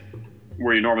to get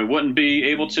where you normally wouldn't be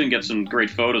able to and get some great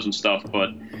photos and stuff, but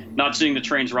not seeing the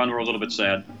trains run were a little bit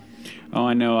sad. Oh,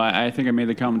 I know. I think I made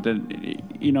the comment that,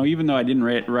 even though I didn't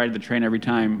ride the train every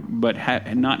time, but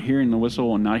not hearing the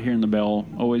whistle and not hearing the bell,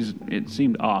 it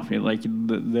seemed off.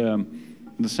 The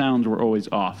sounds were always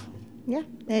off. Yeah,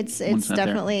 it's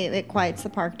definitely, it quiets the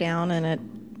park down, and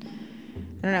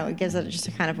it gives it just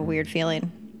a kind of a weird feeling.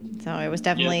 So it was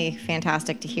definitely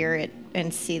fantastic to hear it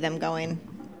and see them going.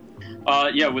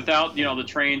 Without the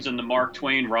trains and the Mark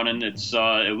Twain running, it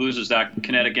loses that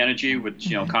kinetic energy,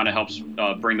 which kind of helps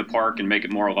bring the park and make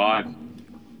it more alive.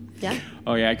 Yeah.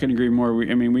 Oh yeah, I couldn't agree more.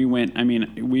 We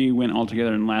went all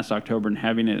together in last October, and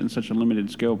having it in such a limited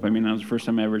scope. That was the first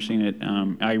time I ever seen it.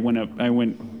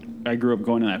 I grew up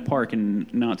going to that park,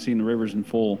 and not seeing the rivers in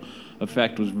full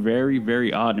effect was very,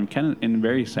 very odd and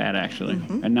very sad actually.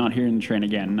 Mm-hmm. And not hearing the train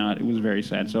again, it was very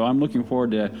sad. So I'm looking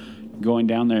forward to going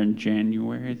down there in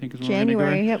January, I think is when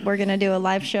January. Yep, we're going to do a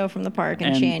live show from the park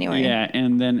in January. Yeah,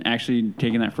 and then actually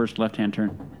taking that first left-hand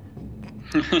turn.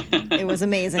 It was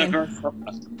amazing.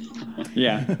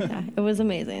 Yeah, it was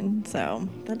amazing. So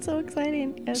that's so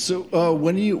exciting. Yes. So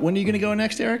when are you going to go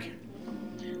next, Eric?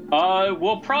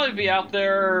 We'll probably be out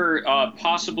there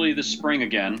possibly this spring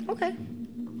again. Okay.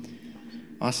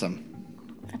 Awesome.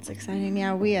 That's exciting.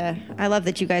 Yeah, I love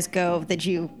that you guys go, that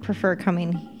you prefer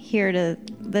coming here to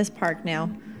this park now.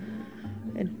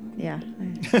 Yeah.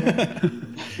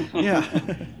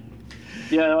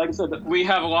 Yeah, like I said, we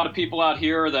have a lot of people out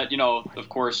here that, of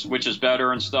course, which is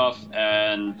better and stuff.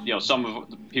 And, some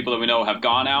of the people that we know have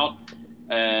gone out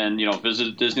and,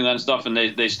 visited Disneyland and stuff, and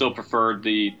they still prefer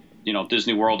the,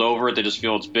 Disney World over it. They just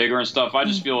feel it's bigger and stuff. I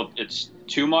just feel it's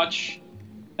too much.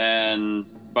 And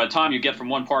by the time you get from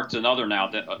one park to another now,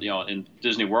 that in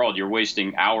Disney World, you're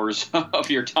wasting hours of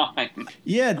your time.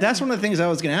 Yeah, that's one of the things I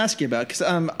was going to ask you about, because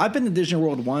I've been to Disney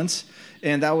World once,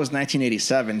 and that was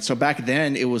 1987. So back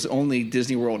then, it was only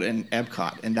Disney World and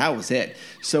Epcot, and that was it.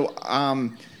 So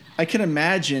I can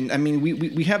imagine.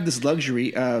 We have this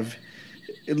luxury of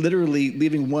literally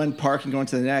leaving one park and going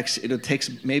to the next. It takes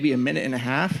maybe a minute and a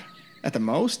half at the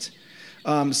most.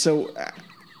 So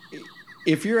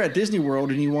if you're at Disney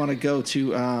World and you want to go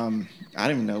to, I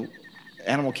don't even know,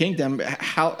 Animal Kingdom,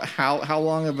 how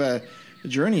long of a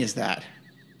journey is that?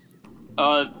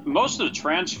 Most of the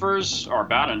transfers are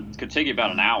could take you about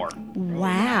an hour.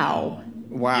 Wow.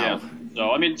 Yeah.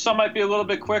 So, I mean, some might be a little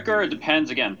bit quicker. It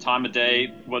depends, again, time of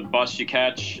day, what bus you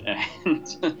catch,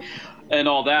 and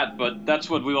all that. But that's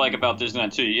what we like about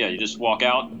Disneyland, too. Yeah, you just walk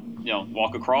out,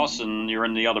 walk across, and you're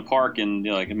in the other park in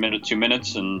like a minute, 2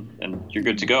 minutes, and you're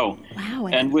good to go. Wow.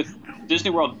 And with Disney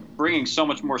World bringing so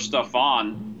much more stuff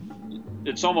on,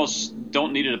 it's almost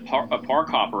don't need a park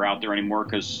hopper out there anymore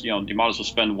because, you might as well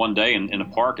spend one day in a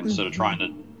park instead of trying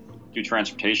to do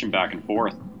transportation back and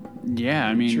forth. Yeah,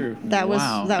 I mean, True. That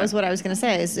was what I was going to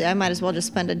say. Is I might as well just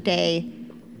spend a day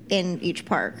in each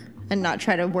park and not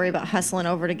try to worry about hustling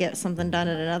over to get something done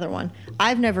at another one.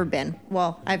 I've never been.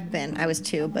 Well, I've been. I was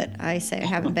 2, but I say I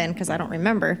haven't been because I don't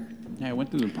remember. Yeah, I went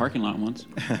through the parking lot once.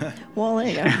 Well, there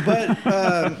you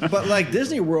go. But like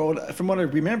Disney World, from what I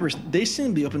remember, they seem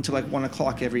to be open till like 1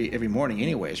 o'clock every morning,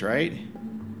 anyways, right?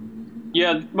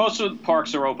 Yeah, most of the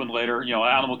parks are open later.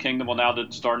 Animal Kingdom will now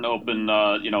that's starting to open,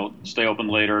 stay open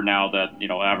later now that,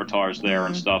 Avatar's there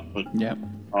and stuff. But Yep.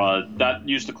 That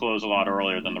used to close a lot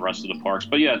earlier than the rest of the parks.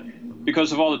 But yeah,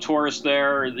 because of all the tourists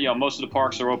there, most of the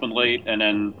parks are open late. And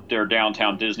then their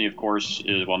downtown Disney, of course,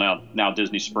 is, now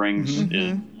Disney Springs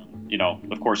is,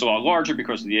 of course, a lot larger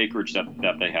because of the acreage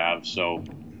that they have. So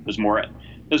there's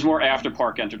more after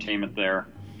park entertainment there.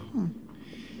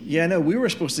 Yeah, no, we were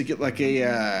supposed to get like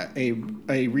a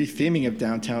retheming of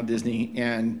downtown Disney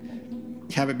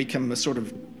and have it become a sort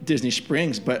of Disney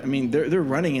Springs, but I mean they're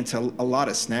running into a lot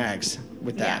of snags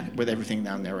with that, with everything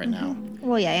down there right now.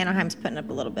 Well, yeah, Anaheim's putting up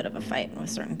a little bit of a fight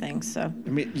with certain things. So I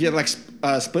mean, yeah, like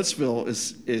Splitsville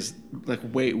is like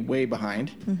way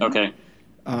behind. Okay.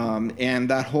 And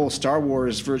that whole Star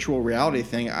Wars virtual reality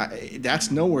thing,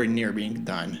 that's nowhere near being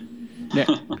done. Yeah,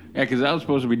 because that was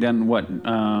supposed to be done,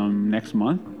 next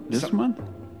month? This month?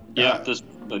 Yeah, this,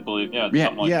 I believe. Yeah, Yeah,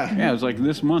 something like that. Yeah, it was like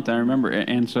this month, I remember.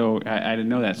 And so I didn't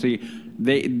know that. See,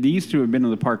 these two have been to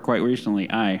the park quite recently.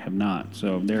 I have not.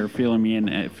 So they're filling me in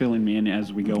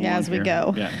as we go on. as we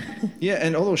go. Yeah. Yeah,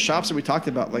 and all those shops that we talked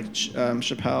about, like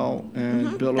Chappelle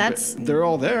and Build-A-Bear, they're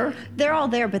all there. they're all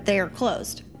there, but they are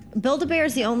closed. Build-A-Bear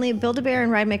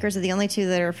and Ride Makers are the only two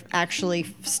that are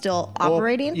actually still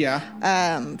operating.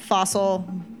 Yeah. Fossil,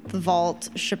 the Vault,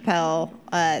 Chappelle,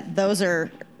 those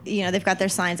are, they've got their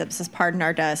signs up that says "Pardon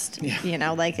Our Dust." Yeah.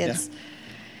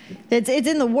 It's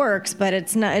in the works, but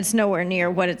it's nowhere near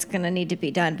what it's going to need to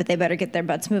be done. But they better get their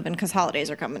butts moving because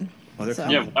holidays are coming.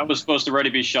 Yeah, that was supposed to already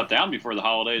be shut down before the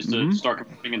holidays to start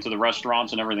converting into the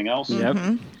restaurants and everything else. Yep.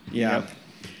 Yeah.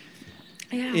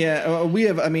 Yep. Yeah, we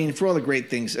have. I mean, for all the great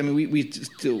things, I mean, we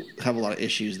still have a lot of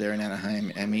issues there in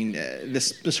Anaheim. I mean,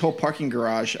 this whole parking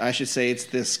garage, I should say, it's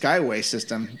the Skyway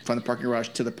system from the parking garage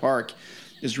to the park,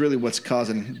 is really what's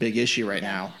causing big issue right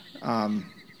now.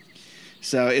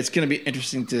 So it's going to be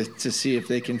interesting to see if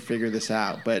they can figure this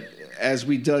out. But as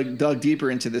we dug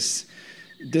deeper into this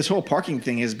whole parking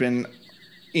thing has been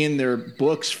in their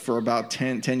books for about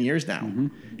 10 years now.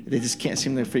 They just can't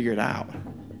seem to figure it out.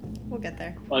 We'll get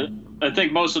there. I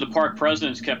think most of the park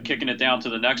presidents kept kicking it down to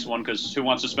the next one because who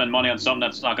wants to spend money on something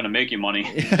that's not going to make you money?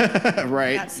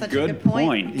 Right. That's such a good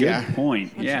point. Good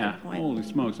point. That's Yeah. a good point. Holy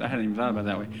smokes. I hadn't even thought about it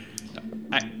that way.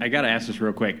 I got to ask this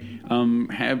real quick.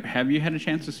 Have you had a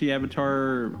chance to see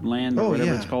Avatar Land or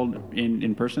whatever it's called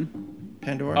in person?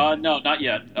 Pandora? No, not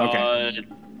yet. Okay.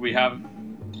 We have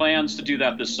plans to do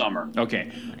that this summer. Okay,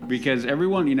 because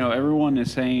everyone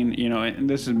is saying, and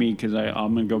this is me because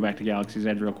I'm going to go back to Galaxy's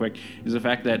Edge real quick, is the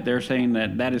fact that they're saying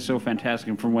that is so fantastic,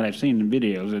 and from what I've seen in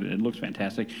videos, it looks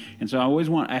fantastic. And so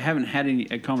I haven't had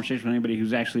a conversation with anybody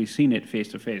who's actually seen it face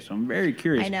to face, so I'm very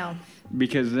curious. I know.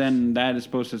 Because then that is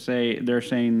supposed to say, they're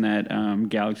saying that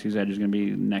Galaxy's Edge is going to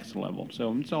be next level.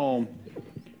 So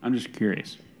I'm just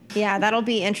curious. Yeah, that'll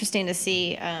be interesting to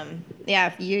see.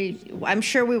 I'm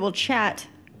sure we will chat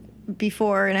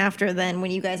before and after then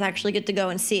when you guys actually get to go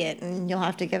and see it, and you'll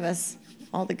have to give us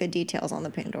all the good details on the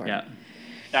Pandora. Yeah,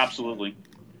 absolutely.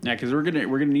 Yeah, because we're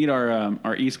gonna need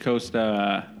our East Coast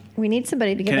we need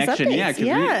somebody to give us connection. updates. Yeah,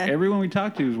 because everyone we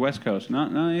talk to is West Coast.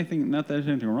 Not that there's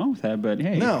anything wrong with that, but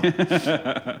hey, No.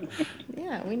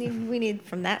 Yeah, we need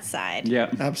from that side.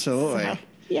 Yeah, absolutely. So,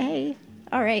 yay.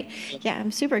 All right. Yeah, I'm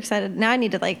super excited. Now I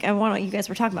need to you guys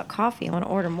were talking about coffee. I want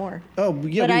to order more. Oh,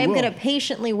 yeah, but I am will. going to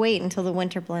patiently wait until the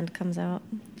winter blend comes out.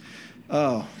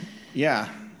 Oh, yeah.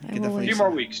 A few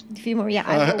more weeks. A few more,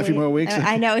 yeah. A few more weeks.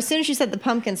 I know. As soon as you said the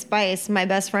pumpkin spice, my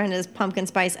best friend is pumpkin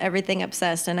spice everything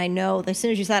obsessed, and I know as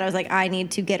soon as you said it, I was like, I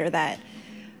need to get her that.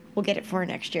 We'll get it for her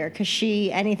next year because she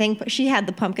had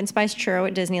the pumpkin spice churro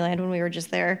at Disneyland when we were just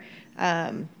there.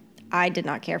 I did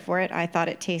not care for it. I thought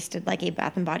it tasted like a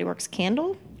Bath and Body Works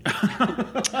candle.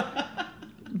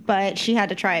 But she had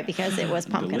to try it because it was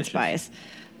pumpkin spice.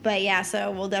 But yeah,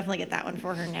 so we'll definitely get that one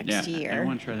for her next year. I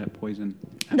want to try that poison.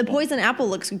 The poison apple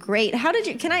looks great. How did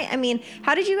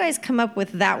you guys come up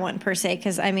with that one per se?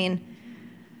 Because I'm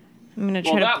gonna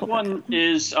try to. Well, that one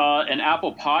is an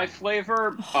apple pie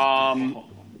flavor,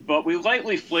 but we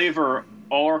lightly flavor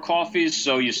all our coffees,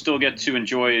 so you still get to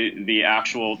enjoy the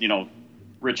actual,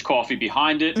 rich coffee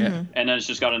behind it, and then it's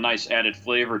just got a nice added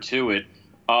flavor to it.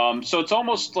 So it's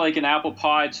almost like an apple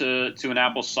pie to an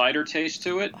apple cider taste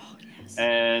to it. Oh, yes.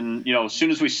 And as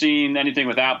soon as we seen anything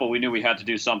with apple, we knew we had to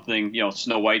do something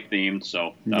Snow White themed.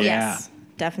 So yes,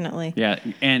 definitely. Yeah,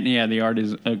 and the art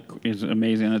is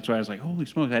amazing. That's why I was like, holy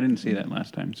smokes, I didn't see that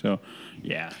last time. So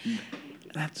yeah.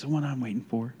 That's the one I'm waiting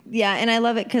for. Yeah, and I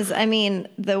love it because,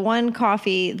 the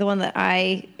one that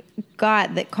I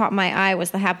got that caught my eye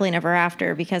was the Happily Never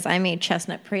After, because I'm a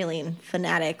chestnut praline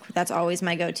fanatic. That's always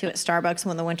my go-to at Starbucks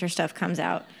when the winter stuff comes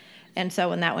out. And so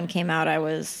when that one came out, that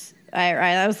was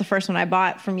the first one I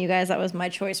bought from you guys. That was my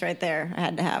choice right there. I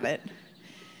had to have it.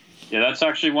 Yeah, that's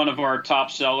actually one of our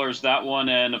top sellers, that one,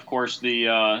 and, of course,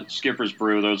 the Skipper's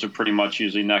Brew. Those are pretty much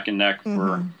usually neck and neck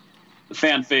for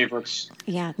fan favorites.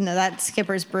 Yeah, no, that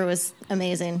Skipper's Brew is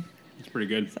amazing. It's pretty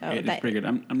good. So it's pretty good.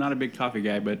 I'm not a big coffee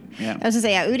guy, but yeah. I was gonna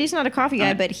say, Udi's not a coffee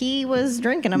guy, but he was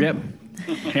drinking them. Yep.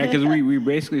 Yeah, because we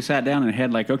basically sat down and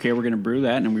had okay, we're gonna brew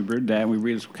that, and we brewed that, and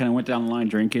we just kind of went down the line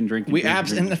drinking.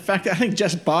 And in fact, I think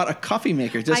Jess bought a coffee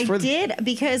maker. Did,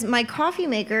 because my coffee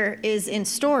maker is in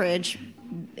storage.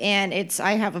 And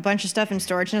I have a bunch of stuff in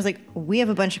storage, and I was like, we have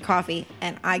a bunch of coffee,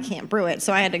 and I can't brew it.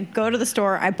 So I had to go to the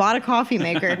store. I bought a coffee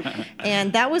maker,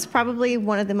 and that was probably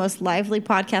one of the most lively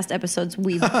podcast episodes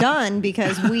we've done,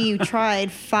 because we tried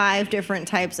 5 different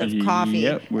types of coffee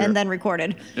and then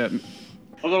recorded. Yep.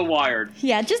 A little wired.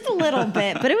 Yeah, just a little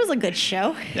bit, but it was a good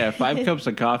show. Yeah, 5 cups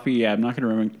of coffee. Yeah, I'm not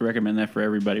going to recommend that for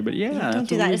everybody, but don't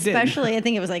do that. Especially, I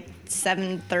think it was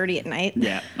 7:30 at night.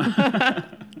 Yeah.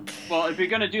 Well, if you're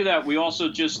going to do that, we also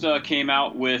just came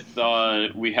out with,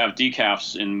 we have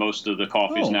decafs in most of the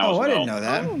coffees now as well. I didn't know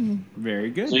that. Oh. Very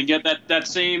good. So you get that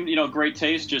same, great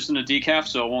taste just in a decaf,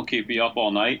 so it won't keep you up all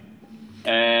night.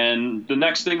 And the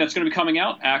next thing that's going to be coming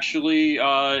out, actually,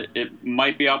 it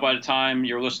might be out by the time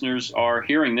your listeners are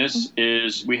hearing this,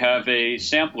 is we have a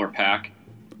sampler pack.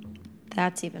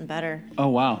 That's even better. Oh,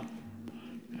 wow.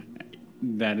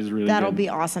 That is really That'll good. be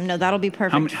awesome. No, that'll be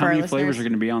perfect How many flavors are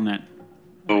going to be on that?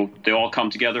 So they all come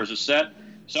together as a set.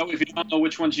 So if you don't know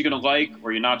which ones you're going to like,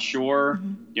 or you're not sure,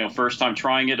 first time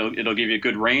trying it, it'll give you a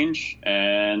good range,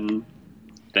 and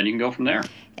then you can go from there.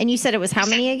 And you said it was how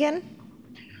many again?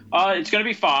 It's going to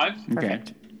be 5.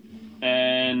 Perfect.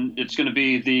 And it's going to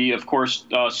be of course,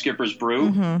 Skipper's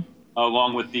Brew,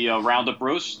 along with the Roundup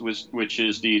Roast, which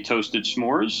is the toasted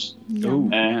s'mores,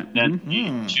 and then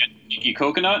the Chantilly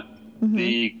coconut,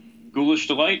 the Ghoulish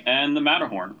Delight, and the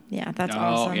Matterhorn. Yeah, that's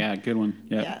awesome. Oh, yeah, good one.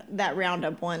 Yep. Yeah, that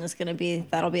Roundup one is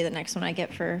that'll be the next one I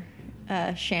get for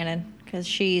Shannon, because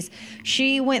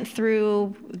she went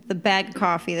through the bag of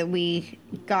coffee that we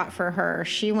got for her.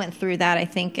 She went through that, I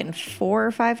think, in 4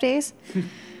 or 5 days.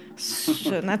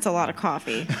 And that's a lot of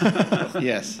coffee.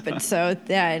 Yes. But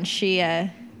and she,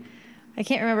 I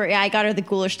can't remember. Yeah, I got her the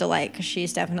Ghoulish Delight, because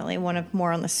she's definitely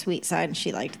more on the sweet side, and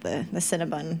she liked the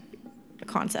Cinnabon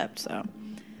concept, so.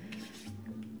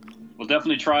 We'll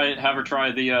definitely have her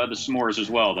try the s'mores as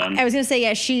well, then. I was going to say,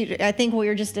 yeah, I think we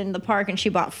were just in the park, and she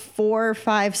bought 4 or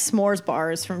 5 s'mores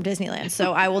bars from Disneyland.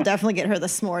 So I will definitely get her the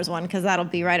s'mores one, because that'll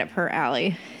be right up her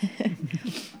alley.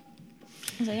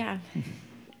 So, yeah.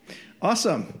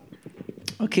 Awesome.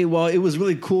 Okay, well, it was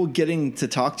really cool getting to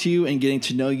talk to you and getting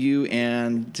to know you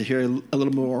and to hear a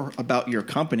little more about your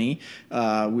company.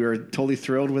 We were totally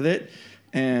thrilled with it.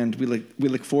 And we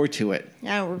look forward to it.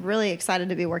 Yeah, we're really excited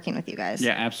to be working with you guys.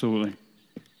 Yeah, absolutely.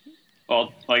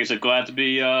 Well, like I said, glad to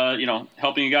be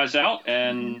helping you guys out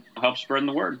and help spreading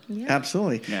the word. Yeah.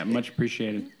 Absolutely. Yeah, much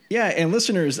appreciated. Yeah, and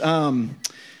listeners,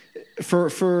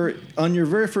 for on your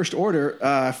very first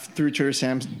order through Trader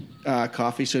Sam's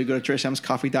Coffee, so you go to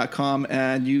TraderSam'sCoffee.com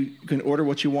and you can order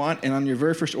what you want. And on your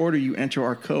very first order, you enter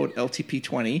our code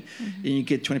LTP20, and you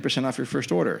get 20% off your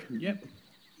first order. Yep.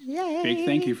 Yay. Big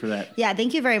thank you for that. Yeah,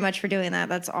 thank you very much for doing that.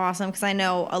 That's awesome, because I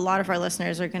know a lot of our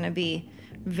listeners are going to be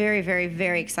very, very,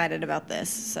 very excited about this.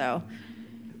 So,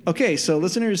 okay, so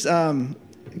listeners,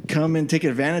 come and take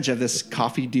advantage of this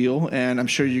coffee deal, and I'm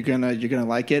sure you're gonna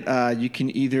like it. You can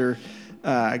either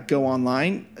go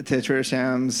online to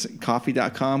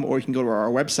TraderSam'sCoffee.com, or you can go to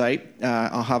our website.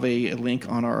 I'll have a link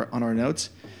on our notes,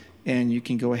 and you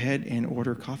can go ahead and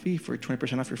order coffee for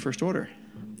 20% off your first order.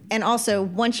 And also,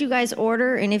 once you guys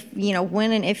order, and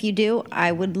when and if you do,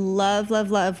 I would love,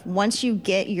 once you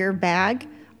get your bag,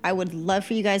 I would love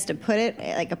for you guys to put it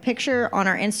like a picture on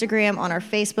our Instagram, on our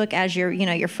Facebook as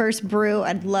your first brew.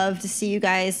 I'd love to see you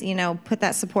guys, put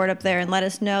that support up there and let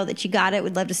us know that you got it.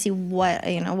 We'd love to see what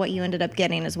you ended up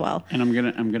getting as well. And I'm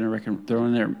gonna throw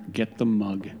in there, get the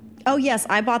mug. Oh yes,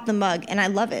 I bought the mug and I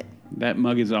love it. That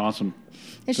mug is awesome.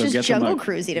 It's just Jungle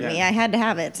Cruisey to me. I had to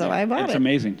have it, so I bought it. It's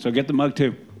amazing. So get the mug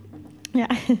too. Yeah.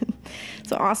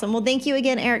 So awesome. Well, thank you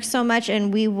again, Eric, so much.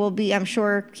 And we will be, I'm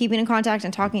sure, keeping in contact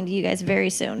and talking to you guys very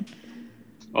soon.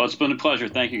 Well, it's been a pleasure.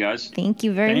 Thank you, guys. Thank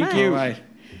you very much. Thank you. All right.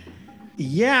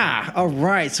 Yeah. All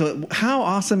right. So how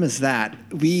awesome is that?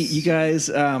 You guys,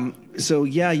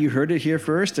 you heard it here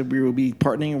first. We will be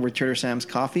partnering with Trader Sam's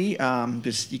Coffee.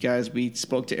 We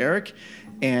spoke to Eric,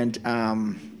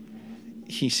 and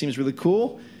he seems really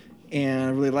cool. And I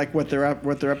really like what they're up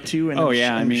to. And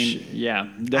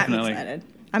definitely.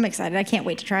 I'm excited. I can't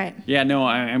wait to try it. Yeah, no,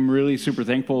 I'm really super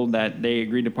thankful that they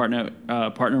agreed to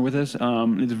partner with us.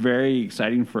 It's very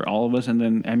exciting for all of us. And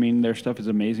then, their stuff is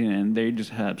amazing, and they just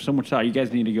have so much thought. You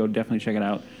guys need to go definitely check it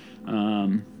out.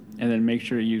 And then make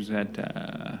sure to use that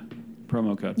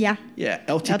promo code. Yeah. Yeah,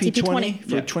 LTP20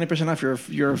 for 20% off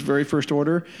your very first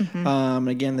order. Mm-hmm.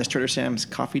 Again, that's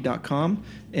TraderSamsCoffee.com,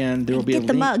 and there will be a link.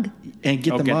 Get the mug. And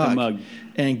get the mug.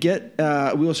 And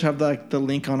we also have the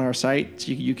link on our site,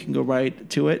 so you can go right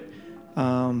to it.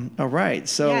 All right.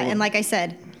 So yeah, and like I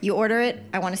said, you order it.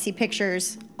 I want to see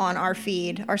pictures on our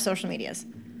feed, our social medias.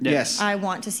 Yes. I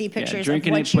want to see pictures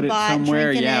drinking of what it, you put bought, it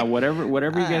somewhere. drinking it.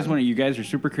 Whatever you guys want. You guys are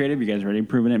super creative. You guys have already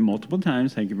proven it multiple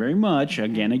times. Thank you very much.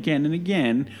 Again, and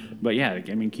again. But yeah,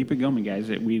 keep it going, guys.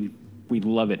 We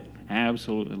love it.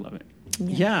 Absolutely love it.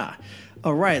 Yeah.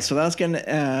 All right. So that's going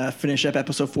to finish up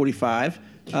episode 45.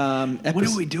 What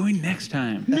are we doing next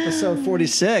time? Episode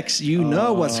 46. You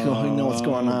know what's going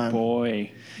on.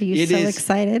 Boy. Are you so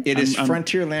excited? It is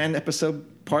Frontierland episode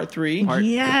part 3.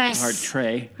 Yes. Part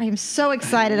Trey. I am so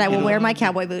excited. I will wear my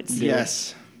cowboy boots.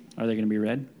 Yes. Are they going to be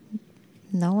red?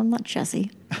 No, I'm not Jesse.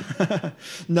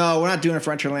 No, we're not doing a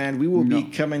Frontierland. We will be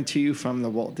coming to you from the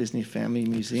Walt Disney Family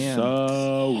Museum.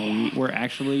 So we're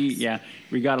actually,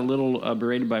 we got a little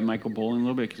berated by Michael Bowling a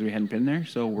little bit because we hadn't been there.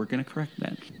 So we're going to correct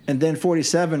that. And then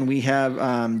 47, we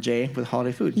have Jay with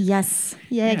Holiday Food. Yes.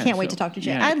 Yeah, I can't wait to talk to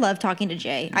Jay. Yeah. I love talking to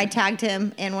Jay. I tagged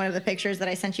him in one of the pictures that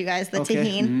I sent you guys, the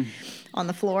tahine on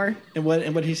the floor. And what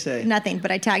did he say? Nothing, but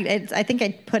I tagged it. I think I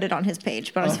put it on his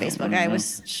page, but on his Facebook, I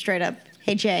was straight up,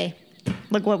 hey, Jay.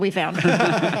 Look what we found.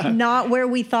 Not where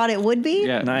we thought it would be,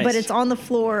 Nice. but it's on the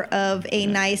floor of a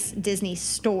nice Disney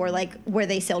store, like where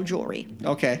they sell jewelry.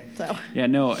 Okay. So yeah,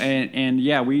 no, and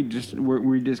we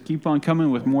just keep on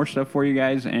coming with more stuff for you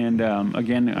guys. And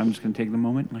again, I'm just gonna take the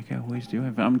moment, like I always do.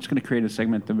 I'm just gonna create a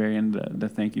segment at the very end, the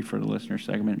thank you for the listener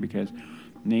segment, because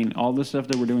all the stuff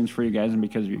that we're doing is for you guys and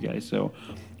because of you guys. So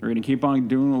we're going to keep on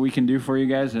doing what we can do for you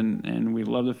guys, and we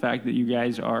love the fact that you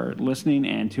guys are listening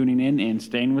and tuning in and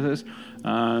staying with us.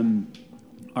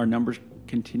 Our numbers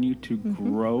continue to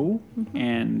grow,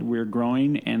 and we're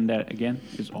growing, and that, again,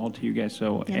 is all to you guys.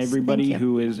 So everybody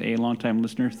who is a longtime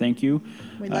listener, thank you.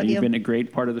 We love You've been a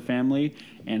great part of the family,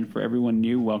 and for everyone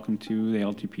new, welcome to the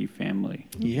LTP family.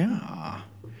 Yeah.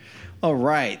 All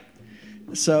right.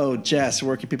 So, Jess,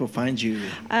 where can people find you?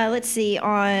 Let's see,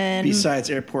 Besides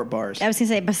airport bars. I was going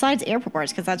to say, besides airport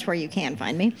bars, because that's where you can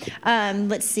find me.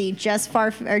 Let's see, Jessica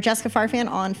Farfan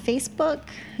on Facebook.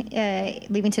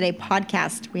 Leaving Today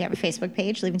Podcast. We have a Facebook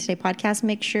page, Leaving Today Podcast.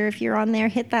 Make sure if you're on there,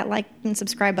 hit that like and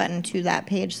subscribe button to that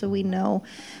page so we know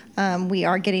we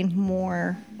are getting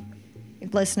more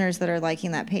listeners that are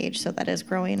liking that page, so that is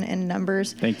growing in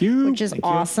numbers. Thank you, which is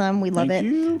awesome. We love it.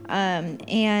 You.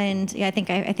 And yeah, I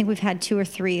think we've had 2 or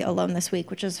 3 alone this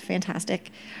week, which is fantastic.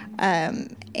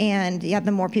 And yeah,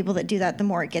 the more people that do that, the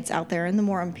more it gets out there, and the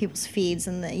more on people's feeds,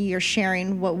 and you're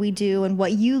sharing what we do and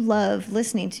what you love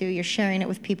listening to. You're sharing it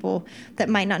with people that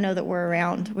might not know that we're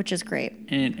around, which is great.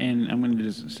 And I'm going to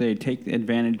just say, take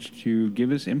advantage to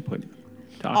give us input.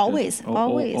 Always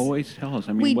tell us.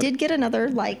 I mean, we did get another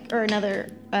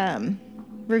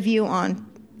review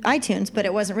on iTunes, but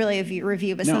it wasn't really a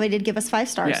review, but somebody did give us 5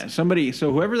 stars. Yeah, somebody.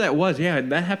 So whoever that was,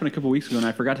 that happened a couple weeks ago, and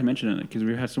I forgot to mention it because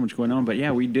we had so much going on. But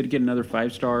yeah, we did get another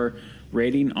 5-star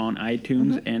rating on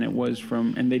iTunes, and it was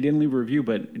and they didn't leave a review,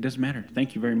 but it doesn't matter.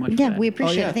 Thank you very much. Yeah, for that. we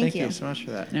appreciate it. Thank you so much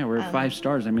for that. Yeah, we're at 5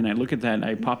 stars. I mean, I look at that,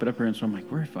 I pop it up here, and so I'm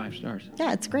like, we're at 5 stars.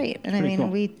 Yeah, it's great. And Pretty I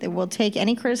mean, cool. we'll take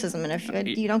any criticism, and if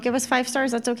you don't give us 5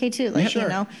 stars, that's okay too. Like, sure. you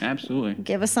know, absolutely.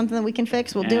 Give us something that we can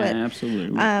fix. We'll do it.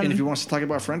 Absolutely. And if you want us to talk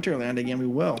about Frontierland again, we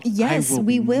will. Yes,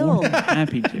 we will.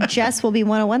 Happy to. Jess will be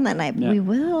 101 that night. Yeah. We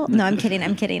will. No, I'm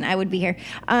kidding. I would be here.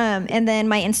 And then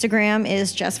my Instagram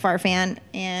is Jess Farfan,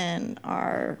 and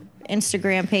our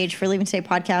Instagram page for Leaving Today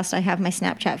Podcast. I have my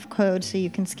Snapchat code, so you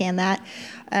can scan that.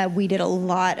 We did a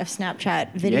lot of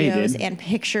Snapchat videos and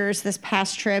pictures this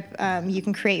past trip. You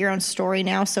can create your own story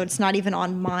now, so it's not even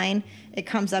on mine. It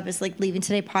comes up as like Leaving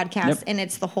Today Podcast, and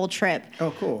it's the whole trip.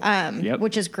 Oh, cool.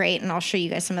 Which is great, and I'll show you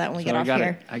guys some of that when we get off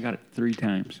here. I got it 3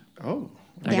 times. Oh.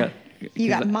 You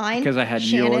got mine, because I had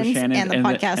Shannon's, yours, Shannon, and the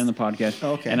podcast. And the podcast.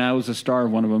 Oh, okay. And I was a star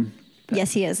of one of them.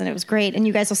 Yes, he is, and it was great. And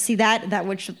you guys will see that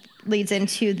which leads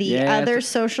into the other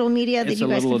social media that you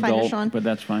guys can find us on. But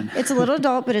that's fine. It's a little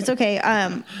adult, but it's okay.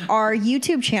 Our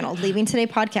YouTube channel, Leaving Today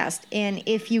Podcast, and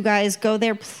if you guys go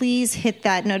there, please hit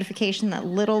that notification, that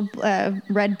little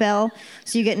red bell,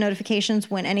 so you get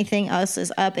notifications when anything else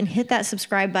is up, and hit that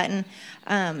subscribe button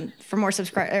for more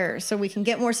subscribers, so we can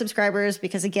get more subscribers.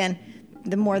 Because again,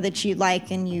 the more that you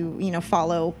like and you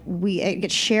follow, it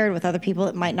gets shared with other people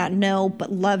that might not know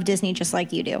but love Disney just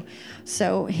like you do.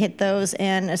 So hit those.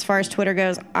 And as far as Twitter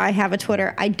goes, I have a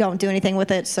Twitter. I don't do anything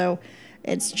with it, so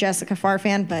it's Jessica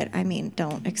Farfan. But I mean,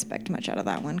 don't expect much out of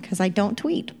that one because I don't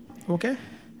tweet. Okay.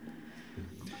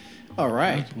 All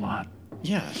right. That's a lot.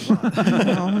 Yeah.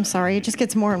 No, I'm sorry. It just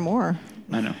gets more and more.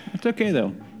 I know. It's okay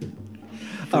though.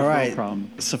 All right. No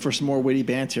problem. So for some more witty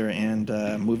banter and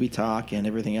movie talk and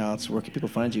everything else, where can people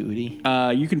find you,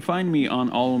 Udi? You can find me on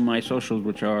all of my socials,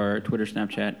 which are Twitter,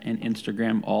 Snapchat, and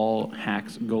Instagram, all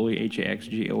Hacks Goalie,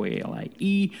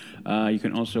 HAXGOALIE. You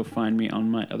can also find me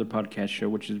on my other podcast show,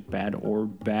 which is Bad or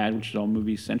Bad, which is all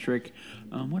movie-centric.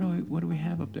 What do we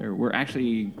have up there? We're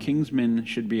actually, Kingsman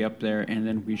should be up there, and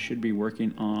then we should be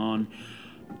working on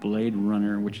Blade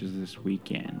Runner, which is this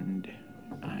weekend.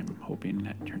 I'm hoping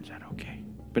that turns out okay.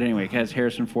 But anyway, it has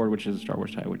Harrison Ford, which is a Star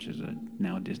Wars tie, which is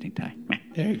now a Disney tie.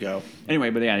 There you go. Anyway,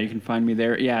 but yeah, you can find me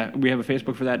there. Yeah, we have a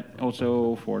Facebook for that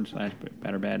also,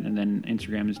 /Bad or Bad. And then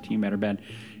Instagram is Team Bad or Bad.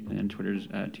 And then Twitter's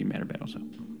Team Bad or Bad also.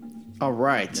 All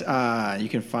right. You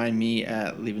can find me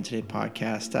at Leaving Today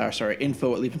Podcast.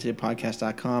 Info at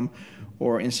leavingtodaypodcast.com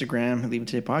or Instagram, Leaving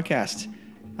Today Podcast.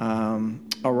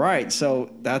 All right, so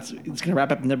it's going to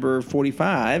wrap up number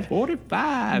 45.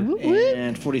 45.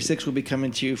 And 46 will be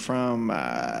coming to you from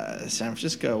San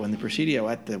Francisco in the Presidio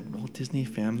at the Walt Disney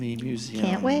Family Museum.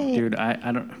 Can't wait. Dude,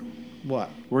 I don't... What?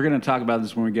 We're going to talk about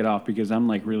this when we get off because I'm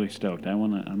like really stoked.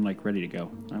 I'm like ready to go.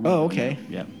 Okay.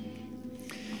 Yeah.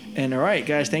 And all right,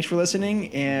 guys, thanks for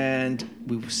listening, and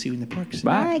we will see you in the parks.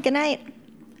 Bye. Good night.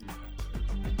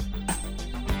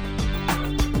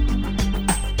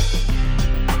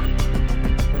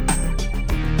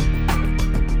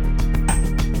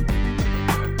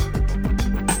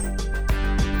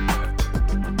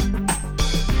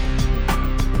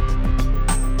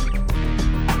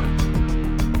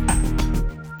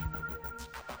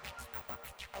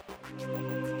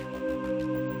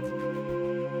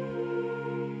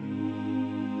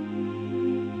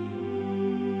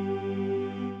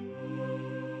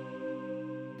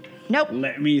 Nope.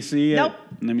 Let me see it. Nope.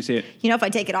 Let me see it. You know, if I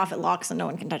take it off, it locks and no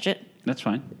one can touch it. That's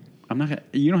fine. I'm not gonna...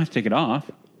 You don't have to take it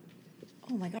off.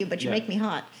 Oh, my God. But you make me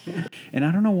hot. And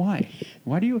I don't know why.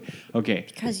 Why do you... Okay.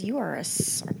 Because you are a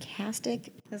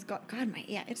sarcastic... God,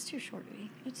 yeah, it's too short, Udi.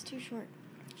 It's too short.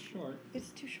 Short.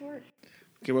 It's too short.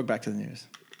 Okay, we're back to the news.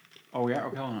 Oh, yeah?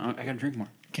 Okay, hold on. I gotta drink more.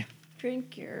 Okay.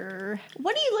 Drink your...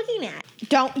 What are you looking at?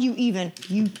 Don't you even...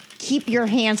 You keep your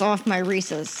hands off my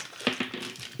Reese's.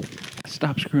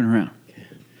 Stop screwing around.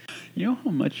 You know how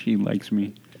much he likes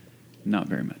me? Not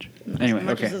very much. Not Anyway, as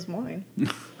much okay. as this morning.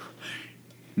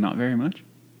 Not very much?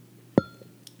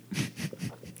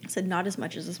 I said not as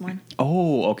much as this one.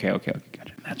 Oh, okay,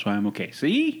 gotcha. That's why I'm okay.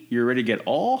 See? You're ready to get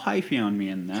all hyphy on me,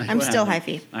 and that's I'm what still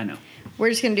happened. hyphy. I know. We're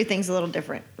just going to do things a little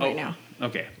different right now.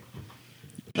 Okay.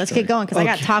 Let's get going, because I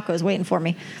got tacos waiting for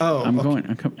me. Oh, I'm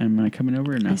going. Am I coming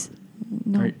over or no?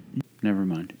 No. Right. Never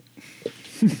mind.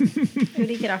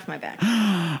 Udi, get off my back.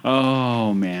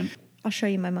 Oh, man. I'll show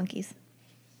you my monkeys.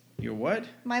 Your what?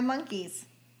 My monkeys.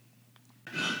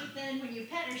 But then when you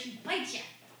pet her, she bites you.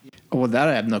 Oh, well, that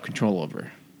I have no control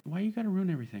over. Why you gotta ruin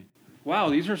everything? Wow,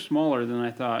 these are smaller than I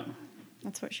thought.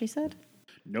 That's what she said.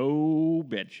 No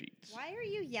bed sheets. Why are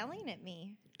you yelling at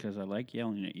me? Because I like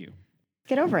yelling at you.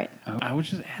 Get over it. I was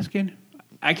just asking.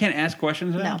 I can't ask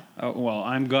questions now? No. Oh, well,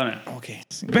 I'm gonna. Okay.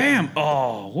 Bam!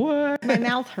 Oh, what? My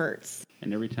mouth hurts.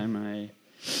 And every time I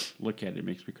look at it, it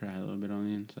makes me cry a little bit on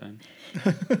the inside.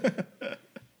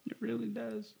 It really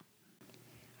does.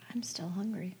 I'm still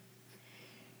hungry.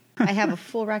 I have a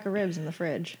full rack of ribs in the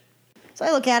fridge. So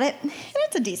I look at it, and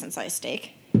it's a decent-sized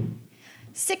steak.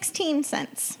 16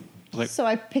 cents. So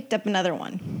I picked up another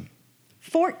one.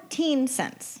 14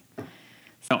 cents.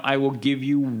 No, I will give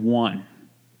you one.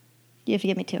 You have to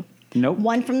give me two. Nope.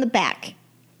 One from the back.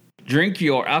 Drink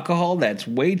your alcohol that's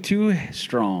way too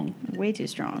strong. Way too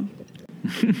strong.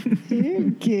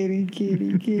 Kitty.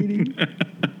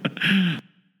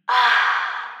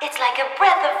 It's like a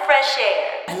breath of fresh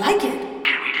air. I like it.